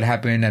all that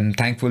happened, and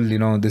thankful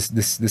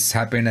this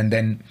happened, and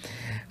then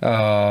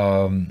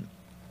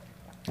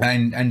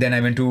and then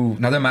I went to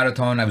another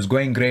marathon. I was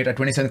going great at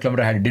 27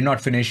 kilometers. I did not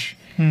finish.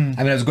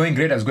 I was going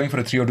great. I was going for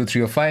a 302,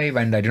 305,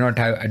 and I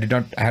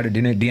had a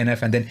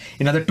DNF, and then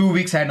in another 2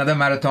 weeks I had another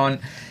marathon.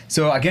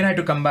 So again I had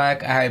to come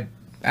back.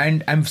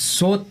 And I'm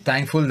so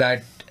thankful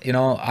that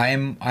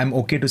I'm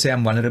okay to say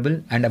I'm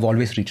vulnerable, and I've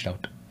always reached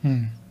out.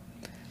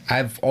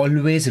 I've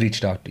always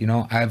reached out.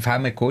 I've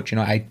had my coach.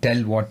 I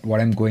tell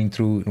what I'm going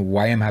through,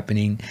 why I'm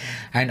happening,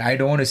 and I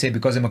don't want to say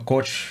because I'm a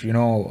coach. A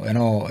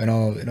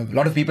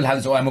lot of people have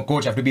this. Oh, I'm a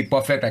coach. I have to be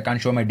perfect. I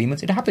can't show my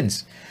demons. It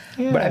happens,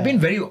 but I've been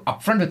very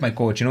upfront with my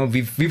coach.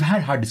 We've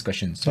had hard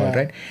discussions, all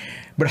right.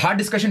 But hard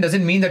discussion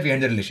doesn't mean that we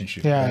end the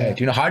relationship. Right?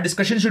 Hard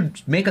discussion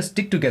should make us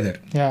stick together.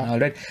 All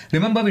right.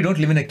 Remember, we don't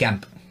live in a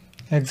camp.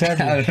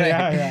 Exactly.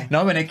 Right.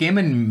 Now, when I came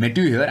and met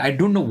you here, I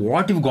don't know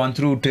what you've gone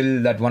through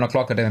till that 1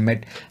 o'clock that I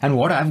met, and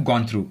what I've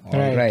gone through. All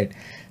right.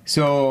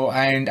 So,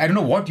 and I don't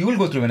know what you will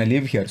go through when I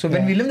live here. So,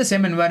 when we live in the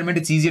same environment,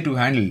 it's easier to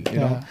handle. You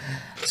know.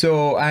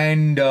 So,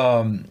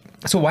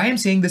 so why I'm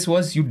saying this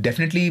was, you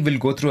definitely will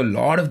go through a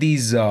lot of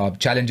these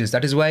challenges.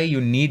 That is why you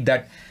need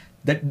that.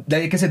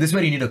 Like I said, this is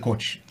where you need a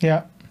coach.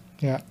 Yeah.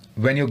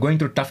 When you're going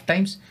through tough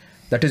times,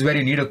 that is where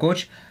you need a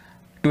coach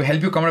to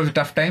help you come out of the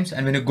tough times.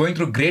 And when you're going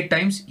through great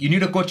times, you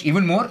need a coach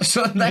even more,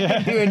 so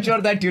that to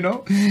ensure that you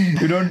don't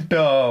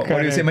what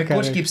do you say, my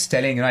coach keeps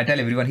telling, I tell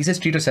everyone, he says,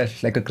 treat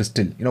yourself like a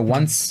crystal.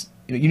 Once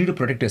you need to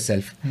protect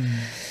yourself.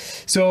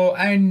 So,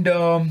 and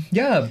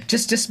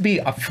just be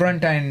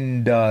upfront,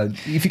 and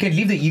if you can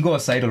leave the ego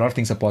aside, a lot of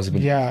things are possible.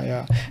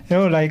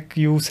 Like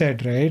you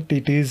said, right,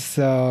 it is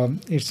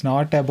it's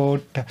not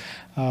about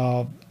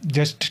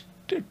just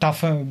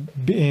tough,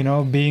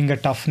 being a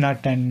tough nut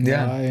and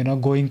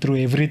going through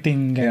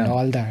everything and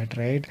all that,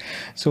 right?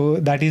 So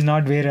that is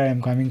not where I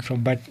am coming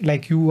from. But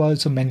like you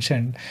also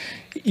mentioned,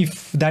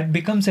 if that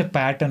becomes a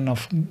pattern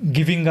of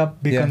giving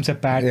up becomes a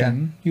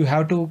pattern, you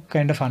have to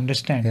kind of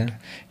understand.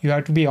 You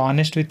have to be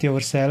honest with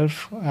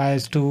yourself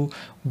as to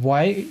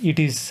why it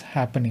is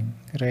happening,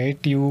 right?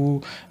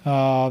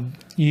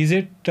 Is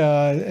it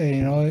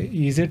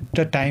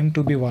a time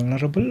to be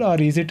vulnerable,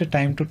 or is it a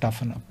time to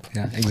toughen up?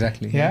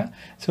 Exactly.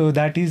 So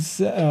that is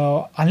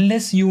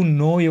unless you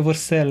know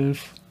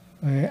yourself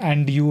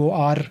and you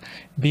are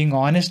being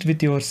honest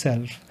with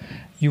yourself,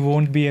 you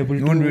won't be able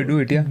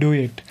to do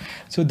it.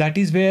 So that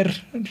is where,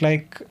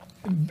 like,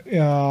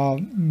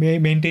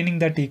 maintaining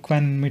that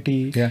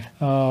equanimity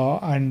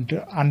and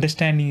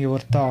understanding your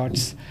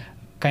thoughts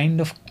kind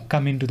of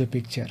come into the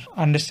picture.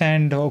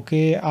 Understand,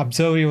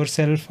 observe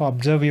yourself,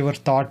 observe your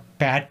thought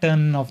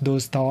pattern of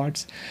those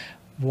thoughts.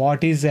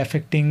 What is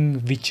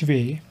affecting which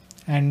way,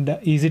 and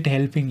is it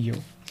helping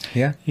you?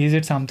 Is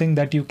it something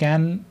that you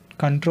can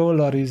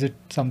control, or is it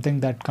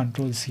something that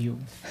controls you?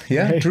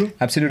 Right? True.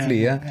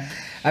 Absolutely.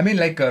 I mean,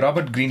 like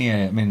Robert Greene,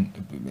 I'm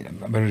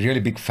a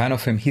really big fan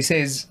of him. He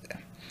says,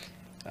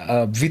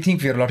 we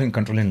think we are a lot in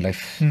control in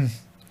life.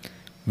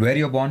 Where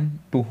you're born,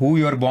 to who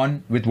you're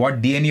born, with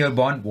what DNA you're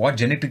born, what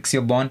genetics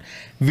you're born,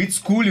 which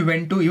school you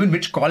went to, even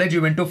which college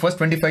you went to, first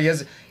 25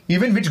 years,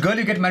 even which girl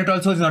you get married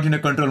also is not in a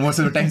control most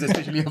of the times,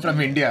 especially you're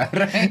from India,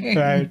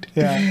 right?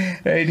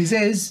 Right. He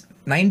says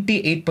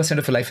 98%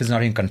 of your life is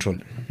not in control.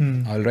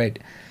 All right.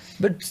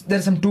 But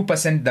there's some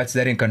 2% that's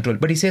there in control.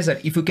 But he says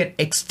that if you can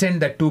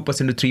extend that 2%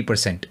 to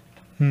 3%,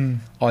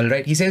 all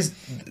right. He says,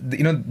 the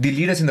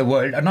leaders in the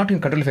world are not in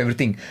control of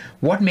everything.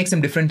 What makes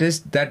them different is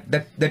that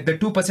the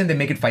 2%, they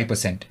make it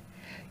 5%.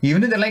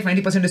 Even in their life,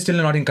 90% is still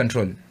not in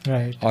control.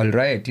 Right. All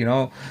right.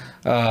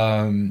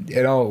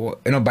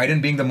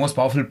 Biden being the most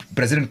powerful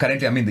president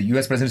currently, the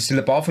US president is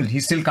still powerful. He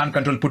still can't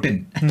control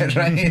Putin,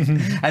 right?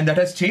 And that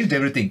has changed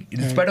everything.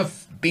 In spite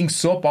of being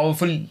so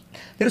powerful,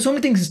 there are so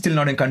many things still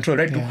not in control,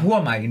 right? Who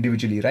am I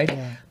individually, right?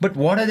 But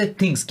what are the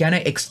things? Can I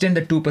extend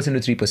the 2%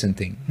 to 3%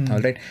 thing?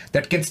 All right.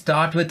 That can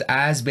start with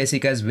as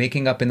basic as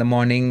waking up in the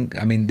morning.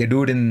 They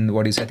do it in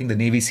I think the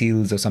Navy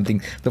SEALs or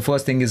something. The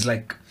first thing is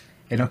like,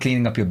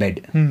 cleaning up your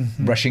bed,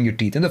 brushing your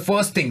teeth. And the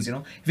first things,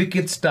 if you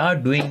can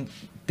start doing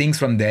things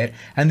from there,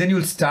 and then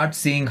you'll start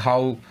seeing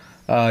how,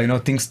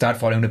 things start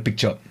following the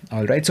picture.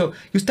 All right. So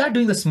you start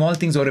doing the small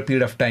things over a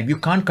period of time. You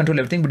can't control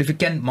everything, but if you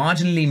can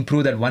marginally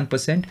improve that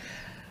 1%,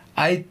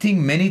 I think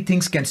many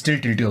things can still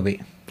tilt you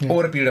away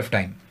over a period of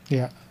time.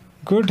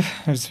 Good.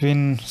 It's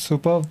been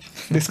superb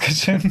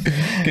discussion.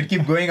 You can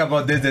keep going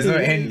about this. There's no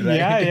end,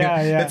 right?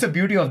 That's the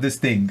beauty of this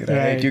thing,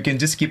 right? You can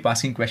just keep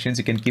asking questions.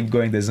 You can keep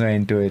going. There's no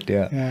end to it.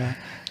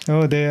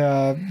 Oh,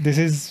 this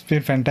has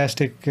been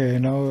fantastic.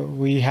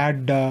 We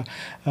had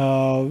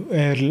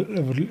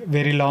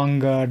very long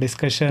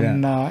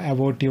discussion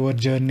about your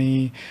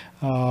journey.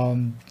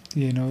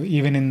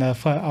 Even in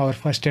our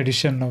first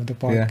edition of the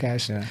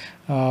podcast.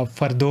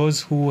 For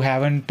those who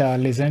haven't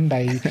listened,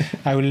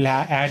 I will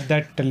add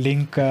that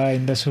link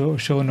in the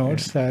show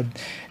notes.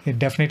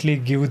 Definitely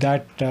give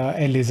that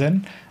a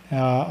listen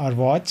or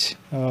watch,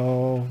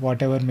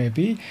 whatever may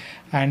be,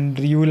 and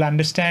you will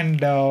understand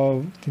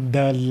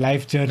the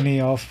life journey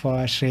of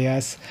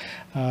Shreyas.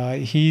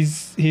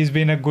 He's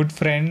been a good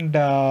friend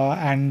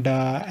and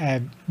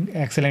an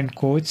excellent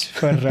coach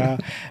for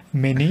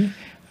many.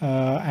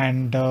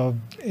 And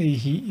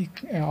he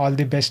all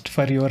the best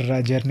for your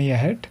journey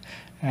ahead,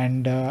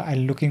 and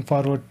I'm looking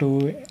forward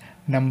to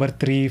number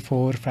 3,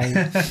 4, 5.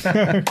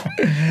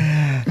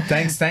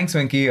 Thanks,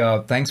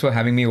 Venki. Thanks for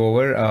having me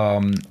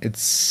over.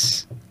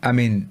 It's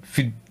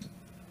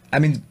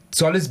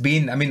always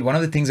been, one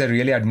of the things I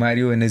really admire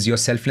you in is your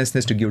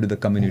selflessness to give to the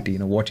community,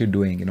 what you're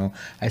doing.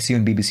 I see you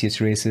in BBCS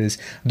races,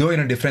 though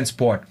in a different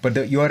sport,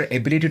 but your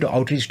ability to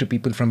outreach to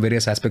people from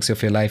various aspects of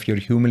your life, your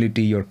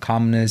humility, your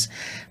calmness,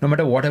 no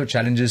matter whatever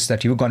challenges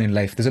that you've gone in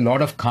life, there's a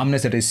lot of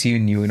calmness that I see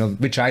in you,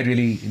 which I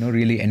really,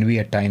 really envy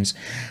at times.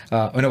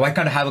 Why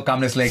can't I have a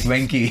calmness like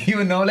Venki?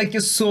 Like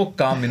you're so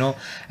calm,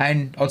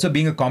 and also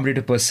being a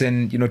competitive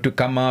person, to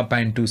come up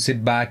and to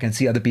sit back and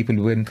see other people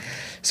win.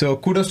 So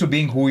kudos to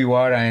being who you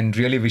are, and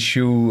really wish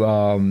you,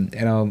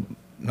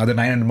 another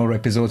 900 more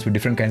episodes with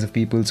different kinds of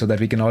people so that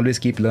we can always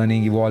keep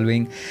learning,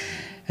 evolving.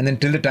 And then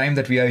till the time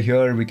that we are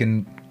here, we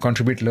can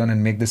contribute, learn,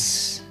 and make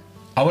this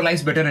our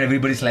lives better and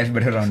everybody's life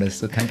better around us.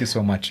 So thank you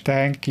so much.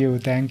 Thank you.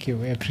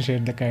 I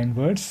appreciate the kind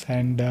words,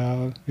 and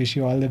wish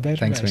you all the best.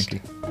 Thanks, Venki.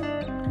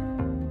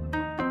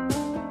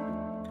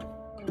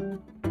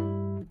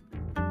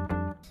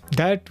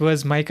 That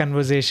was my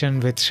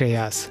conversation with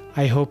Shreyas.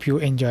 I hope you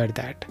enjoyed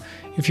that.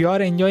 If you are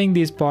enjoying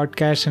these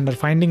podcasts and are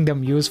finding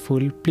them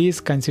useful,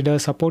 please consider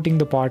supporting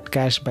the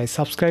podcast by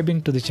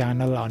subscribing to the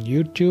channel on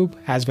YouTube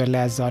as well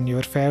as on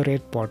your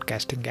favorite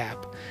podcasting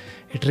app.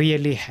 It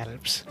really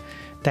helps.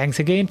 Thanks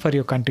again for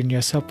your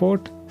continuous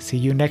support. See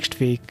you next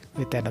week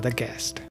with another guest.